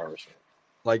 Anyway, Star Wars.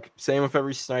 like same with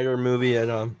every Snyder movie, and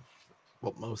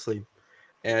well, mostly,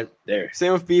 and There.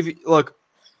 same with BV. Look,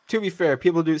 to be fair,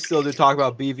 people do still do talk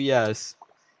about BVS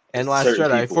and Last Certain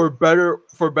Jedi people.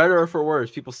 for better or for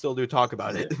worse. People still do talk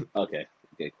about Yeah. it. Okay.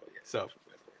 Okay. Cool. So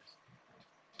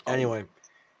Yeah. anyway,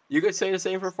 you could say the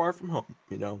same for Far From Home.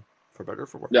 For better or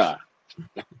for worse. Yeah.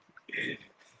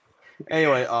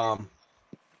 Anyway,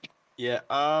 yeah,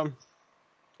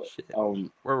 shit.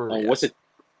 Um. Where were we at?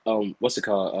 What's it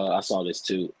called? I saw this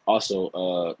too.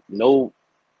 Also, no,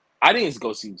 I didn't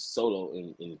go see Solo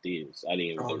in the theaters. I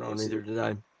didn't Oh really no, go see neither it. did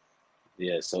I.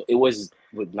 Yeah, so it was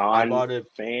with I non bought it.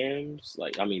 fans.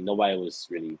 Like, I mean, nobody was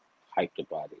really hyped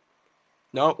about it.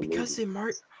 No, The because movie,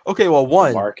 they Okay, well, the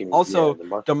one, marketing. Yeah, also the the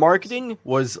marketing was. marketing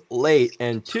was late,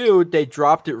 and two, they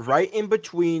dropped it right in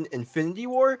between Infinity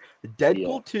War, Yeah,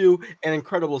 Deadpool 2, and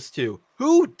Incredibles 2.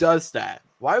 Who does that?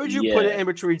 Why would you put it yeah. in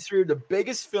between two of the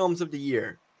biggest films of the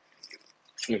year?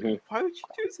 Hmm. Why would you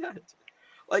do that?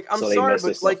 Like, I'm So they sorry, messed but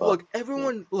this like, stuff up. look, Yeah,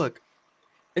 everyone, look,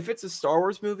 if it's a Star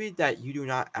Wars movie that you do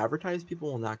not advertise,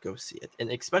 people will not go see it. And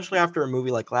especially after a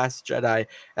movie like Last Jedi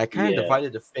that kind of yeah.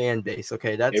 divided the fan base.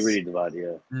 Okay, It that's really divided.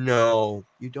 Yeah, no,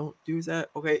 you don't do that.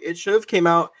 Okay, it should have came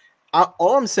out.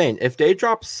 All I'm saying, if they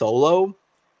dropped Solo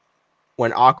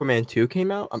when Aquaman 2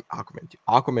 came out, Aquaman 2,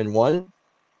 Aquaman 1,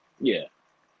 yeah.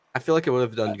 I feel like it would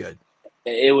have Uh, done good.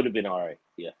 it would have been all right.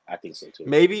 Yeah, I think so too.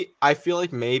 Maybe I feel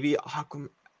like maybe Aquaman,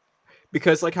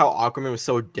 because like how Aquaman was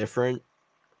so different.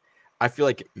 I feel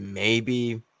like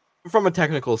maybe from a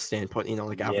technical standpoint,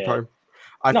 like Yeah. Avatar,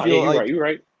 I No, yeah, feel you're right. like You're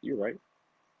right. You're right.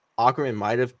 Aquaman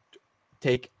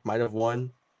might have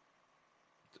won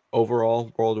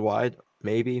overall worldwide.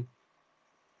 Maybe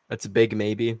that's a big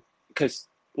maybe. Because,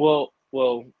 well,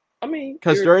 I mean,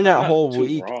 Because you're during that not whole too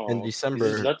week in wrong. Because it's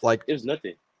December, nothing. like, It was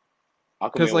nothing.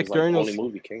 because Aquaman like was like the during only those,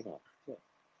 movie came out. Yeah.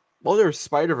 well, there's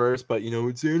Spider Verse, but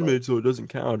it's But animated, so it doesn't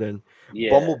count. And yeah,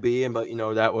 Bumblebee, and but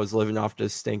that was living off the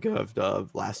stink of the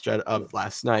last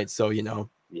night. So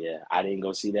yeah, I didn't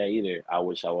go see that either. I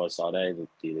wish I would saw that in the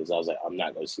theaters. I was like, I'm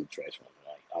not going to see Transformers.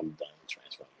 Like, I'm done with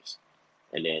Transformers.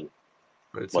 And then,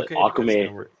 But it's but okay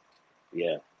Aquaman,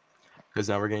 yeah, because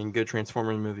now we're getting good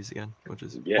Transformers movies again, which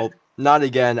is yeah. well, not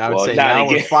again. I would Well, say not now again.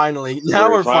 we're We're finally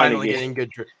finally getting getting,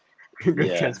 good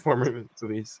yeah, Transformer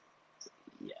movies.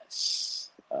 yes.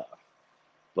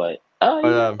 But But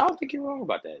yeah, I don't think you're wrong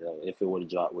about that. If it would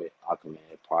have dropped with Aquaman,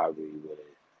 it probably would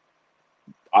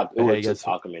have. It would hey, have took guess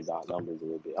what? Aquaman down numbers a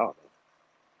little bit. I don't know.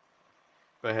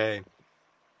 But hey,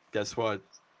 guess what?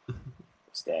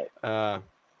 What's that? Uh,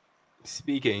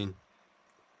 speaking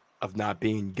of not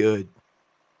being good,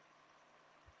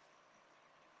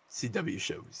 CW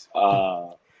shows.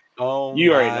 Uh, Oh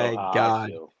you already know my how I god,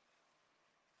 feel.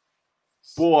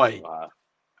 You boy, know how.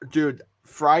 dude!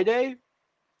 Friday,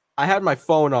 I had my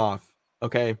phone off.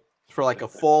 Okay, for like a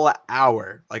full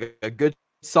hour, like a good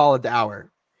solid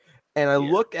hour. And I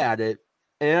Yeah. look at it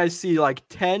and I see like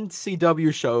 10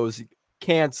 CW shows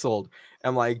canceled.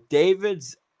 I'm like, David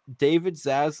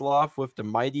Zaslav with the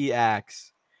Mighty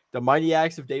Axe. The Mighty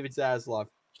Axe of David Zaslav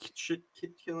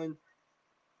killing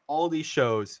all these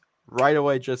shows right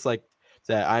away, just like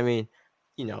that. I mean,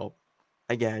 you know,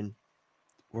 again,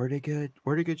 were they good?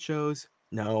 Were they good shows?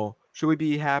 No. Should we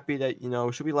be happy that,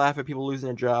 should we laugh at people losing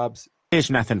their jobs? There's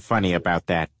nothing funny about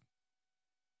that.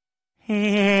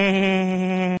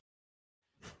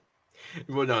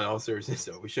 Well, no, in all seriousness,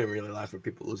 so we shouldn't really laugh at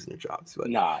people losing their jobs. But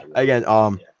Nah. again,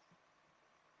 Yeah.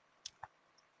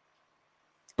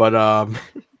 but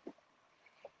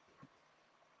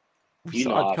we You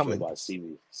know saw how it I feel coming. about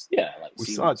CW. Yeah, like We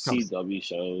saw it coming. CW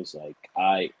shows.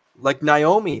 Like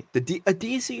Naomi, a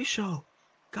DC show,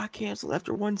 got canceled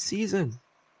after one season,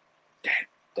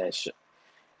 that shit.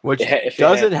 which If it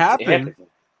doesn't happens, happen.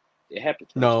 it happens.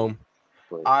 No,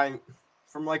 But I'm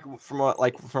from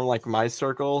my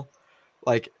circle,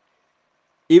 like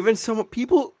even some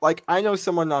people like I know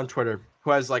someone on Twitter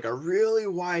who has like a really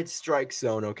wide strike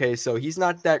zone. Okay, so he's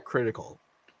not that critical.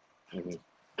 mhm.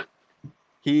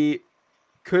 He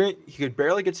could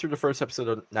barely get through the first episode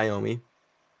of Naomi,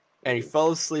 and he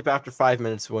fell asleep after 5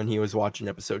 minutes when he was watching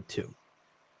episode 2.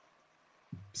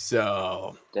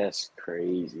 So That's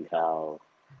crazy how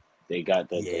they got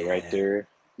the yeah, director.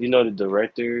 You know the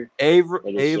director Ava of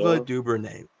the show?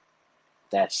 DuVernay.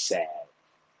 That's sad.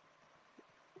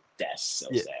 That's so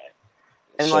Yeah, sad.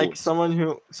 and Show like is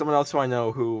someone else who I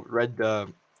know who read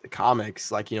the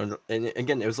comics, like and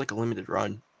again it was like a limited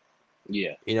run.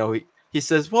 yeah. He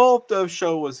says, well, the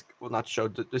show was not show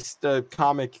the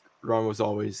comic run was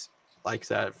always like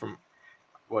that. From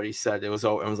what he said, it was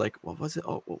like, what was it?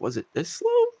 Oh, what was it? This slow?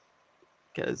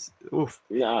 Because oof.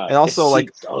 Nah, And also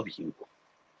it's like, CW.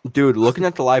 dude, looking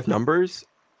at the live numbers,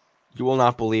 you will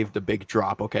not believe the big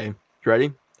drop. Okay, you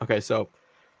ready? Okay, so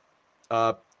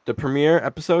the premiere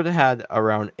episode had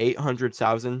around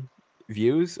 800,000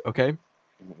 views. Okay,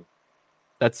 Mhm.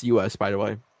 that's US, by the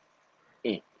way.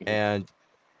 Mhm. And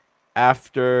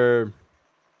after,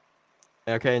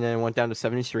 okay, and then it went down to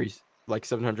 73, like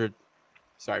 700.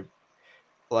 Sorry,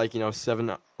 like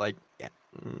 7, like yeah,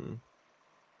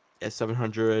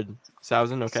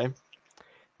 700,000. Okay,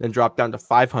 then dropped down to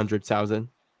 500,000.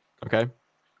 Okay,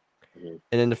 Mhm.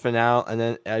 and then the finale, and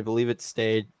then I believe it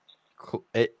stayed.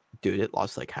 It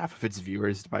lost like half of its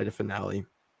viewers by the finale.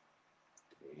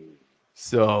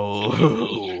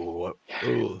 So,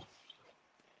 ugh,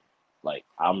 Like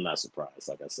I'm not surprised.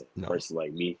 Like I said, no. person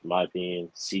like me, in my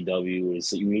opinion, CW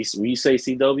is when you say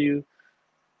CW,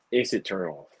 it's a turn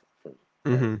off for me.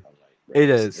 Like Mm-hmm. I'm like, bro, It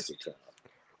it's is a turn off.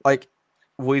 like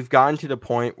we've gotten to the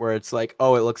point where it's like,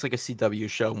 oh, it looks like a CW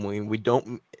show. We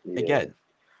don't Yeah, again.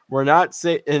 We're not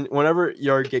saying, and whenever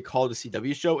you get called a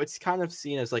CW show, it's kind of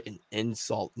seen as like an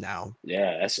insult now.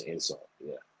 yeah, that's an insult.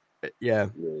 Yeah, Yeah.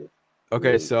 really,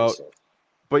 Okay. really So, insult.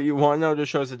 but you want to know the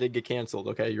shows that did get canceled?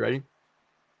 Okay, you ready?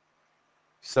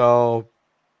 So,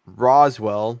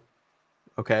 Roswell.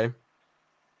 Okay.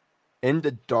 In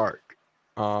the Dark.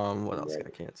 What else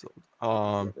got canceled?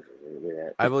 Never heard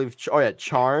of I believe. Oh yeah,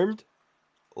 Charmed,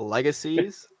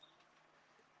 Legacies,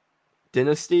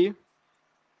 Dynasty,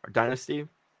 or Dynasty,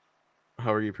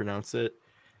 however you pronounce it.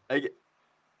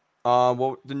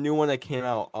 Well, the new one that came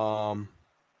out.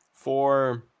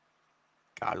 For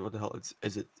God, what the hell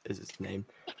is its name?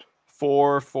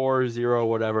 440,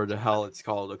 whatever the hell it's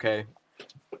called. Okay.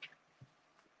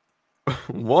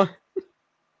 What?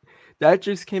 That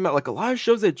just came out. Like a lot of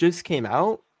shows that just came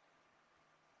out,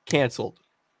 canceled.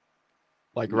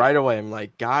 Like Yeah, right away. I'm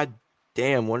like, God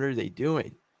damn, what are they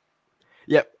doing?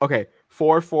 Yep. Okay.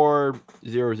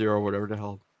 4400, whatever the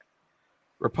hell.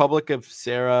 Republic of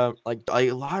Sarah. Like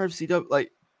a lot of CW,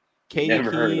 like Katie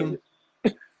never heard of Keene,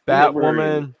 it. Never heard of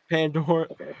it. Batwoman, Pandora,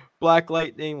 Okay. Black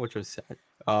Lightning, which was sad.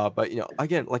 But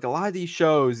again, like a lot of these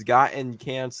shows gotten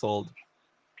canceled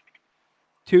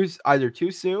either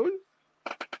too soon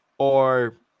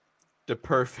or the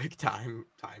perfect time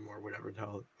or whatever the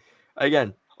hell.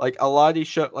 Again, like a lot of these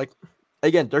shows, like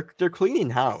again, they're cleaning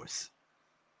house.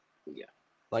 Yeah.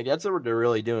 Like that's what they're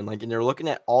really doing. Like, and they're looking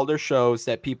at all their shows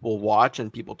that people watch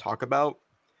and people talk about,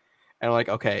 and like,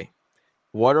 okay,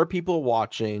 what are people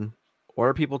watching? What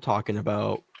are people talking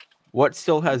about? What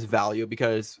still has value?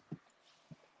 Because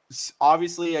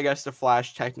obviously, I guess the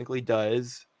Flash technically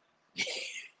does.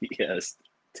 Yes,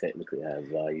 technically has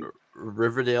value.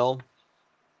 Riverdale,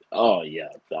 Oh yeah,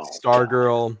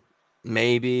 Stargirl,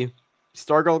 maybe.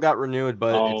 Stargirl got renewed,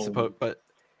 but it's supposed. But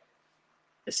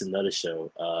it's another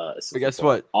show. but guess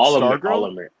what? All Stargirl.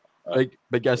 American.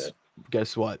 But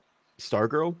guess what?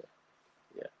 Stargirl.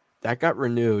 Yeah. That got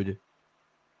renewed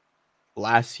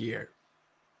last year,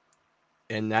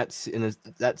 and that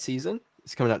season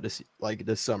is coming out this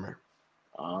summer.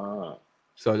 Ah.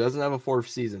 So it doesn't have a fourth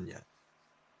season yet.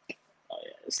 Oh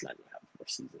yeah, it's not gonna have a fourth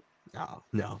season.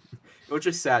 No, which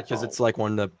is sad because it's like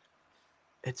one of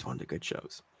the good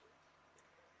shows.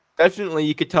 Definitely,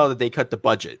 you could tell that they cut the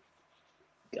budget.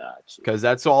 Gotcha. Because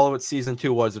that's all what season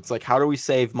 2 was. It's like, how do we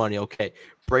save money? Okay,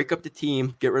 break up the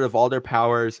team, get rid of all their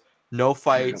powers, no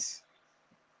fights.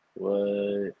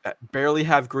 What? Barely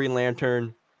have Green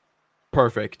Lantern.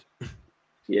 Perfect.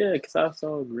 Yeah, because I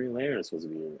saw Green Lantern supposed to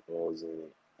be in it. What was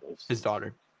it? His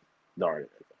daughter. Daughter.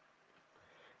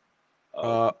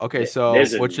 Okay, so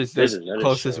which is the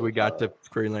closest we got to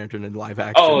Green Lantern in live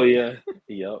action. Oh yeah,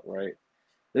 yep, right.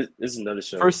 This is another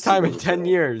show. First time in 10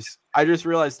 years. I just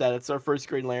realized that it's our first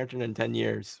Green Lantern in 10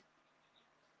 years.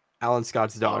 Alan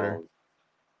Scott's daughter.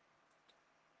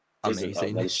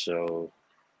 Amazing. Another show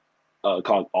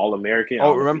called All American.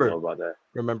 Oh, remember? Know about that.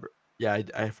 Remember? Yeah,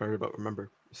 I've heard about. Remember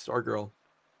Stargirl?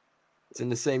 It's in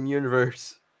the same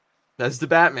universe as the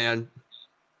Batman.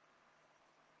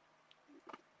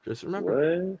 Just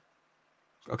remember.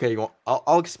 What? Okay, well,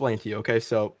 I'll explain to you. Okay,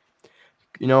 so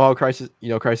you know how Crisis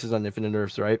on Infinite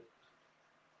Earths, right?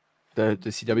 The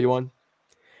CW one.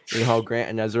 You know how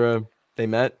Grant and Ezra they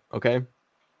met. Okay.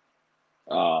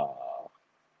 I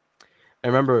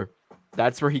remember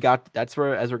that's where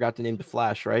Ezra got the name the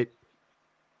Flash, right?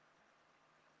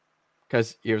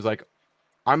 Because he was like,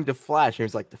 "I'm the Flash," and he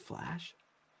was like, "The Flash,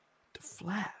 the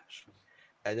Flash,"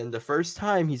 and then the first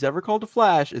time he's ever called the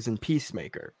Flash is in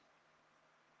Peacemaker.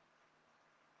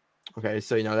 Okay,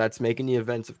 so that's making the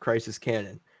events of Crisis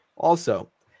canon. Also,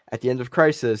 at the end of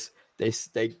Crisis, they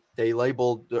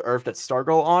labeled the Earth that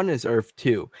Stargirl on as Earth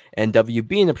 2, and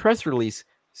WB in a press release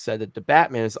said that the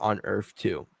Batman is on Earth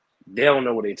 2. They don't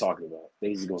know what they're talking about.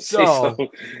 They just gonna say something.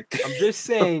 I'm just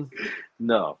saying.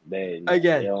 No, they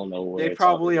don't know what they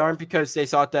probably aren't because they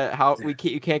thought that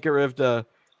you can't get rid of the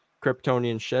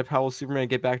Kryptonian ship. How will Superman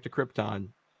get back to Krypton?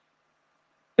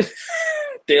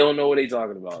 They don't know what they're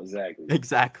talking about.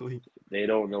 Exactly. They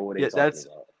don't know what they're talking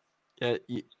about. Yeah,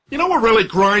 you know what really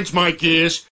grinds my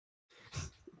gears?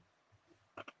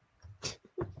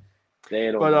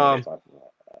 They don't know what they're talking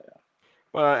about.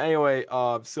 But anyway,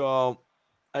 so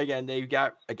again, they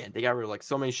got rid of like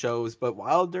so many shows, but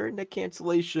while during the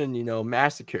cancellation,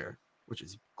 Massacre, which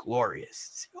is glorious,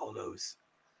 see all those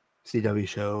CW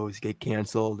shows get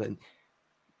canceled, and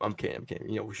I'm kidding.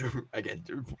 Again,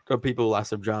 people who lost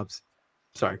their jobs.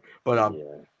 Sorry, but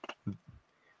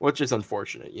which is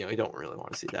unfortunate. You don't really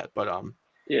want to see that, but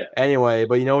yeah. Anyway,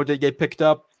 but you know what did get picked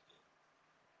up?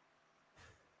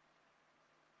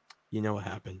 You know what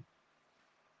happened?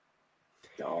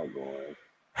 Doggone.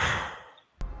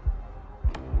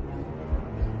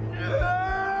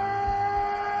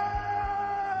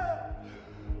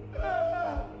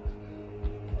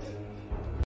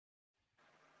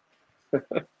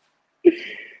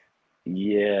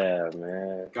 Yeah,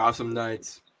 man. Gotham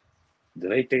Knights. Do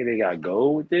they think they got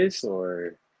gold with this,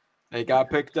 or they got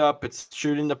picked up? It's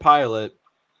shooting the pilot.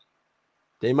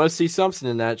 They must see something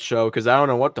in that show because I don't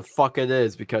know what the fuck it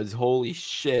is. Because holy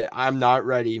shit, I'm not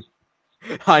ready.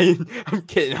 I'm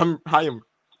kidding. I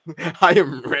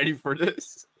am ready for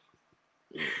this.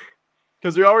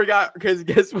 Because we already got. Because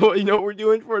guess what? You know what we're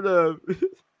doing for the.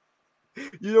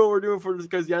 You know what we're doing for this?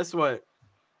 Because guess what?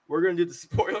 We're gonna do the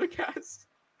spoiler cast.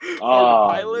 For the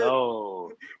pilot.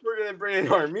 No. We're gonna bring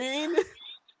in Armin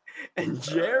and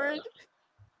Jared.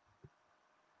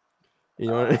 You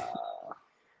know what?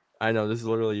 I know this is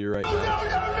literally you right now. No,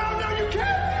 you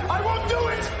can't! I won't do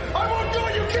it! I won't do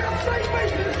it! You can't save me!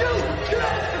 You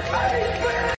can't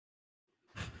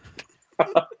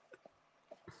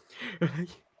save me!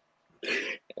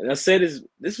 And I said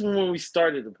this is when we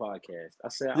started the podcast. I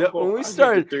said, when we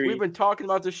started, we've been talking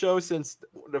about the show since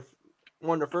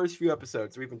one of the first few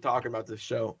episodes. We've been talking about this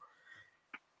show.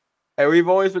 And we've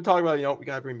always been talking about, we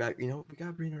gotta bring back, we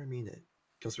gotta bring Armina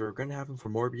because we're gonna have him for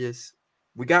Morbius.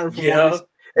 We got him for Yeah. Morbius.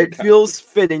 It feels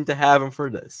fitting to have him for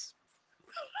this.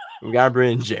 We gotta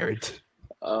bring in Jared.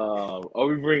 Are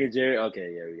we bringing Jerry?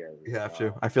 Okay, yeah, we got. We have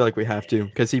to. I feel like we have to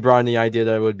because he brought in the idea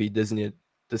that it would be Disney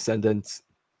Descendants,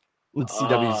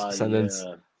 CW's Descendants.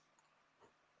 Yeah.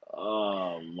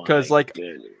 Oh my. Because like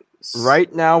goodness.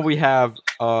 right now we have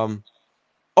Oh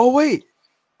wait.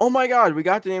 Oh my God, we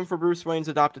got the name for Bruce Wayne's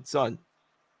adopted son.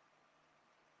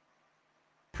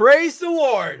 Praise the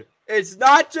Lord. It's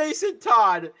not Jason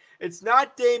Todd. It's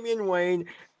not Damian Wayne.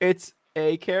 It's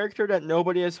a character that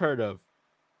nobody has heard of.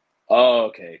 Oh,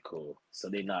 okay, cool. So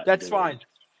they're not. That's fine.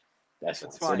 That's fine.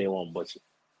 That's So fine. they won't butcher.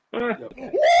 Yep.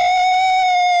 Woo!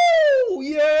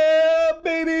 Yeah,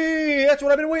 baby! That's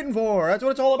what I've been waiting for. That's what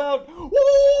it's all about. Woo!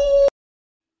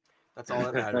 That's all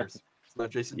that matters. It's not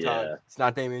Jason Todd. Yeah. It's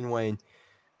not Damian Wayne.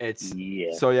 It's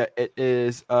Yeah. so yeah, it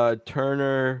is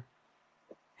Turner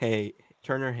Hayes.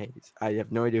 I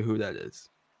have no idea who that is.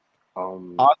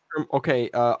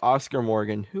 Oscar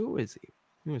Morgan. Who is he?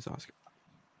 Who is Oscar?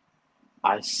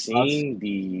 I seen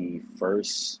the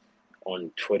first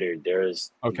on Twitter.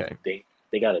 There's Okay. They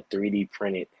got a 3D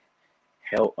printed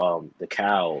the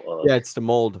cow. Yeah, it's the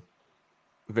mold.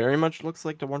 Very much looks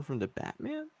like the one from the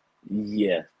Batman.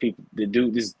 Yeah,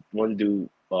 this one dude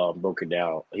broke it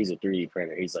down. He's a 3D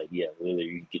printer. He's like, yeah, literally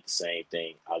you get the same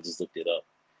thing. I just looked it up.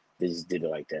 They just did it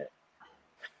like that.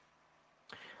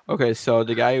 Okay, so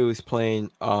the guy who's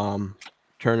playing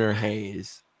Turner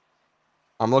Hayes,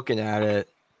 I'm looking at it.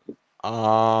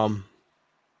 I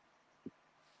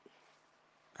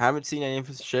haven't seen any of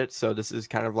his shit, so this is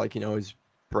kind of like his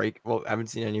break. Well, I haven't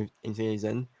seen anything he's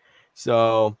in,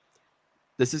 so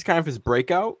this is kind of his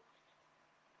breakout,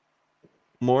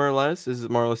 more or less. This is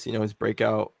more or less his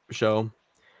breakout show, and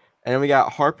then we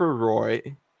got Harper Roy,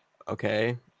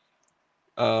 okay,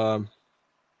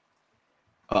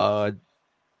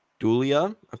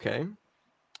 Dulia, okay,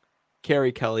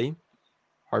 Carrie Kelly,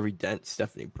 Harvey Dent,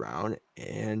 Stephanie Brown,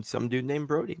 and some dude named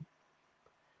Brody.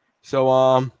 So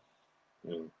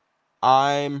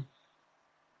I'm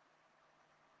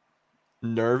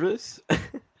nervous.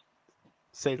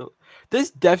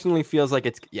 This definitely feels like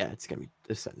it's gonna be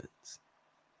Descendants.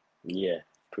 Yeah,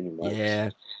 pretty much.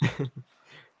 Yeah.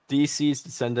 DC's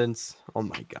Descendants. Oh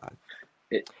my God.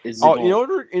 You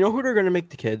know who they're gonna make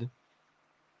the kid?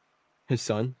 His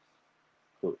son.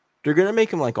 Who? They're gonna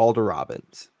make him like Alder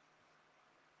Robbins.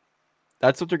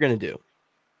 That's what they're gonna do.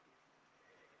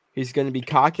 He's gonna be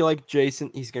cocky like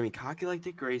Jason. He's gonna be cocky like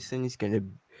Dick Grayson. He's gonna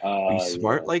be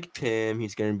smart like Tim.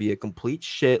 He's gonna be a complete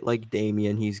shit like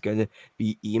Damian. He's gonna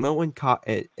be emo and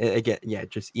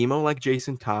just emo like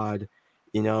Jason Todd.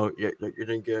 You're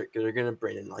gonna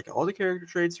bring in like all the character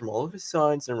traits from all of his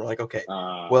sons, and we're like, okay,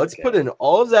 let's put in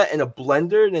all of that in a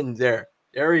blender, and then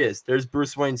there he is. There's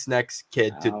Bruce Wayne's next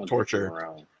kid to torture.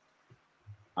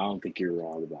 I don't think you're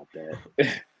wrong about that.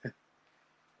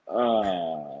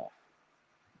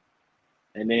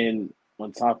 And then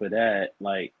on top of that,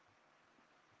 like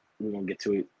we're gonna get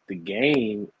to it. The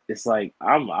game, it's like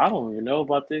I don't even know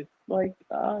about this. Like,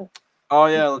 oh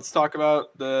yeah, let's talk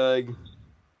about the.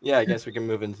 Yeah, I guess we can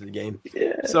move into the game.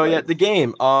 Yeah. So yeah, the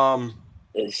game.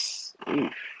 It's.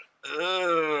 What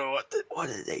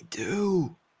did they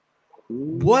do?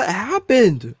 What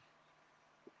happened?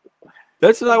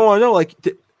 That's what I want to know. Like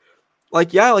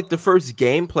the first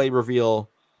gameplay reveal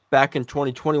back in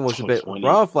 2020 was a bit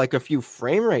rough, like a few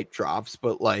frame rate drops,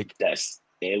 but like it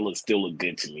still looked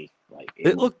good to me. Like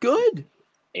it looked good.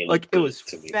 It was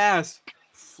fast,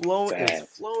 flowing. Fast. It was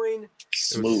flowing,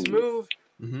 smooth. It was smooth.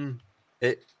 Mm-hmm.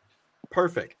 It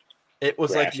perfect. It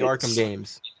was like the Arkham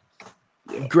games.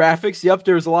 Yeah. Graphics, yep.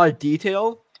 There was a lot of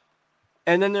detail,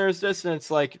 and then there's this, and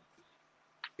it's like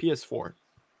PS4,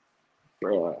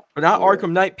 Bruh. but not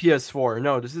Arkham Knight PS4.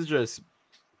 No, this is just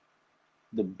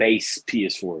the base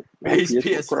PS4. Base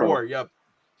PS4. Yep.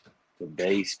 The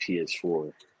base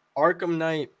PS4. Arkham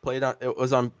Knight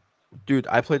dude,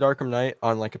 I played Arkham Knight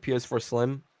on like a PS4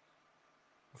 Slim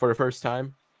for the first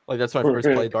time. Like that's when I first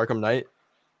played Arkham Knight.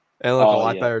 And it looked a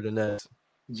lot better than this.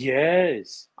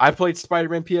 Yes. I played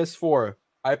Spider-Man PS4.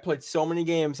 I played so many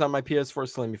games on my PS4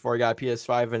 Slim before I got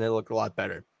PS5, and it looked a lot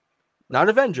better. Not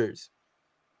Avengers.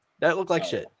 That looked like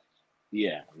shit.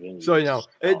 Yeah. So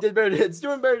it did better. It's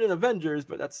doing better than Avengers,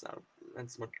 but that's a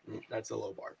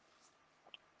low bar.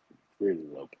 Really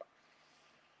low bar.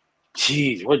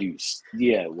 Jeez, what do you?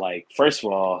 Yeah, like first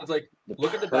of all, it's like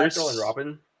look at the Batgirl and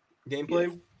Robin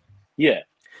gameplay. Yeah.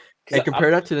 And compare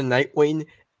that to the Nightwing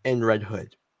and Red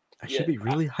Hood. I should be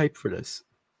really hyped for this.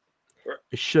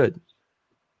 I should.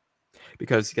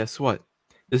 Because guess what?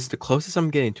 This is the closest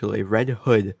I'm getting to a Red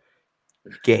Hood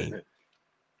game.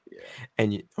 Yeah.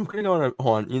 And I'm gonna go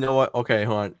on. You know what? Okay,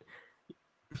 hold on.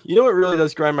 You know what really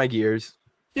does grind my gears?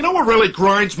 You know what really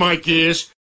grinds my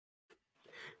gears?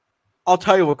 I'll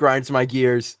tell you what grinds my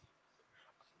gears.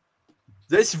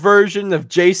 This version of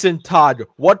Jason Todd.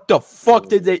 What the fuck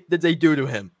did they do to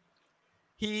him?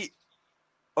 He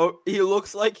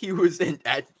looks like he was in.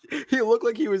 He looked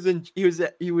like he was in. He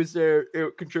was there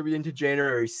contributing to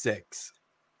January 6th.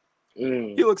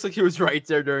 He looks like he was right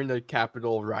there during the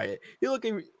Capitol riot. He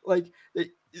looking like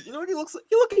you know what he looks like.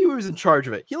 He looked like he was in charge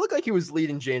of it. He looked like he was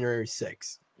leading January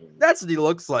 6th. That's what he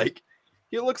looks like.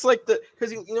 He looks like because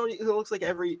he looks like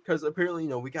because apparently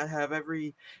we gotta have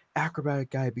every acrobatic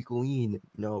guy be lean,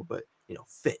 but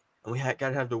fit, and we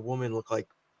gotta have the woman look like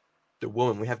the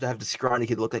woman. We have to have the scrawny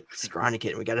kid look like the scrawny kid.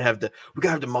 And we gotta have the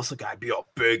muscle guy be all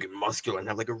big and muscular and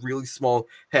have like a really small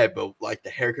head, but like the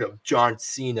haircut of John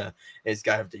Cena. And he's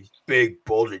gotta have these big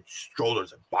bulging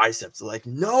shoulders and biceps. Like,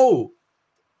 no.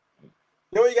 You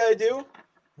know what you gotta do?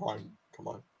 Come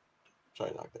on. Try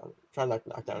not to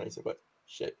knock down anything, but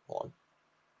shit, hold on.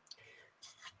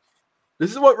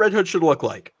 This is what Red Hood should look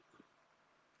like.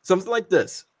 Something like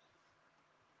this.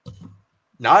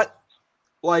 Not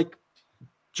like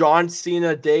John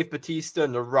Cena, Dave Bautista,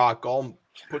 and The Rock all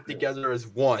put together as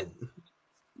one.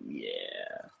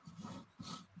 Yeah.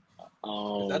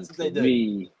 That's what they did.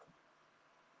 Me,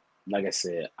 like I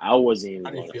said, I wasn't even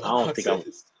going.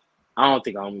 I don't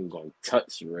think I'm even going to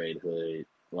touch Red Hood,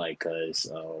 like,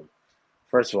 cause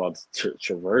first of all,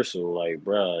 traversal, like,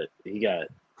 bruh, he got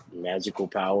magical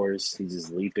powers. He's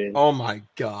just leaping. Oh my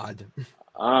god.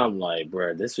 I'm like,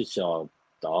 bruh, this what y'all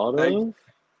thought of?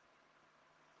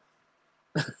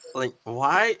 Like,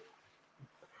 why?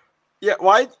 Yeah,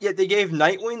 why? Yeah, they gave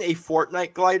Nightwing a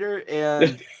Fortnite glider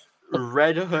and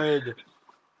Red Hood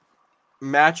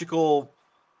magical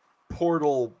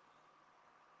portal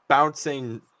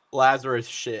bouncing Lazarus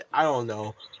shit. I don't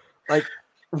know. Like,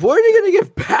 what are you gonna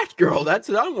give Batgirl? That's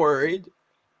what I'm worried.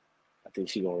 I think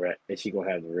she's gonna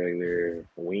have the regular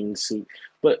wingsuit.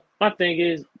 But my thing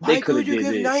is, why could you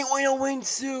give Nightwing a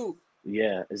wingsuit?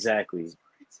 Yeah, exactly.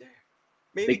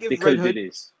 Maybe they could do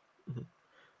this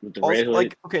with the Red Hood.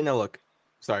 Like, okay, now look.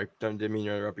 Sorry, didn't mean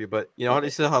to interrupt you, but you know how they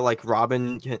said how like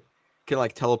Robin can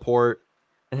like teleport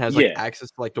and has like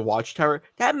access to like the watchtower?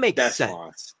 That makes sense.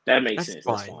 Fine. That makes sense.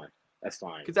 Fine. That's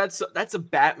fine. Because that's a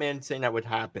Batman saying that would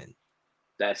happen.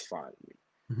 That's fine.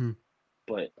 Mm-hmm.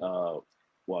 But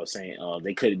what I was saying,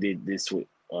 they could have did this with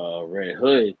Red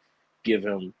Hood, give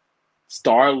him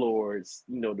Star-Lord's,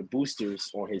 the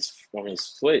boosters on his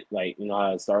foot, like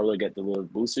how Star-Lord got the little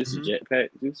boosters, the jetpack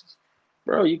boosters.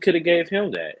 Bro, you could have gave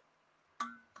him that.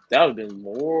 That would have been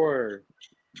more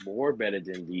better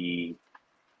than the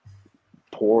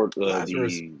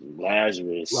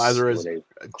Lazarus.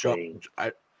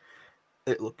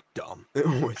 It looked dumb. It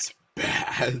was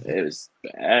bad. It was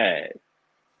bad,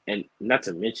 and not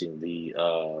to mention the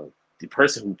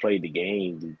person who played the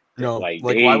game. Why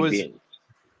was?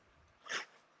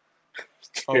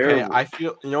 Okay, I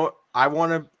feel I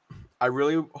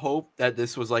really hope that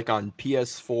this was like on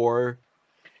PS4.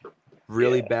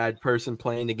 Really bad person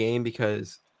playing the game,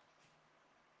 because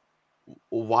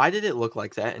why did it look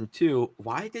like that? And two,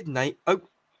 why did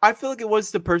I feel like it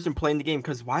was the person playing the game,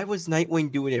 because why was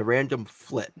Nightwing doing a random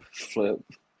flip?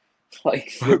 Like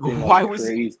flipping why like was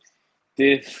crazy.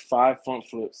 Did 5 front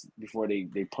flips before they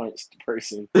punched the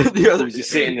person the other who was just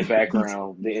sitting in the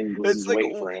background. Then was just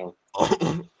waiting for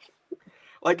him.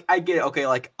 Like, I get it. Okay,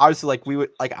 like obviously,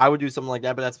 like I would do something like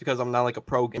that, but that's because I'm not like a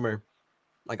pro gamer.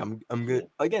 Like I'm good.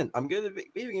 Again, I'm good at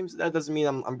video games. That doesn't mean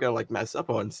I'm gonna like mess up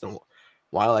on some.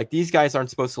 While like these guys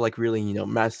aren't supposed to like really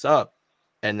mess up,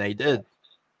 and they did.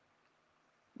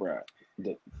 Right.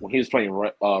 When he was playing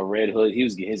Red Hood, he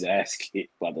was getting his ass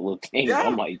kicked by the little king. Yeah.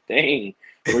 I'm like, dang,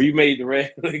 bro, you made the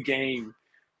Red Hood game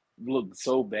look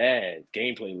so bad.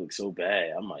 Gameplay looked so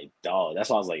bad. I'm like, dog.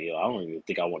 That's why I was like, yo, I don't even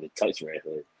think I want to touch Red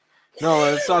Hood. No,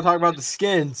 let's not talk about the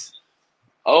skins.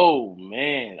 Oh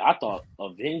man, I thought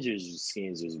Avengers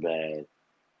skins was bad.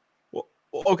 Well,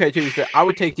 okay, to be fair, I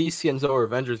would take these skins over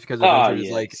Avengers, because Avengers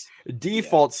is like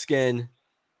default skin,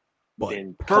 but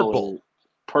then purple.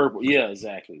 Purple, yeah,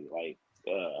 exactly. Like,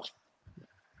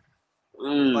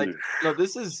 no,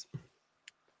 this is.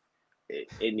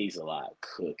 It needs a lot of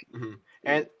cooking. Mm-hmm.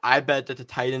 And I bet that the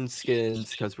Titan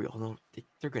skins, because we all know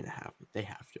they're gonna have them. They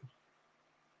have to.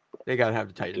 They gotta have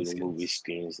the Titan skins. Movie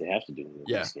skins. They have to do the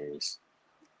movie skins.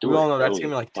 We all know that's gonna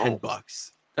be like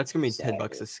 $10. That's gonna be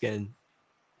 $10 a skin.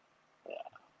 Yeah.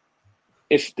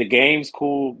 If the game's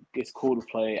cool, it's cool to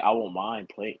play. I won't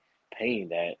mind paying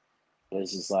that. But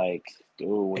it's just like, dude,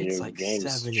 when It's your like game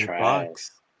is $70. trash.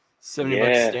 $70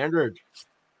 Yeah, standard.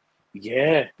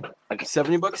 yeah. Like,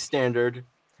 $70 standard.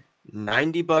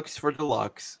 $90 for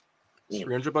deluxe. mm,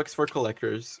 $300 for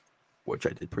collectors, which I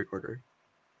did pre-order.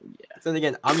 yeah. Then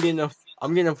again, I'm getting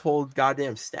a full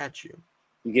goddamn statue.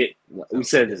 You get. We So,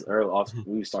 said yeah. this earlier.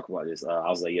 We was talking about this. I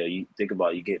was like, yo, you think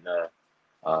about you getting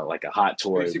like a hot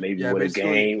toy, maybe with a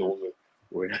Basically. game, or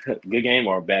with a good game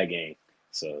or a bad game.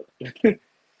 So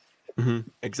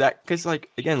Exact, because like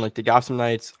again, like the Gotham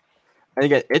Knights, and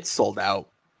again, it's sold out.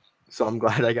 So I'm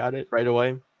glad I got it right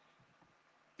away.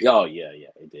 oh yeah,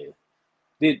 it did.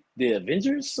 Did the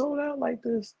Avengers sold out like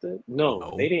this? No,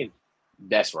 No, they didn't.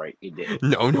 That's right, it did.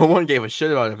 no one gave a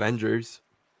shit about Avengers.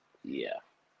 Yeah,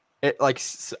 It like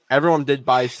everyone did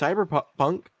buy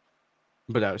Cyberpunk,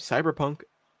 but that was Cyberpunk.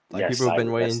 Like yes, people have been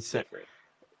cyber. waiting. That's different.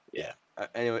 Yeah,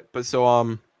 Anyway, but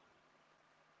so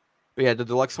but yeah, the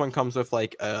deluxe one comes with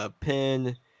like a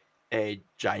pin, a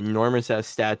ginormous ass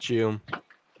statue.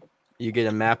 You get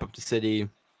a map of the city.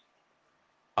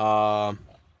 Um,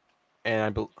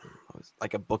 and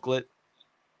like a booklet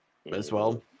as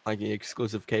well, like an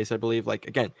exclusive case, I believe. Like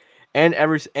again, and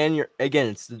you're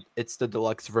again, it's the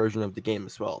deluxe version of the game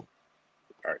as well.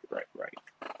 right.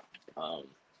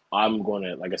 I'm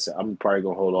gonna, like I said, I'm probably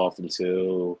gonna hold off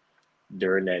until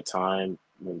during that time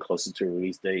when closer to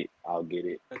release date. I'll get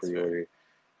it That's pre-order,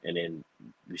 and then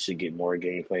we should get more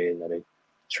gameplay, another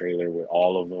trailer with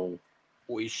all of them.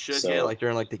 We should So get like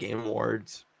during like the Game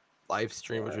Awards live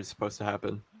stream, which was supposed to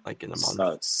happen like in a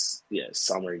month,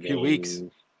 summer a game, few weeks.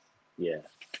 yeah,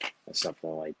 or something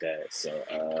like that. So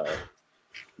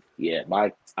yeah,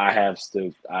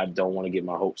 I don't want to get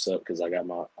my hopes up because I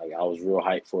was real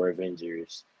hyped for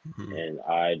Avengers, Mhm. and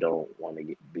I don't want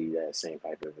to be that same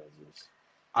type of Avengers.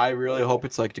 I really hope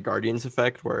it's like the Guardians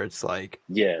effect, where it's like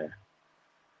Yeah.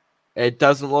 it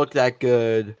doesn't look that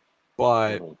good,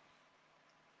 but Mhm.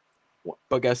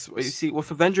 guess what? You see, with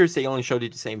Avengers, they only showed you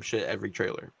the same shit every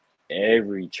trailer.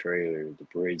 Every trailer, the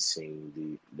bridge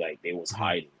scene, they was Mhm.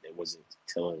 hiding. They wasn't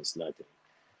telling us nothing.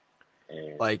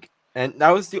 And Like, and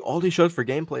that was all they showed for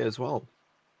gameplay as well.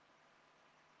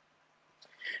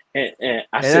 I And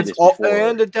said that's this all, before.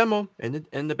 and the demo, and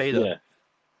the beta.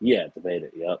 Yeah, the beta.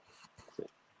 Yep.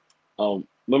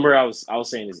 Remember I was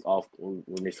saying this off when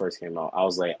they first came out. I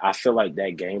was like, I feel like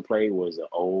that gameplay was an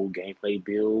old gameplay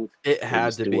build. It They had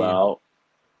just to threw be out.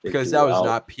 They because threw out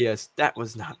that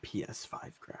was not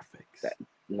PS5 graphics. that.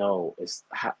 No,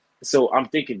 so I'm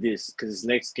thinking this because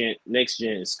it's next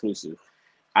gen exclusive.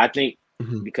 I think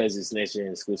Mhm. because it's next gen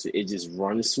exclusive, it just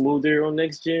runs smoother on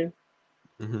next gen.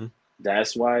 Mhm.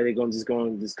 That's why they're gonna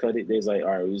just cut it. There's like, all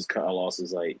right, we just cut our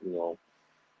losses, like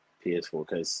PS4,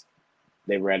 because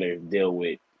they rather deal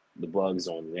with the bugs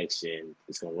on the next gen.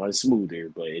 It's gonna run smoother,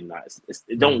 but it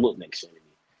don't Mhm. look next gen to me.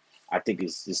 I think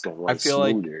it's just gonna I run feel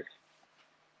like smoother.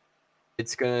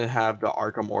 it's gonna have the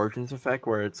Arkham Origins effect,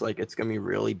 where it's gonna be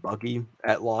really buggy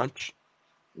at launch,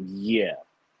 Yeah,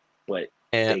 but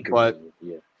they could, but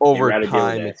they over rather deal with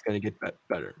time, that. it's gonna get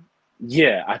better.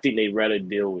 Yeah, I think they rather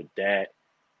deal with that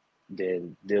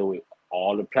than deal with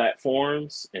all the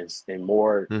platforms and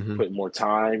Mhm. put more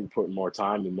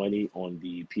time and money on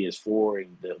the PS4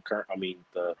 and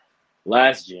the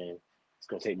last gen. It's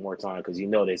gonna take more time because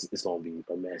it's gonna be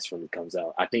a mess when it comes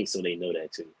out. I think so. They know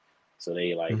that too. So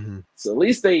Mhm. so at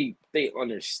least they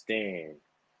understand.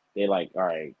 They like, all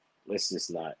right, let's just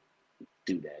not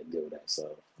do that.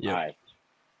 So Yep.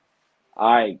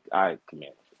 I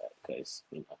commend them for that because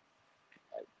like,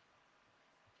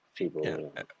 people,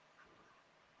 Yeah.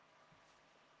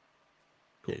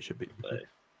 Yeah, it should be. but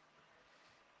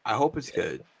I hope it's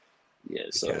good yeah.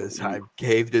 So because I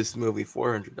gave this movie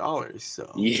 $400.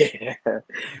 So yeah.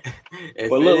 if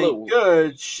But it ain't look,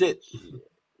 good, shit.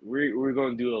 we're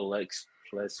gonna do a let's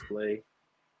play.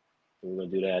 We're gonna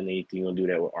do that. You're gonna do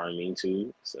that with Armin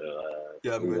too. So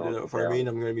Yeah, I'm we're gonna do gonna that put for that. me.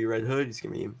 I'm gonna be Red Hood. He's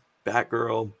gonna be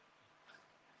Batgirl.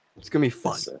 It's gonna be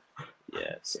fun. So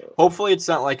yeah. So Hopefully, it's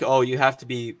not like, oh, you have to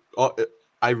be. Oh,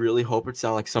 I really hope it's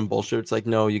not like some bullshit. It's like,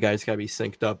 no, you guys gotta be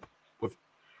synced up with,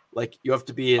 like, you have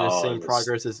to be in the same and this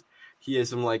progress as he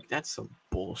is. I'm like, that's some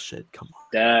bullshit. Come on.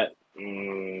 that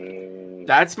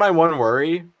That's my one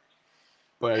worry,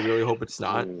 but I really hope it's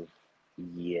not.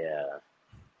 yeah.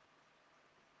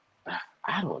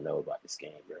 I don't know about this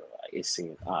game, bro. Like it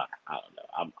seems I don't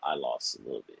know. I lost a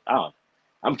little bit.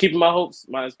 I'm keeping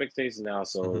my expectations now.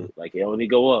 So like it only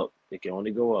go up. It can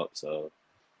only go up. So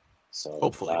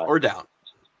Hopefully, or down.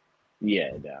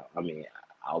 yeah. Now I mean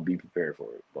I'll be prepared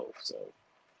for it both. So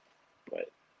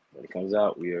but when it comes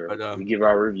out, we give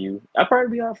our review. That'll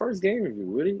probably be our first game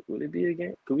review. Would it be a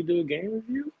game? Could we do a game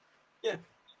review? Yeah.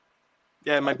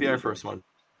 Yeah, it might be our Beautiful. first one.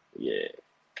 Yeah.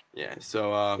 Yeah.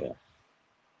 So,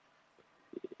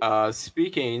 Yeah.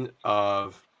 speaking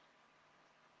of,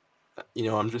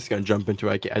 I'm just gonna jump into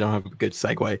it. I don't have a good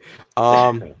segue.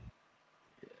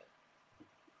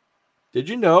 Did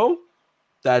you know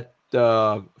that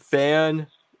the fan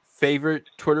favorite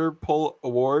Twitter poll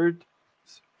awards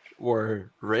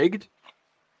were rigged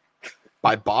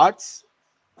by bots?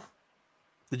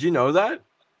 Did you know that?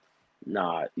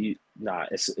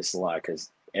 It's a lie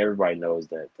because everybody knows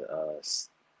that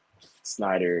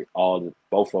Snyder,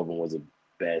 both of them was the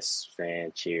best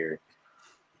fan cheer,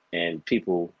 and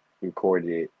people recorded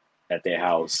it at their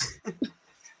house.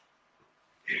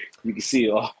 You can see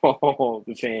all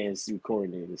the fans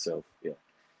recording it. So yeah,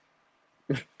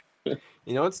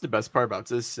 You know what's the best part about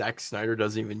this? Zack Snyder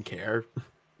doesn't even care.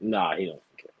 nah, he don't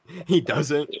care. He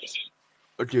doesn't.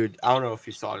 But dude, I don't know if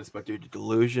you saw this, but dude, the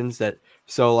delusions that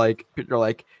they're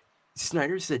like,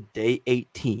 Snyder said day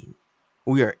 18.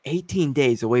 We are 18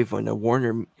 days away from the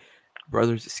Warner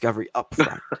Brothers Discovery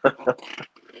upfront.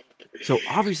 So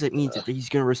obviously it means that he's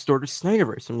going to restore the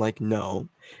Snyderverse. I'm like, no,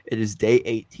 it is day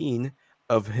 18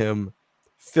 of him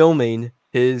filming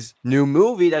his new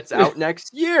movie that's out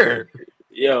next year.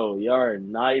 Yo, y'all are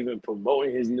not even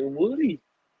promoting his new movie.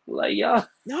 Like y'all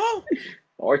No.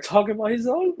 or talking about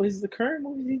the current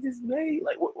movie he just made.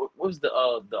 Like what was the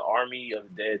Army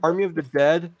of Dead? Army of the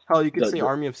Dead. Hell, you could say the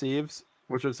Army of Thieves,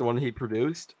 which was the one he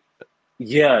produced.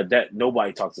 Yeah, that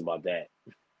nobody talks about that.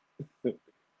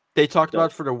 They talked The,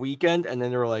 about it for the weekend, and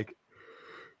then they were like,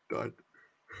 God.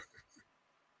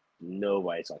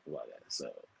 Nobody talked about that. So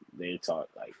they talk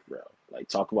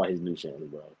talk about his new channel,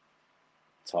 bro.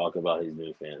 Talk about his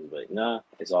new fans, but nah,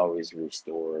 it's always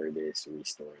restore this,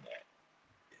 restore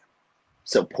that.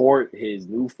 Support his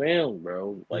new fans,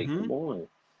 bro. Like, come on.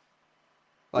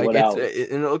 Like Without, and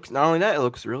it looks, not only that, it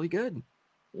looks really good.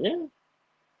 yeah.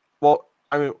 Well,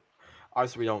 I mean,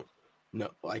 obviously we don't know,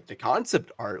 like the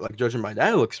concept art, like judging by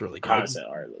that, it looks really good. Concept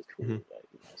art looks cool. Mm-hmm. Like,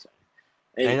 you know what I'm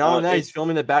saying? And not only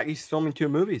that, he's filming 2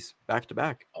 movies back to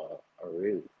back. Oh,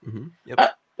 really? Mm-hmm.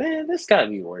 Yep. Man, this gotta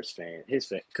be worse fan. His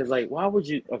fan, because like, why would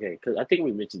you? Okay, because I think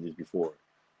we mentioned this before.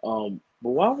 But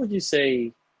why would you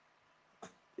say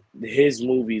his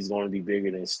movie is going to be bigger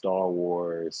than Star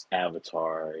Wars,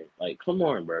 Avatar? Like, come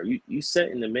on, bro. You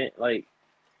setting the man like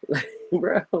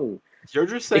bro. You're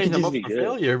just It setting could him just up be for good.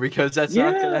 failure because that's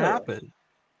not going to Yeah, happen.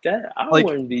 that I Like,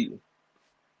 wouldn't be.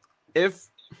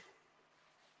 Because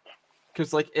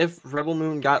if Rebel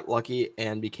Moon got lucky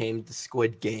and became the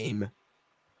Squid Game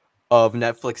of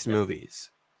Netflix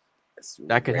movies,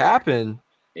 that could Rare. happen.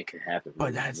 It could happen,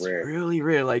 But that's rare. really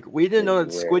rare. Like, we didn't know that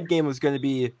It's Squid rare. Game was going to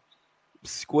be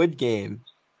Squid Game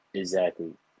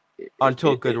Exactly.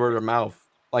 until good word of mouth.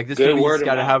 Like, this Good movie's word of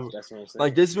got to mouth. have, That's what I'm saying.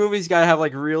 like, this movie's got to have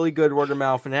like really good word of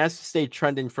mouth, and it has to stay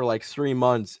trending for like 3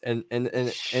 months and in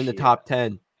the top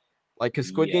 10. Like, because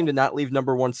Squid Game did not leave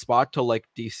number 1 spot till like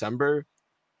December,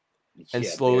 and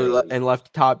slowly barely. and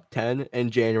left top 10 in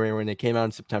January when it came out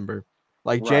in September.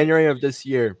 Like Right. January of this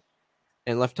year,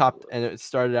 and left top, and it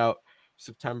started out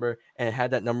September, and it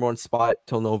had that number 1 spot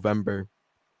till November,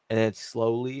 and it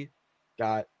slowly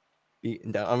got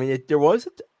beaten down. I mean, there was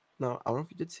no, I don't know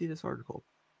if you did see this article,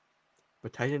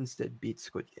 but Titans did beat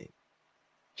Squid Game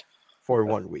for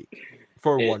 1 week.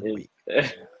 For 1 week.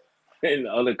 In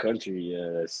other countries,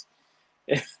 yes.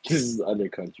 This is other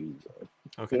countries.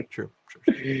 Okay, true.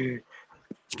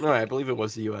 No, I believe it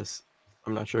was the U.S.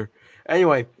 I'm not sure.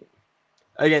 Anyway,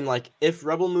 again, like, if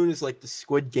Rebel Moon is like the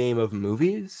Squid Game of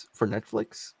movies for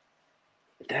Netflix,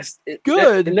 That's it,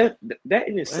 good. That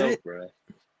in itself, bro.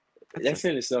 That's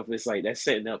in itself. It's like that's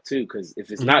setting up too. Because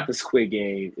if it's not the Squid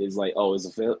Game, it's like, oh, it's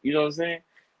a film. You know what I'm saying?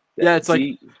 Yeah, it's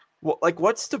like, well, like,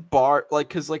 what's the bar? Like,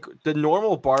 because like the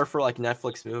normal bar for like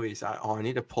Netflix movies. I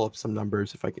need to pull up some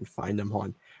numbers if I can find them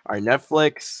on. All right,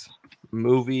 Netflix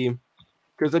movie,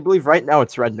 because I believe right now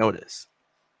it's Red Notice.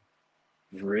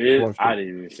 Really? I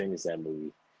didn't even finish that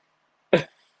movie.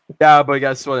 Yeah, but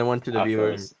guess what? I went to the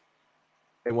viewer.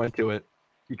 It went to it.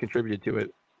 You contributed to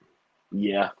it.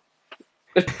 Yeah.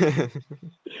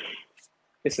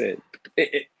 It's and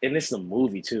it's a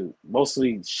movie too.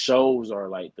 Mostly shows are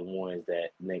like the ones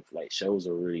that like shows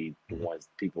are really the ones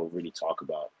people really talk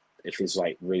about. If it's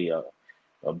like really a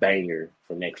banger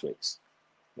for Netflix,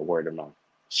 the word of mouth.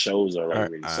 Shows are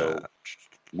like really so.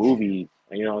 Movie,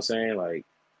 you know what I'm saying? Like.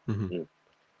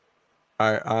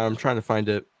 All right, I'm trying to find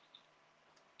it.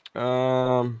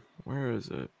 Where is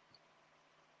it?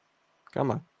 Come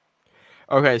on.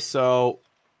 Okay, so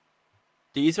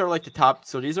these are like the top.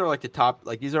 So these are like the top.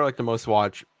 Like, these are like the most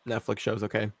watched Netflix shows.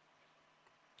 Okay.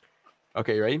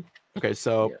 Okay, you ready? Okay,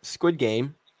 so Squid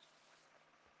Game,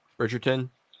 Bridgerton,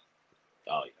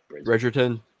 Oh yeah, Bridget.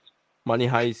 Bridgerton, Money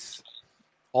Heist,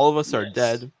 All of Us Are Yes.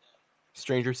 Dead,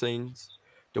 Stranger Things,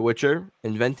 The Witcher,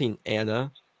 Inventing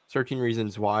Anna, 13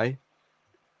 Reasons Why,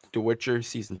 The Witcher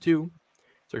Season 2,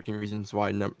 13 Reasons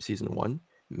Why Season 1,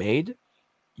 Made,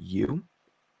 You,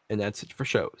 and that's it for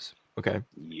shows. Okay.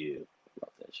 Yeah,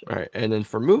 love that show. All right. And then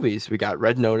for movies, we got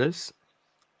Red Notice,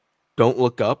 Don't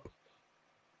Look Up,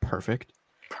 perfect.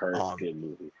 Good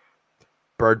movie.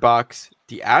 Bird Box,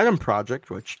 The Adam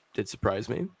Project, which did surprise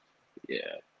me,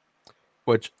 Yeah.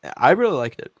 which I really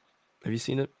liked it. Have you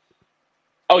seen it?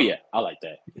 Oh yeah, I like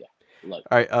that. Yeah, love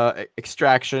All right.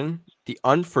 Extraction, The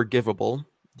Unforgivable,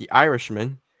 The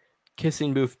Irishman,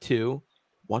 Kissing Booth 2.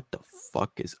 What the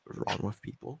fuck is wrong with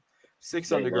people? Six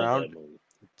They love Underground, that movie.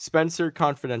 Spencer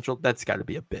Confidential. That's got to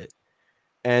be a bit.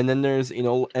 And then there's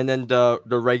and then the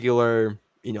regular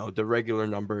the regular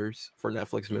numbers for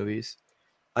Netflix movies.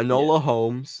 Enola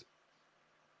Holmes,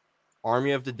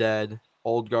 Army of the Dead,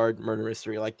 Old Guard, Murder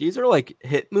Mystery. Like these are like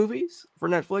hit movies for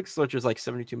Netflix, which is like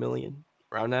 72 million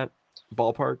around that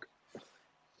ballpark.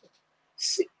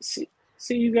 See,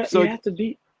 you have to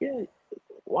be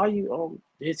why you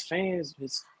his fans,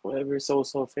 his whatever so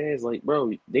fans, like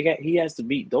bro, he has to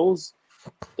beat those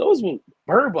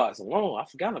Bird Box alone. I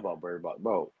forgot about Bird Box,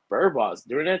 bro. Bird Box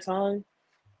during that time,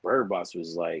 Bird Box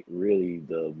was like really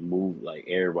the move, like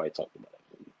everybody talked about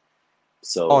that movie.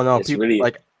 So Oh no, people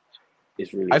like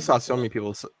it's really I saw so many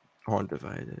people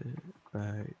divided.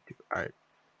 Right. All right.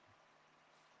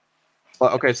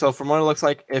 Well, okay, so from what it looks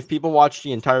like, if people watch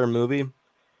the entire movie,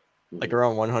 like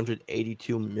around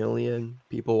 182 million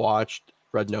people watched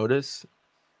Red Notice.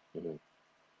 Mhm.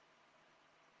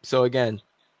 So again,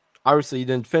 obviously you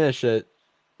didn't finish it.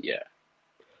 Yeah.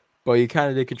 But you kind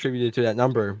of did contribute to that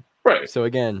number. Right. So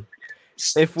again,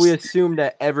 if we assume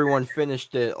that everyone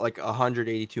finished it, like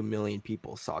 182 million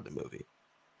people saw the movie.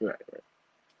 Right.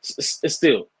 It's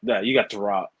still that you got The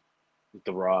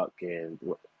Rock, and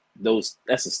those.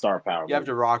 That's a star power. You have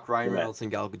movie. The Rock, Ryan Reynolds,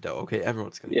 and Gal Gadot. Okay,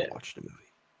 everyone's gonna go watch the movie.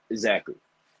 Exactly.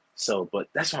 So, but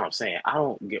that's what I'm saying. I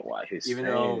don't get why his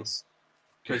fans.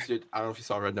 Because dude, I don't know if you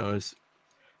saw Red Notice.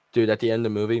 Dude, at the end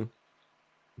of the movie,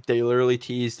 they literally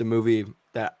teased the movie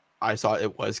that I thought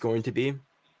it was going to be.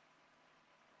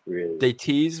 Really? They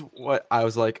teased what I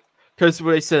was like, because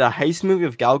when they said a heist movie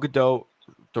of Gal Gadot,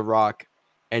 The Rock,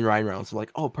 and Ryan Reynolds, I'm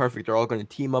like, oh, perfect. They're all going to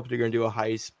team up. They're going to do a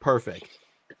heist. Perfect.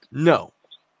 No.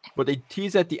 But they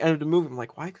tease at the end of the movie. I'm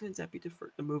like, why couldn't that be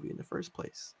the movie in the first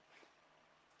place?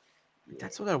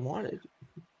 That's what I wanted.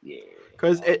 Yeah.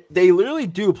 Because they literally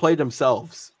do play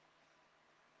themselves.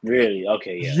 Really?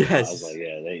 Okay. Yeah. Yes. I was like,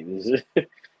 yeah.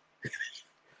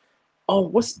 Oh,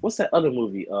 what's that other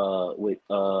movie? With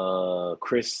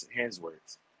Chris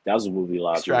Hemsworth. That was a movie a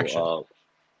lot of people.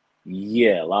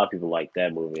 Yeah, a lot of people like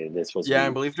that movie. And I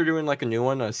believe they're doing like a new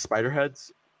one,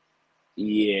 Spiderheads.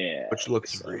 Yeah. Which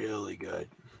looks really good.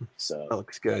 So that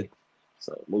looks good.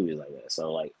 Movies like that.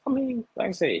 So like, I mean, like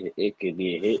I say, it could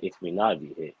be a hit, it could not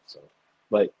be a hit. So,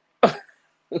 but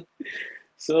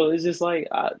so it's just like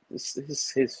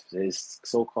his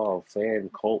so-called fan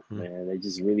cult, man.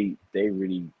 They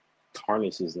really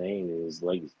tarnish his name and his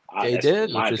legacy. They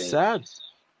did, which is sad.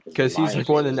 Because he's like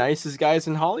one of the nicest guys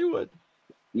in Hollywood.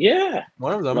 Yeah.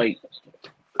 One of them. Like,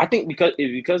 I think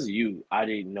because of you, I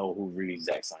didn't know who really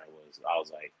Zack Snyder was. I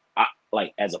was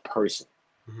like, as a person.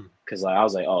 Because like I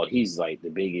was like, oh, he's like the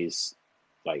biggest,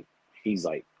 like he's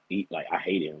like I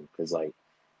hate him because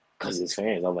his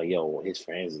fans. I'm like, yo, his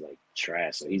fans is like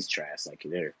trash, so he's trash like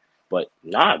there. But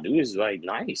nah, dude is like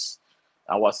nice.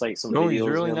 I watched like some videos. He's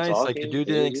really of him nice. talking. Like the dude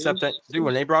didn't accept that. Dude,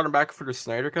 when they brought him back for the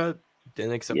Snyder cut,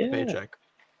 didn't accept the paycheck.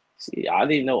 See, I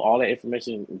didn't know all that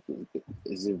information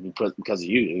is because of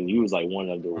you, and you was like one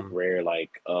of the rare not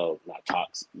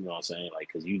talks. You know what I'm saying? Like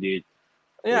because you did.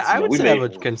 Yeah, I would say I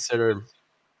would consider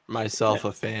myself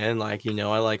a fan. Like,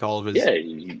 I like all of his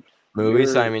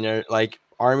movies. I mean, like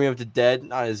Army of the Dead,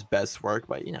 not his best work,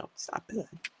 but it's not bad.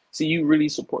 See, you really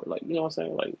support, like, you know what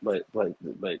I'm saying? Like, but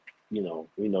we know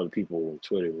the people on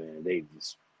Twitter, man, they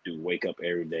just do wake up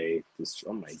every day.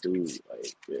 I'm like, dude,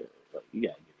 like, you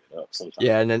gotta give it up sometimes.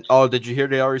 Yeah, and then did you hear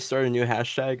they already started a new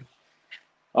hashtag?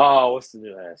 Oh, what's the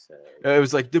new hashtag? It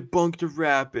was like debunk the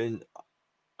rap and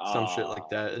some shit like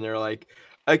that, and they're like.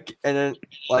 And then,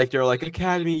 they're like,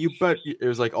 Academy, you bet. It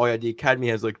was like, oh, yeah, the Academy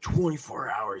has,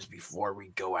 24 hours before we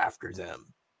go after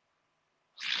them.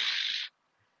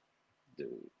 Dude.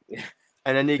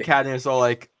 And then the Academy is all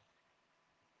like,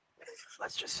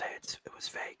 let's just say it was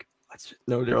fake.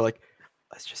 They're like,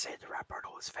 let's just say the rap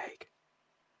battle was fake.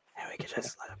 And we can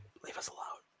just leave us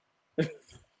alone.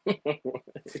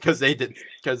 Because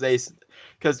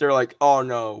they're like, oh,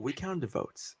 no, we counted the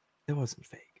votes. It wasn't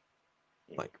fake.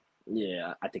 Like,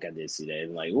 Yeah, I think I did see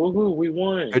that. Like, woohoo, we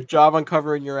won. good job on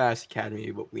covering your ass,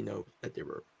 Academy, but we know that a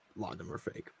lot of them were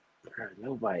fake. Bro,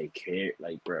 nobody cared.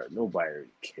 Like, bro, nobody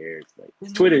cares. Like, You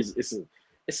know Twitter's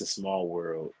it's a small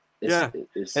world. Yeah.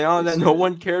 It's And all that, no good.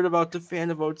 one cared about the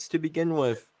fan votes to begin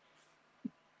with.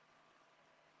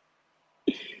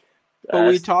 But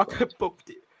we That's- talk,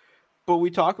 but we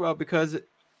talk about because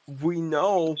we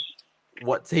know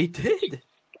what they did.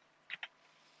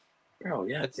 Bro,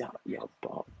 y'all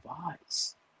bought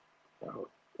bots. Bro,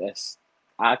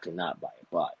 I could not buy a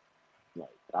bot. Like,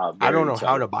 I don't know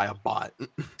how to buy a bot.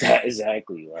 that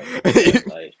exactly.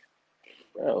 Like,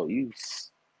 bro,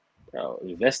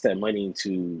 invest that money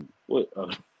into what?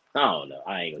 I don't know.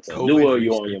 I ain't gonna tell you. Do COVID what you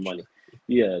want with your research. money.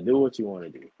 Yeah, do what you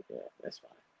want to do. Yeah, that's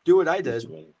fine. Do what I Do what did.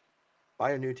 you wanna-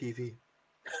 Buy a new TV.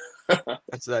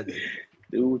 That's what I did.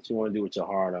 Do what you want to do with your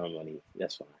hard-earned money.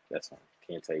 That's fine. That's fine.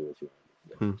 Can't tell you what you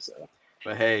want to do. So,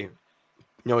 But hey, you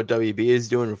know what WB is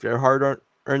doing with their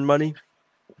hard-earned money?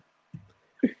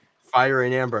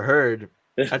 Firing Amber Heard.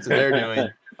 That's what they're doing.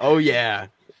 Oh yeah.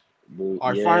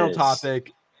 Our final yes.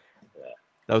 topic. Yeah.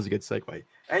 That was a good segue.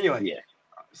 Anyway, Yeah.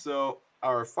 so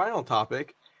our final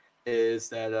topic is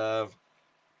that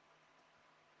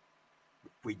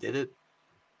we did it.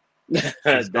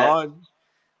 She's gone.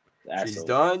 She's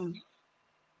done.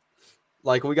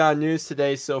 Like, we got news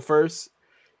today. So first,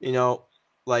 when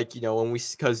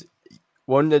because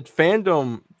when the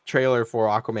fandom trailer for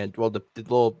Aquaman, well, the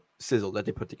little sizzle that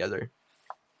they put together.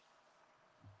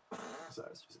 So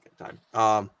it's just a good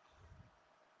time.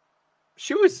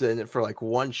 She was in it for like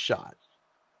one shot.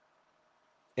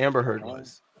 Amber Heard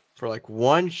was for like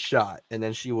one shot, and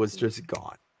then she was just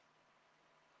gone.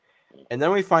 And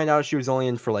then we find out she was only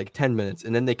in for like 10 minutes,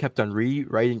 and then they kept on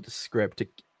rewriting the script to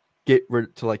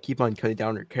keep on cutting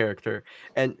down her character.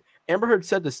 And Amber Heard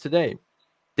said this today.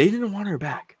 They didn't want her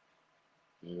back.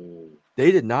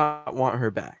 They did not want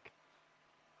her back.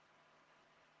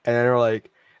 And they were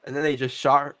like, and then they just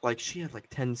shot her, like, she had like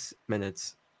 10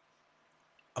 minutes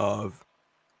of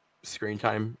screen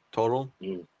time total.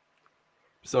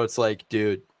 So it's like,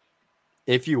 dude,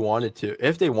 if they wanted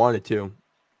to,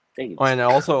 and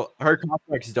also her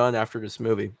contract's done after this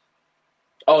movie.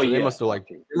 Oh, so yeah. They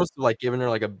must have given her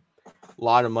like a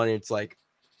lot of money. It's like,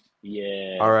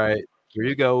 yeah. All right, here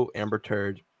you go, Amber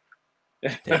Turd.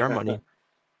 Take our money.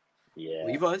 Yeah.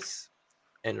 Leave us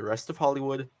and the rest of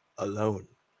Hollywood alone.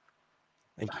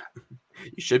 Thank you.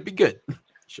 You should be good. You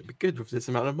should be good with this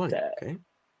amount of money. Okay.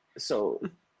 So,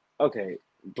 okay,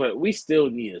 but we still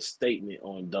need a statement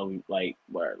on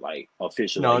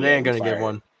official. No, like, they ain't we gonna give fired.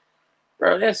 one.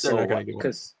 Bro, that's They're so not gonna give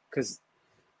one.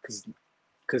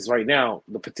 because right now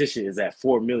the petition is at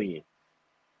 4 million.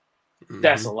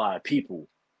 That's a lot of people.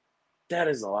 That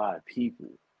is a lot of people.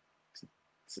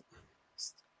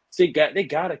 They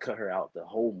gotta cut her out the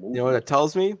whole movie. You know what that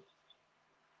tells me?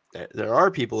 There are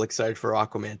people excited for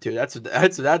Aquaman too. That's what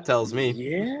that tells me.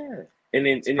 Yeah, and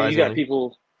then you got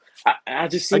people. I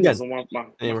just seen this on my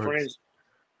friends.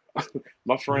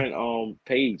 My friend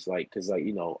page, like, because like,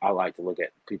 I like to look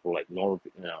at people like normal,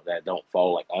 that don't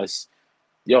follow like us.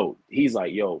 Yo, he's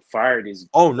like, yo, fired is.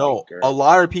 Oh no, a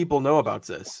lot of people know about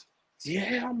this.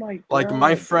 Yeah, I'm like, bro,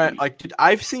 my friend, like, dude,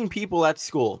 I've seen people at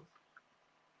school,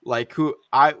 like,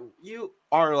 you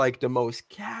are like the most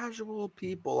casual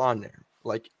people on there,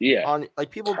 like,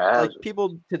 people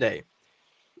today,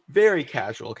 very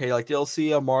casual. Okay, like, they'll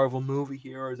see a Marvel movie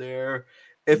here or there.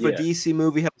 If a DC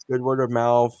movie has good word of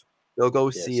mouth, they'll go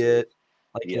see it.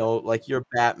 Like, like your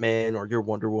Batman or your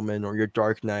Wonder Woman or your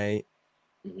Dark Knight.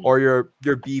 Or your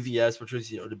BVS, which was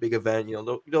the big event.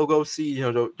 They'll go see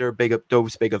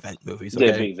those big event movies. Okay?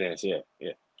 They're big events, yeah.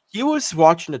 He was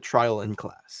watching a trial in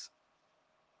class,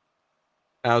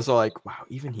 and I was like, "Wow,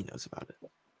 even he knows about it."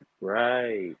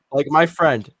 Right. Like my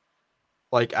friend,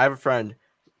 like I have a friend,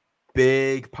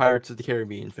 big Pirates of the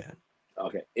Caribbean fan.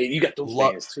 Okay, and you got those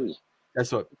fans too.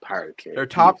 That's what Pirate Caribbean. Their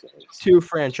top two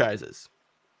franchises: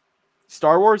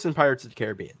 Star Wars and Pirates of the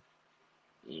Caribbean.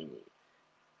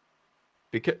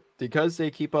 Because they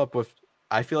keep up with,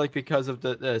 I feel like because of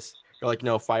this, they're like,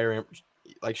 no, fire Amber.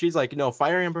 Like, she's like, no,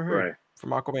 fire Amber Heard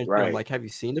from Aquaman 2. I'm like, have you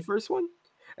seen the first one?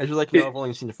 And she's like, no, I've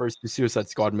only seen the first two Suicide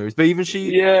Squad movies. But even she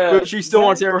still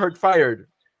wants Amber Heard fired.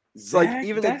 It's like,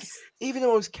 even the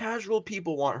most casual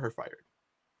people want her fired.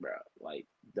 Bro, like,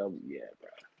 bro.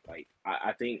 Like,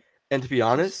 I think. And to be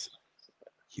honest,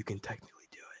 you can technically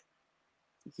do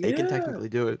it. They can technically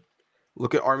do it.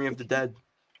 Look at Army of the Dead.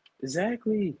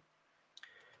 Exactly.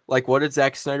 Like, what did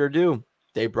Zack Snyder do?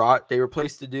 They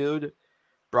replaced the dude,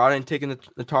 brought in Tig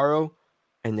Notaro,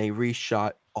 and they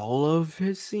reshot all of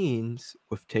his scenes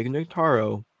with Tig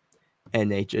Notaro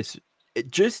and they just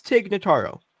take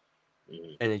Notaro,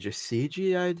 Mhm. and they just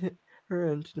CGI'd her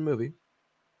into the movie.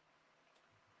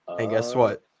 And guess Uh,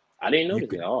 what? I didn't You notice it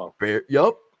could at all.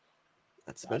 yup.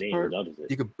 That's the I best didn't even part. notice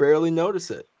it. You could barely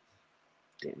notice it.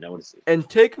 Didn't notice it. And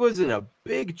Tick was in a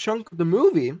big chunk of the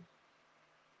movie,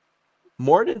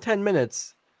 more than 10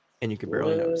 minutes, and you could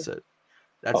barely What? notice it.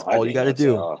 That's Oh, I all you didn't got to notice it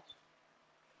at do. all.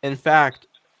 In fact,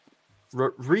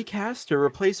 recast her,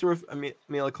 replace her with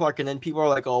Amelia Clark, and then people are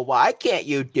like, "Oh, why can't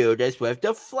you do this with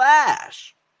the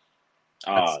Flash?"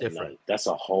 That's Oh different. no, that's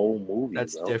a whole movie,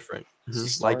 That's bro. different.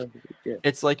 It's a Like, star. Yeah.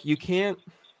 it's like you can't,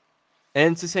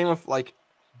 and it's the same with like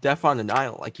Death on the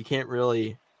Nile. Like, you can't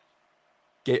really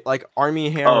get like Army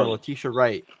Hammer, Oh Letitia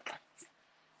Wright.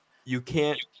 You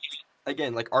can't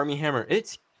again like Army Hammer.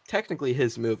 It's technically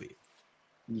his movie.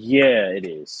 yeah, it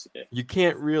is. Yeah. You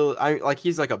can't really. I like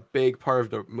he's like a big part of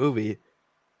the movie.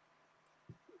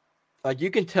 Like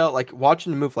you can tell, like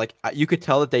watching the movie, like you could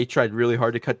tell that they tried really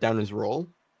hard to cut down his role.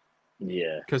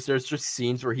 Yeah. Because there's just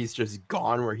scenes where he's just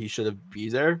gone where he should have be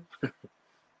there.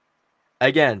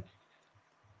 Again,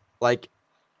 like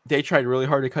they tried really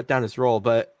hard to cut down his role,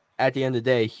 but at the end of the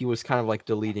day, he was kind of like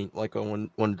deleting, like one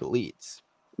of the leads.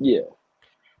 Yeah.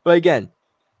 But again,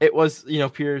 it was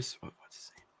Pierce. What's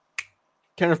his name?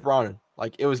 Kenneth Branagh.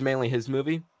 Like it was mainly his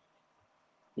movie.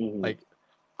 Mhm. Like,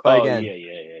 but Oh again,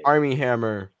 yeah. Army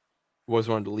Hammer was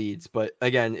one of the leads. But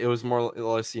again, it was more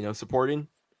or less supporting.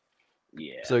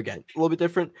 Yeah. So again, a little bit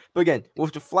different. But again,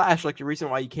 with the Flash, like the reason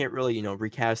why you can't really,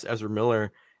 recast Ezra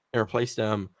Miller and replace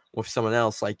them with someone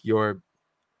else, like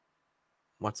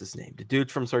what's his name? The dude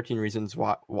from 13 Reasons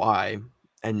Why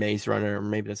and Maze Runner, or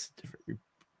maybe that's different.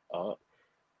 Yeah.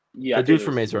 The I think dude it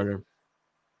from was Maze Runner.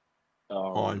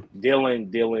 On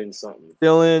Dylan something.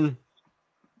 Dylan.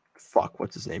 Fuck,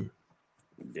 what's his name?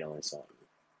 Dylan something.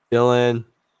 Dylan.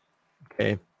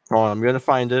 Okay. Hold on, I'm gonna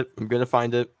find it.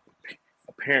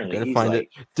 Apparently, he's Find like it.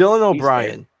 Dylan he's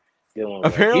O'Brien. Dylan.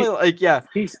 Apparently, like, yeah,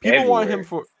 He's people want everywhere. him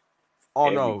for. Oh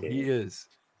no, Everything. he is.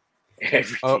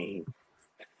 Everything.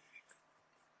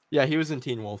 Yeah, he was in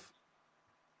Teen Wolf.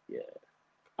 Yeah,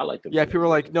 I like the. Yeah, people are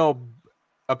like, no.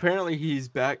 Apparently, he's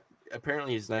back.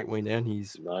 Apparently, he's Nightwing, and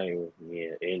he's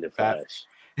Yeah, in the back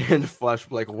Flash. in the Flash.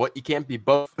 Like, what? You can't be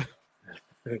both.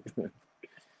 Yeah.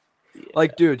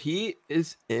 Like, dude, he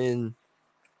is in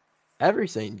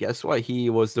everything. Guess what? He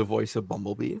was the voice of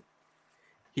Bumblebee.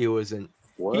 He was in.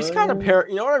 What? He's kind of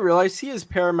You know what I realized? He is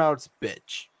Paramount's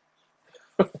bitch.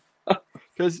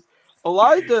 Because a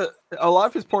lot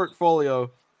of his portfolio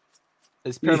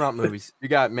is Paramount movies. You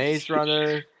got Maze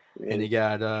Runner, and you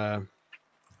got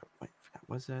wait,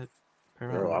 what's that?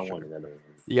 Paramount. Bro, I Sure. wanted that.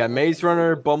 You got Maze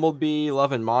Runner, Bumblebee,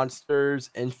 Love and Monsters,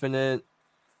 Infinite.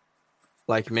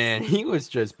 Like, man, he was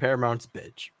just Paramount's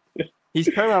bitch. He's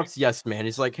Paramount's yes man.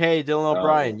 He's like, hey, Dylan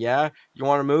O'Brien, yeah? You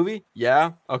want a movie?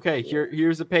 Yeah? Okay,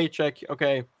 here's a paycheck.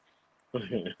 Okay,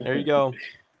 there you go.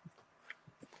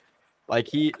 Like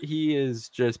he is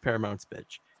just Paramount's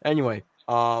bitch. Anyway,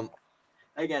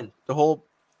 again, the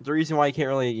reason why you can't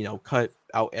really, cut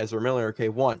out Ezra Miller, okay,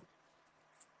 one,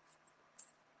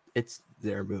 it's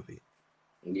their movie.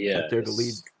 Yeah, Like they're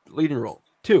the leading role.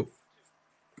 Two,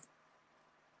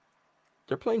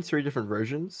 they're playing 3 different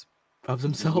versions of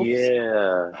themselves.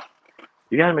 Yeah,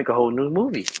 you gotta make a whole new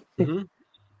movie. Mm-hmm.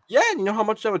 Yeah, and you know how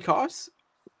much that would cost?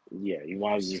 Yeah, you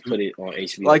might as well just put it on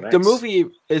HBO Like Max. the movie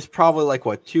is probably like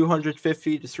what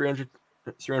 250 to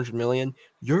 300 million.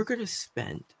 You're gonna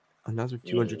spend another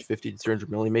 250 to 300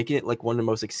 million, making it like one of the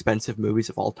most expensive movies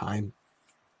of all time.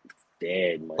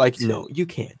 Dead money. Like, too. no, you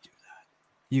can't do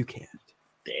that. You can't.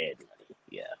 Dead money.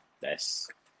 Yeah, that's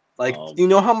like you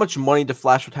know how much money the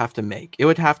Flash would have to make. It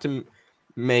would have to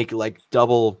make like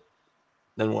double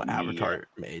than what Avatar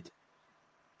made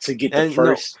to get the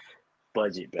first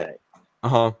budget back.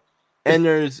 And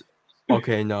there's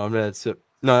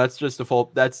that's just the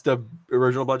full. That's the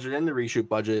original budget and the reshoot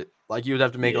budget. Like you would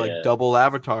have to make like double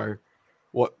Avatar,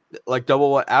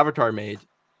 double what Avatar made.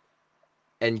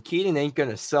 And Keaton ain't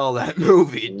gonna sell that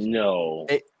movie. No.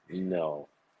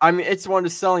 I mean, it's one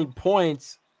of the selling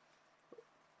points,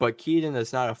 but Keaton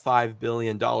is not a $5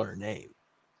 billion name.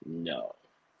 No.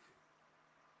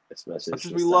 Especially much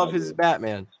as we love his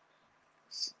Batman.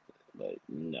 But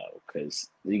no, because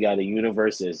you got a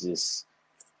universe that's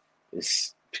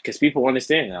just because people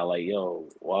understand now, like, yo,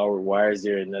 why is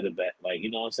there another like, you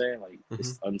know what I'm saying? Like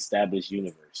this unestablished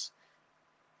universe.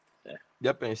 Yeah.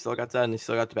 Yep, and he still got that, and he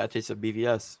still got the bad taste of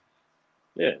BVS.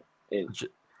 Yeah.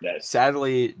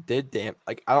 Sadly did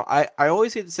like I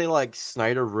always hate to say like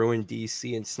Snyder ruined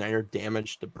DC and Snyder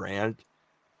damaged the brand.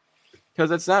 Because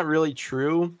that's not really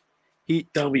true.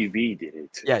 WB did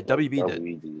it. Yeah, WB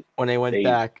did. When they went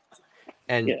back.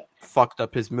 and Yeah. fucked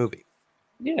up his movie.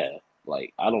 Yeah,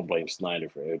 like I don't blame Snyder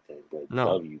for everything, but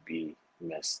No. WB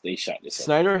mess. They shot this.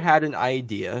 Snyder had an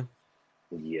idea.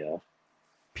 Yeah.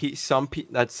 Some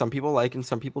people like and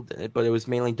some people didn't, but it was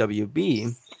mainly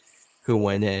WB who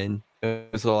went in. It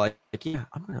was all like, yeah,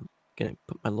 I'm gonna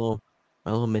put my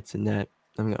little mitts in that.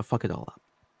 I'm gonna fuck it all up.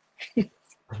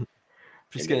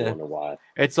 Just And they gonna. wonder why.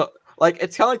 It's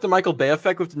it's kind of like the Michael Bay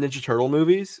effect with the Ninja Turtle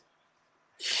movies.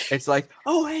 It's like,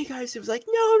 oh hey guys, it was like,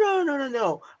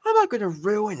 no, I'm not gonna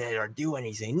ruin it or do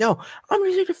anything. No, I'm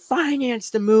just gonna finance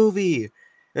the movie.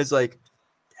 It's like,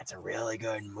 that's a really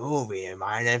good movie. Am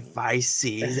I if I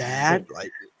see that?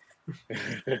 Like,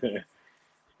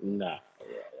 Nah,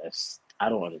 yeah, I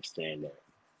don't understand that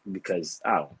because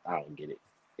I don't get it.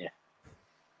 Yeah,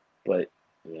 but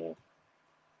yeah,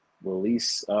 well, at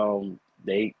least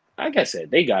they, like I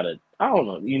said, they gotta. I don't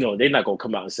know. You know, they're not gonna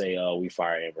come out and say, "Oh, we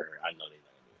fire Amber Heard." I know they're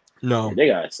not gonna do it. no, Yeah, they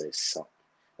gotta say something.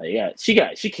 Like, yeah,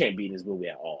 she can't be in this movie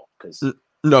at all because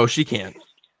no, she can't.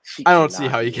 she. I don't see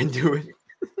cannot how be you in can this do it. movie.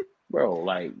 Bro.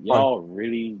 Like y'all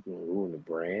really gonna ruin the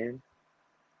brand.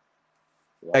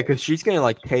 Yeah, Like, because she's gonna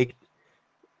like take.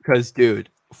 Because dude,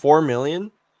 4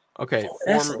 million. Okay,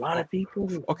 that's a lot of people.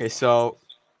 Okay, so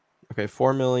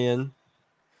 4 million.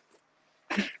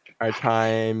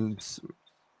 Times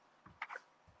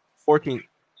 14.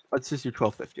 Let's just do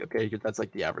 12.50. Okay, because that's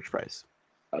like the average price.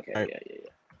 Okay, All right. yeah.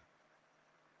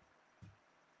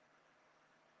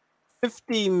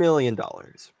 $50 million.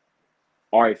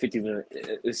 All right, 50 million.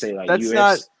 Let's say like That's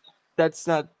US.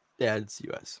 not. Yeah, it's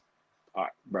US. All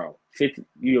right, bro. 50.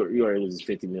 You already losing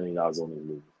 $50 million on the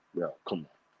movie, bro. Come on.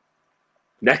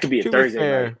 That could be a To be Thursday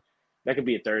fair, night. That could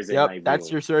be a Thursday yep, night. that's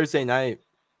viewing. your Thursday night.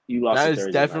 You lost That your is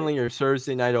Thursday definitely night. your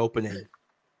Thursday night opening.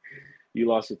 You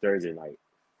lost your Thursday night.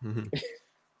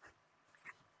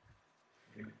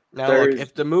 Now, Thursday, look,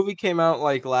 if the movie came out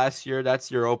like last year, that's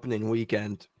your opening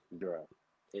weekend. bro.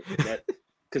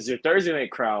 Because your Thursday night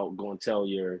crowd going to tell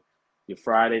your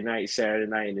Friday night, Saturday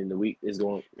night, and then the week is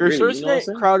going. Your Really, Thursday you know what I'm night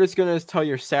saying? crowd is going to tell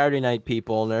your Saturday night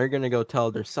people, and they're going to go tell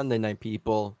their Sunday night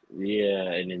people.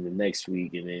 Yeah, and then the next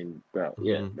week, and then bro,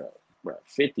 bro,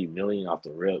 50 million off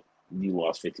the rip. You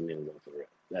lost 50 million off the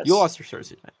rip. You lost your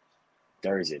Thursday night.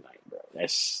 Thursday night, bro.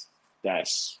 That's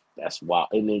wild.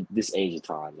 And then this age of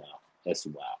time now, that's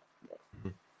wild,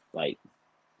 bro. Like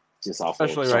just off,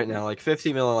 Especially right now, like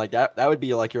 50 million, like that would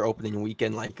be like your opening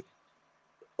weekend, like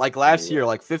last year,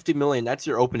 like 50 million. That's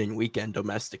your opening weekend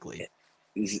domestically.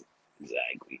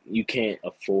 Exactly. You can't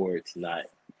afford to not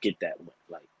get that much,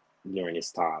 like during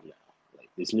this time now. Like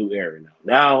this new era now.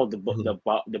 Now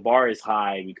the bar is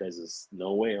high because it's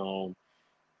No Way Home,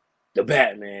 the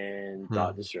Batman,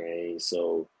 Doctor Strange.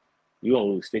 So you gonna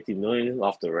lose 50 million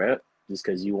off the rep just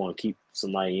because you want to keep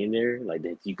somebody in there like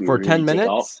that you could For really 10 take minutes.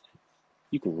 out.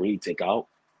 You could really take out.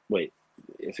 Wait,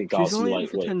 if it costs She's you only in like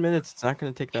for 10 minutes, it's not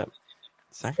going to take that.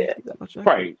 It's not going to take that much.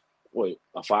 Probably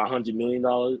a $500 million.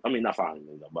 I mean, not $500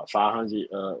 million, but 500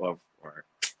 or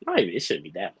not even. It shouldn't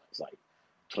be that much. Like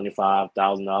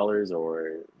 $25,000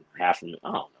 or half a million.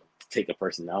 I don't know. To take a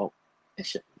person out, it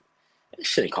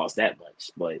shouldn't cost that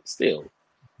much. But still,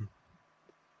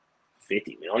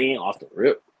 50 million off the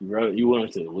rip. You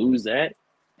willing to lose that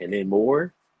and then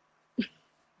more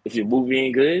if your movie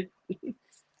ain't good?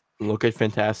 Look at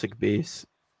Fantastic Beasts.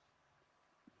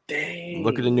 Dang.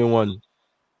 Look at the new one.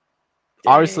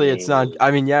 Obviously, it's not. I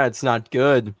mean, yeah, it's not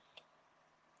good.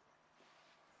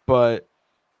 But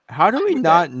how do we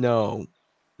not know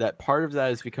that part of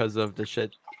that is because of the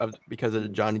shit because of the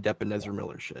Johnny Depp and Ezra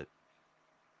Miller shit?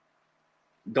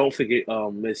 Don't forget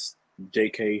Miss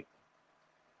J.K.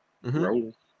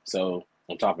 Rowling. So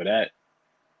on top of that,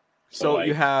 so like,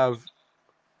 you have.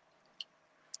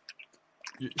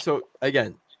 So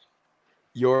again,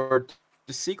 you're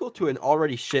the sequel to an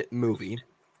already shit movie.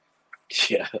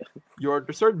 Yeah. You're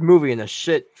the third movie in a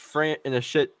shit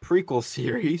prequel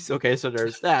series. Okay, so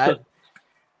there's that.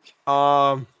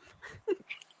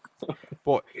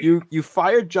 Boy, you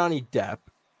fired Johnny Depp.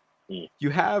 You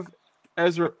have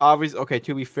Ezra. Obviously, okay.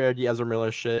 To be fair, the Ezra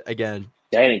Miller shit again.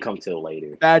 That didn't come till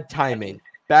later. Bad timing.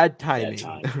 Bad timing.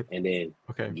 And then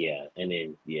okay. Yeah, and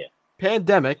then yeah.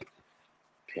 Pandemic.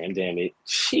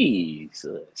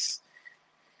 Jesus.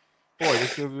 Boy,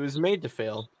 this movie was made to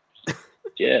fail.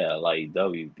 Yeah, like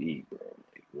WB, bro.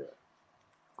 Like, bro.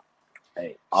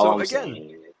 Hey, all I'm saying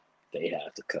is they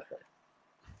have to cut her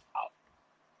out.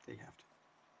 They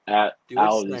have to. Do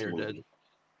what Snyder did.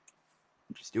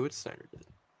 Just do what Snyder did.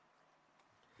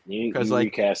 You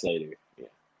recast later. Yeah.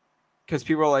 Because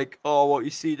people are like, oh, well, you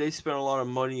see, they spent a lot of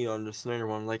money on the Snyder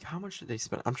one. Like, how much did they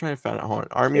spend? I'm trying to find out.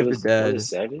 Army of the Dead. Was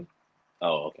it 7?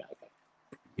 Oh, okay.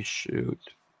 You shoot.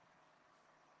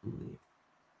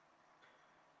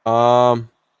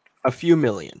 A few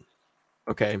million.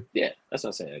 Okay. Yeah, that's what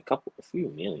I'm saying. A few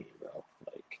million, bro.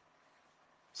 Like,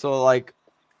 So like,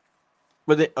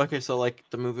 but so like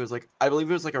the movie was like, I believe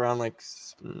it was like around like,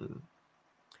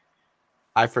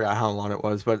 I forgot how long it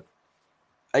was, but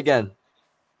again,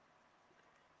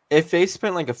 if they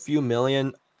spent like a few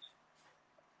million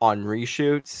on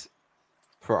reshoots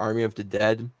for Army of the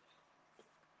Dead,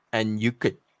 and you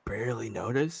could barely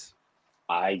notice,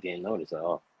 I didn't notice at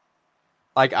all.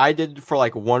 like I did for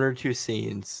like one or two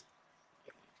scenes,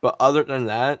 but other than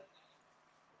that,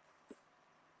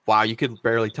 wow, you could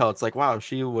barely tell. It's like, wow,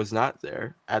 she was not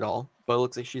there at all, but it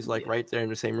looks like she's like Yeah, right there in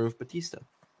the same room with Batista.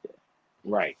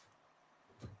 right.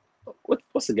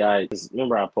 What's the guy? 'Cause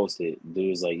remember I posted, dude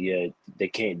was like, yeah, they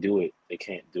can't do it. They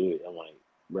can't do it. I'm like,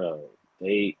 bro,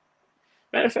 they.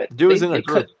 Matter of fact, Dude was in a they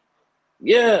group. cut.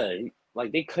 Yeah,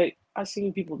 like they cut. I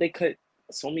seen people. They cut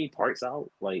so many parts out.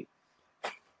 Like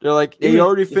They're like, they even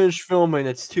already finished filming.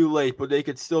 It's too late, but they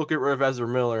could still get rid of Ezra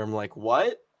Miller. I'm like,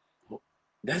 what?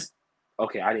 that's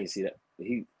okay. I didn't see that.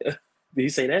 He did he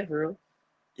say that for real?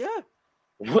 Yeah.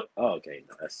 What? Oh, okay,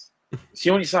 no, that's she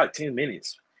only shot 10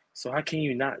 minutes. So how can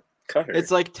you not cut her?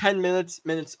 It's like 10 minutes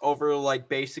over like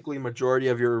basically majority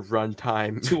of your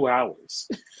runtime. 2 hours.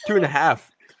 2.5.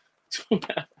 2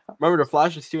 hours. Remember, the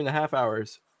Flash is 2.5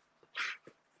 hours.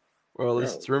 Or at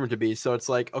least Bro. it's rumored to be. So it's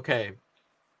like, okay,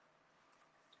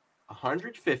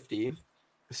 150.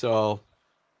 So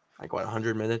like what,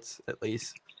 100 minutes at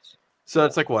least. So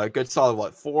it's like what, a good solid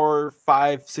what, 4,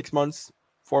 5, 6 months,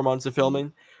 4 months of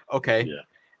filming. Okay. Yeah.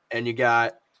 And you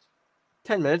got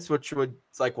 10 minutes, which would,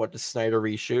 it's like what, the Snyder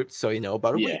reshoot. So,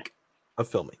 about a Yeah. week of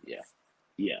filming. Yeah.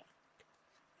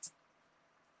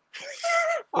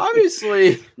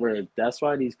 Obviously, Where that's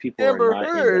why these people Amber are not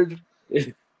Heard, in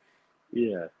the,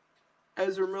 yeah.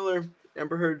 Ezra Miller,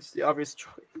 Amber Heard's the obvious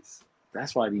choice.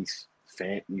 That's why these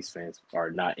fans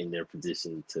are not in their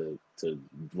position to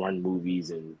run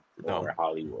movies and or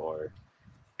Hollywood or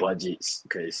budgets,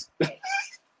 because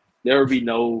there would be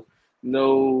no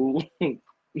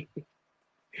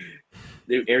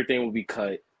everything will be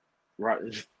cut.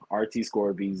 RT score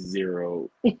would be 0.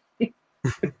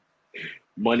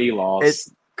 Money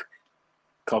lost.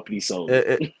 Company sold.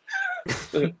 Again,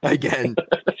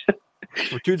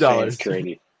 for $2. Fans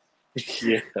traded.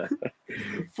 Yeah.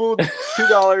 Full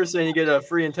 $2 and you get a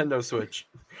free Nintendo Switch.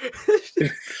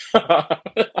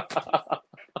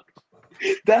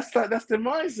 That's the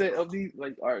mindset of these,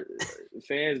 like, our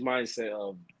fans' mindset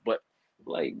of, but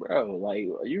like, bro, like,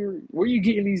 where you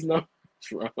getting these numbers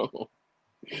from? Bro,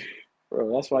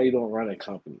 that's why you don't run a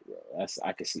company, bro.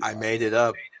 I can see. I made it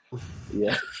up.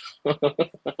 Yeah.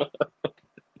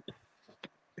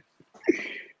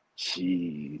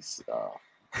 Jeez.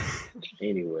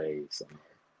 Anyways,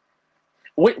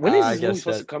 when is this movie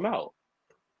supposed to come out?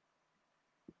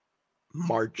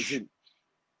 March. Is it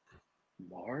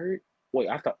March? Wait,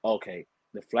 I thought, okay,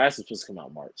 The Flash is supposed to come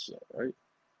out March, right?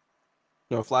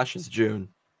 No, Flash is June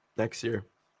next year.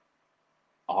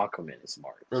 Aquaman is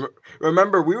March.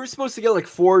 Remember, we were supposed to get like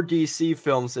 4 DC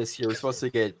films this year. We're supposed to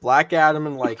get Black Adam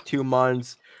in like 2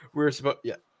 months.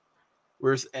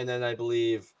 And then I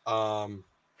believe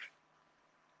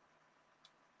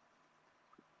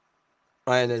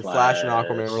and then Flash and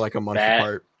Aquaman were like a month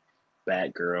apart.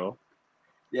 Batgirl.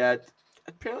 Yeah,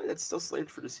 apparently that's still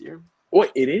slated for this year.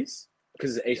 What, it is?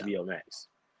 Because it's HBO Max.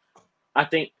 I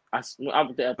think. But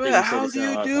how do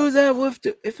you do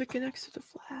that if it connects to the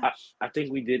Flash? I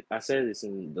think we did. I said this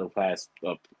in the last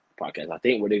podcast. I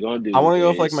think what they're gonna do. I want to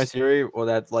go with like my theory, or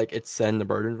that's like it's set in the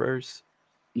Burdenverse.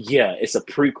 Yeah, it's a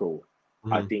prequel.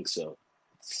 Mm-hmm. I think so.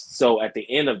 So at the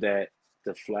end of that,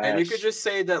 the Flash. And you could just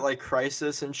say that like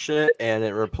Crisis and shit, and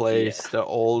it replaced the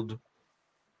old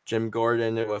Jim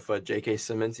Gordon with J.K.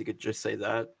 Simmons. You could just say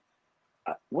that.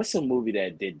 What's a movie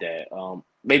that did that?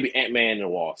 Maybe Ant-Man and the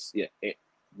Wasp. Yeah,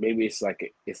 maybe it's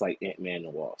like Ant-Man and the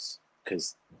Wasp,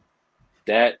 because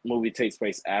that movie takes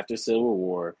place after Civil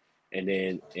War, and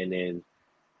then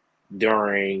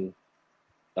during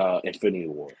Infinity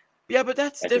War. Yeah, but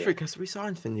that's different because we saw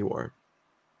Infinity War.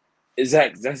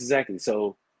 Exactly. That's exactly.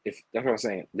 So if that's what I'm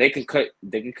saying, they can cut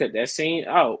that scene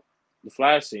out, the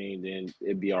Flash scene, then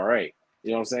it'd be all right.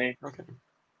 You know what I'm saying? Okay.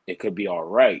 It could be all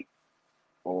right,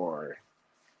 or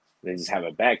they just have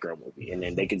a Batgirl movie, and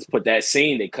then they can just put that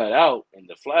scene they cut out in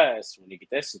the Flash when they get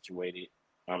that situated.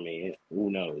 I mean, who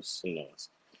knows? Who knows?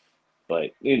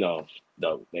 But they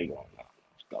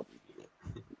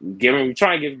going to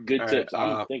try and give good tips. Right,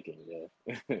 I'm thinking,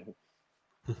 yeah.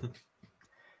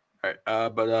 All right,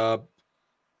 but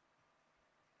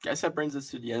guess that brings us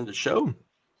to the end of the show.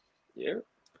 Yeah.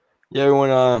 Yeah,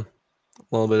 everyone.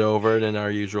 a little bit over than our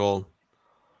usual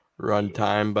run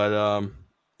time, but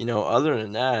other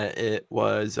than that, it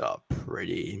was a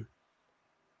pretty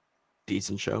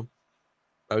decent show,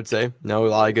 I would say. A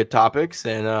lot of good topics,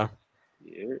 and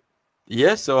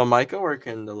Yeah. So Micah, where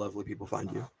can the lovely people find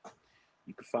you?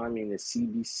 You can find me in the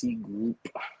CBC group,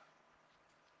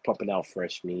 pumping out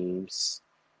fresh memes.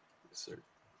 Yes, sir.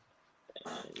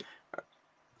 And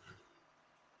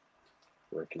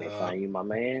where can they find you, my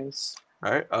mans?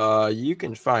 All right. You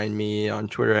can find me on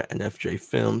Twitter at NFJ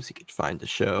Films. You can find the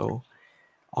show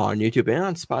on YouTube and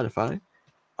on Spotify.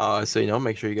 So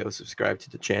make sure you go subscribe to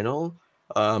the channel.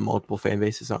 Multiple fan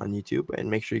bases on YouTube,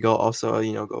 and make sure you go also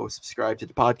go subscribe to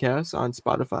the podcast on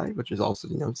Spotify, which is also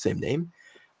same name.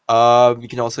 You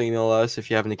can also email us if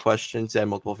you have any questions at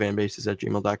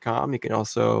multiplefanbases@gmail.com. You can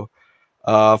also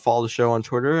follow the show on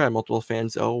Twitter at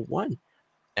multiplefans01.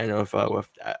 And with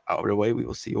that out of the way, we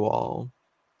will see you all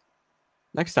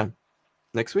next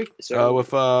week.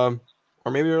 With or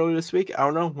maybe early this week. I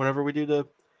don't know. Whenever we do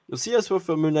you'll see us with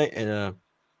Moon Knight and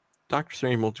Doctor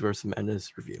Strange Multiverse of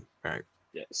Madness review. All right.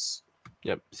 Yes.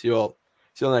 Yep. See you all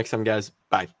next time, guys.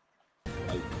 Bye.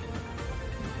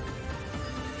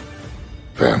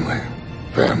 Family,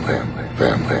 family,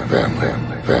 family,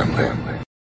 family, family,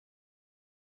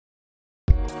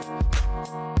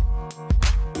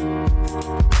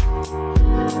 family.